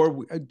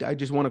before I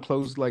just want to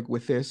close like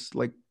with this.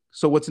 Like,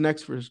 so what's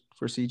next for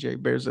CJ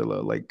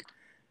Bearzilla? Like,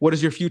 what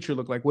does your future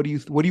look like? What do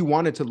you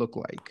want it to look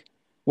like?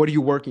 What are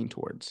you working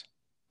towards?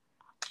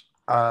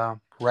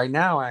 Right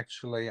now,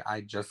 actually, I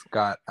just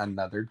got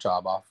another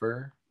job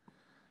offer.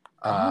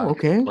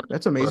 Okay.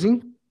 That's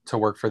amazing. To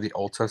work for the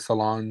Ulta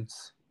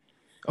salons.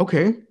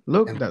 Okay.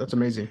 Look, that's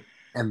amazing.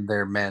 And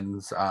their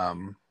men's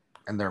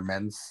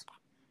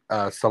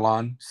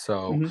salon.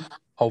 So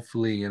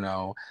hopefully,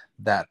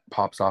 that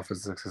pops off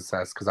as a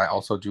success, because I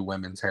also do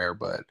women's hair,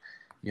 but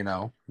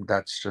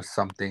that's just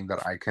something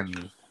that I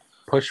can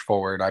push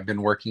forward. I've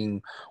been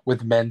working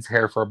with men's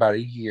hair for about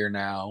a year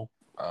now.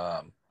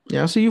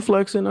 Yeah, I see you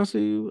flexing. I see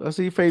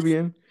you,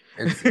 Fabian.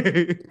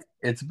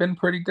 It's been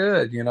pretty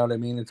good. You know what I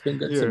mean? It's been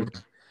good to me.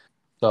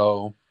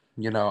 So,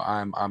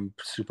 I'm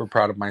super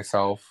proud of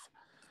myself.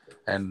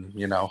 And,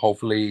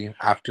 hopefully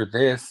after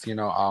this,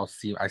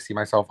 I see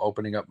myself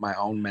opening up my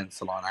own men's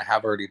salon. I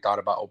have already thought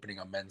about opening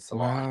a men's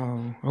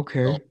salon. Wow.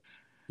 Okay.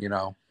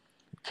 So,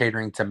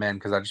 catering to men,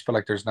 because I just feel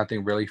like there's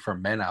nothing really for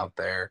men out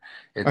there.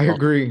 I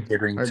agree.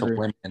 Catering to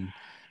women.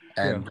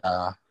 And,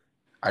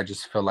 I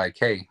just feel like,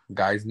 hey,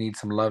 guys need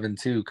some loving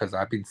too, because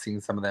I've been seeing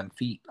some of them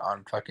feet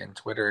on fucking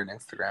Twitter and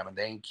Instagram, and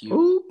they ain't cute.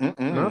 Ooh,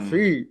 not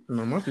feet.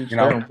 No, my feet.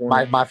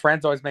 My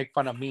friends always make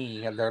fun of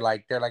me, and they're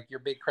like, you're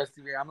big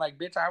crusty. I'm like,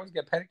 bitch, I always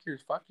get pedicures.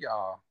 Fuck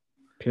y'all.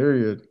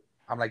 Period.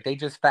 I'm like, they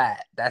just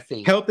fat. That's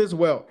it. Health is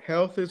wealth.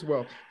 Health is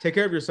wealth. Take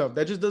care of yourself.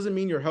 That just doesn't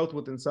mean your health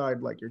with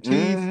inside, like your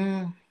teeth.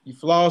 You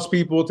floss,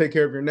 people. Take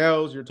care of your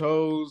nails, your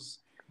toes.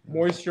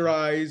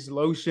 Moisturize,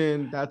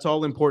 lotion. That's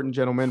all important,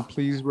 gentlemen.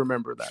 Please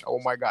remember that. Oh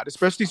my God,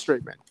 especially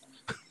straight men,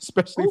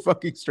 especially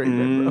fucking straight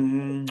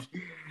men, bro.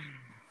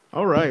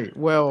 All right.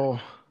 Well,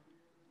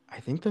 I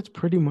think that's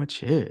pretty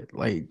much it.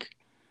 Like,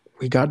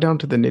 we got down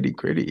to the nitty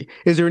gritty.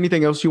 Is there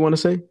anything else you want to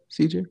say,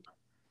 CJ?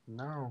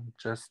 No,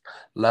 just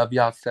love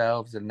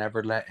yourselves and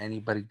never let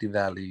anybody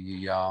devalue you,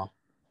 y'all.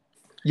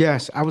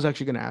 Yes, I was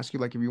actually going to ask you,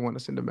 like, if you want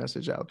to send a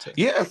message out to.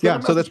 Yeah.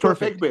 So that's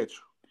perfect, bitch.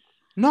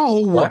 No,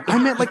 what? I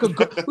meant like a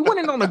good. We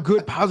went in on a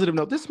good positive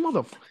note. This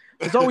motherfucker.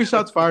 There's always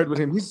shots fired with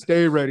him. He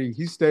stay ready.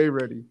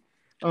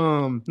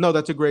 No,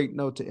 that's a great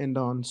note to end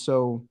on.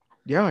 So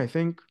yeah, I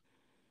think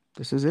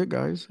this is it,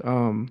 guys.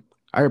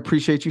 I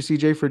appreciate you,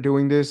 CJ, for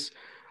doing this.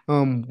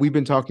 We've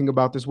been talking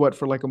about this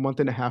for like a month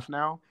and a half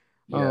now.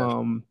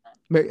 Yeah.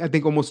 I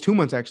think almost 2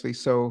 months actually.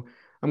 So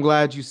I'm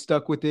glad you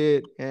stuck with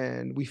it,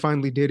 and we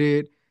finally did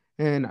it.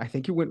 And I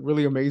think it went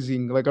really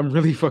amazing. Like, I'm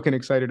really fucking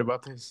excited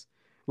about this.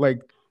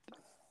 Like,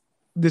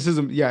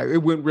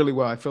 it went really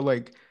well. I feel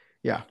like,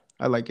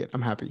 I like it.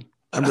 I'm happy.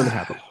 I'm really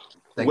happy.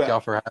 Thank y'all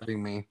for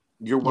having me.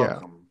 You're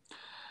welcome.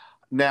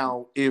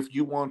 Now, if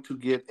you want to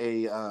get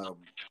a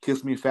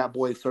Kiss Me Fat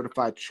Boy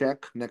certified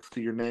check next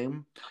to your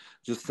name,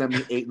 just send me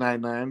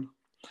 $8.99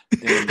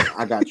 and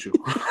I got you.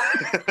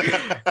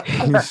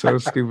 He's so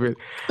stupid.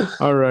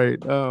 All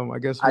right. I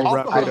guess we'll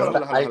wrap it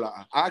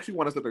up. I actually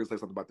want to sit there and say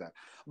something about that.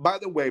 By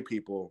the way,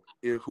 people,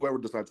 if whoever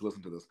decides to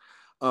listen to this,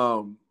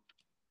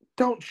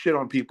 don't shit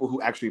on people who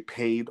actually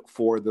paid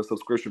for the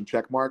subscription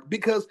check mark,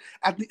 because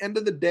at the end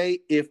of the day,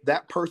 if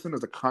that person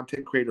is a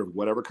content creator of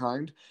whatever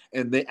kind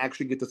and they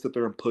actually get to sit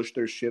there and push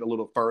their shit a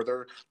little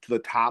further to the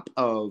top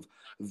of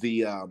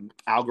the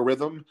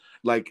algorithm,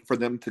 like for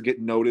them to get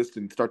noticed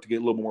and start to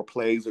get a little more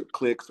plays or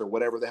clicks or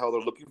whatever the hell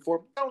they're looking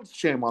for, don't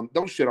shit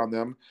on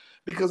them,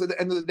 because at the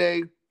end of the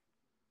day,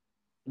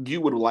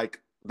 you would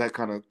like that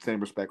kind of same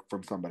respect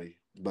from somebody,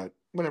 but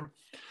whatever.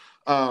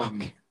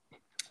 Okay.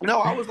 No,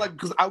 I was like,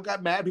 because I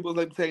got mad. People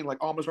like saying like,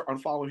 "Oh, I'm gonna start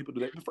unfollowing people." Do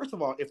that. First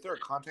of all, if they're a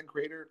content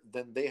creator,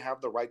 then they have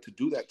the right to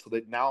do that, so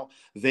that now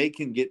they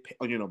can get,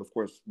 of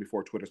course,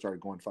 before Twitter started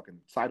going fucking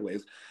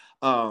sideways,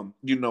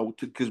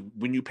 because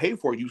when you pay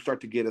for it, you start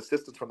to get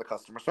assistance from the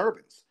customer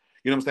service.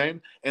 You know what I'm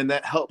saying? And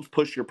that helps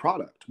push your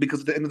product, because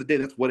at the end of the day,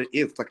 that's what it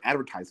is. It's like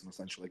advertising,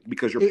 essentially,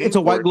 because you're paying It's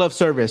a white glove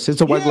service. It's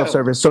a white glove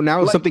service. So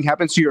now if something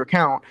happens to your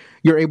account,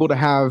 you're able to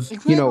have,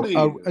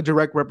 a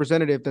direct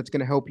representative that's going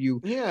to help you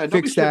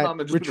fix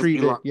that,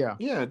 retrieve it. Yeah.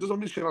 Yeah. Just don't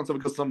be shit on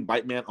something because some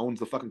white man owns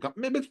the fucking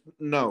company. Maybe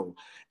no.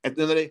 At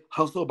the end of the day,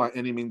 hustle by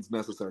any means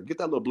necessary. Get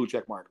that little blue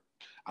check mark.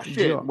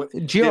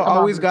 Gio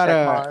always got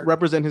to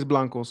represent his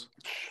blancos.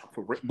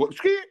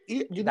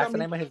 That's the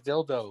name of his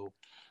dildo.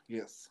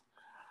 Yes.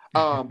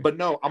 But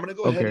no, I'm gonna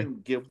go ahead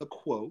and give the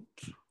quote.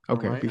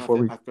 Okay, right?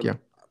 Before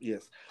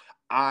yes,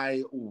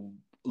 I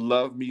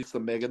love me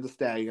some Megan Thee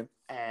Stallion.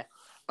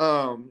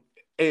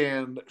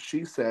 And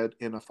she said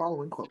in a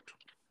following quote: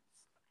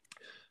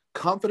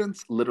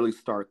 "Confidence literally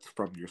starts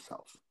from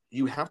yourself.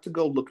 You have to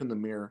go look in the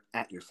mirror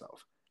at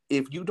yourself.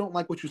 If you don't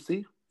like what you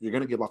see, you're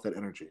gonna give off that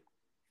energy."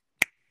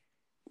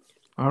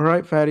 All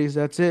right, fatties,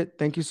 that's it.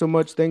 Thank you so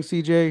much. Thanks,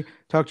 CJ.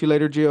 Talk to you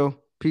later, Gio.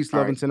 Peace,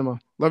 love, and cinema.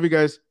 Love you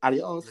guys.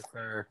 Adios. Yes,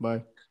 sir.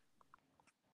 Bye.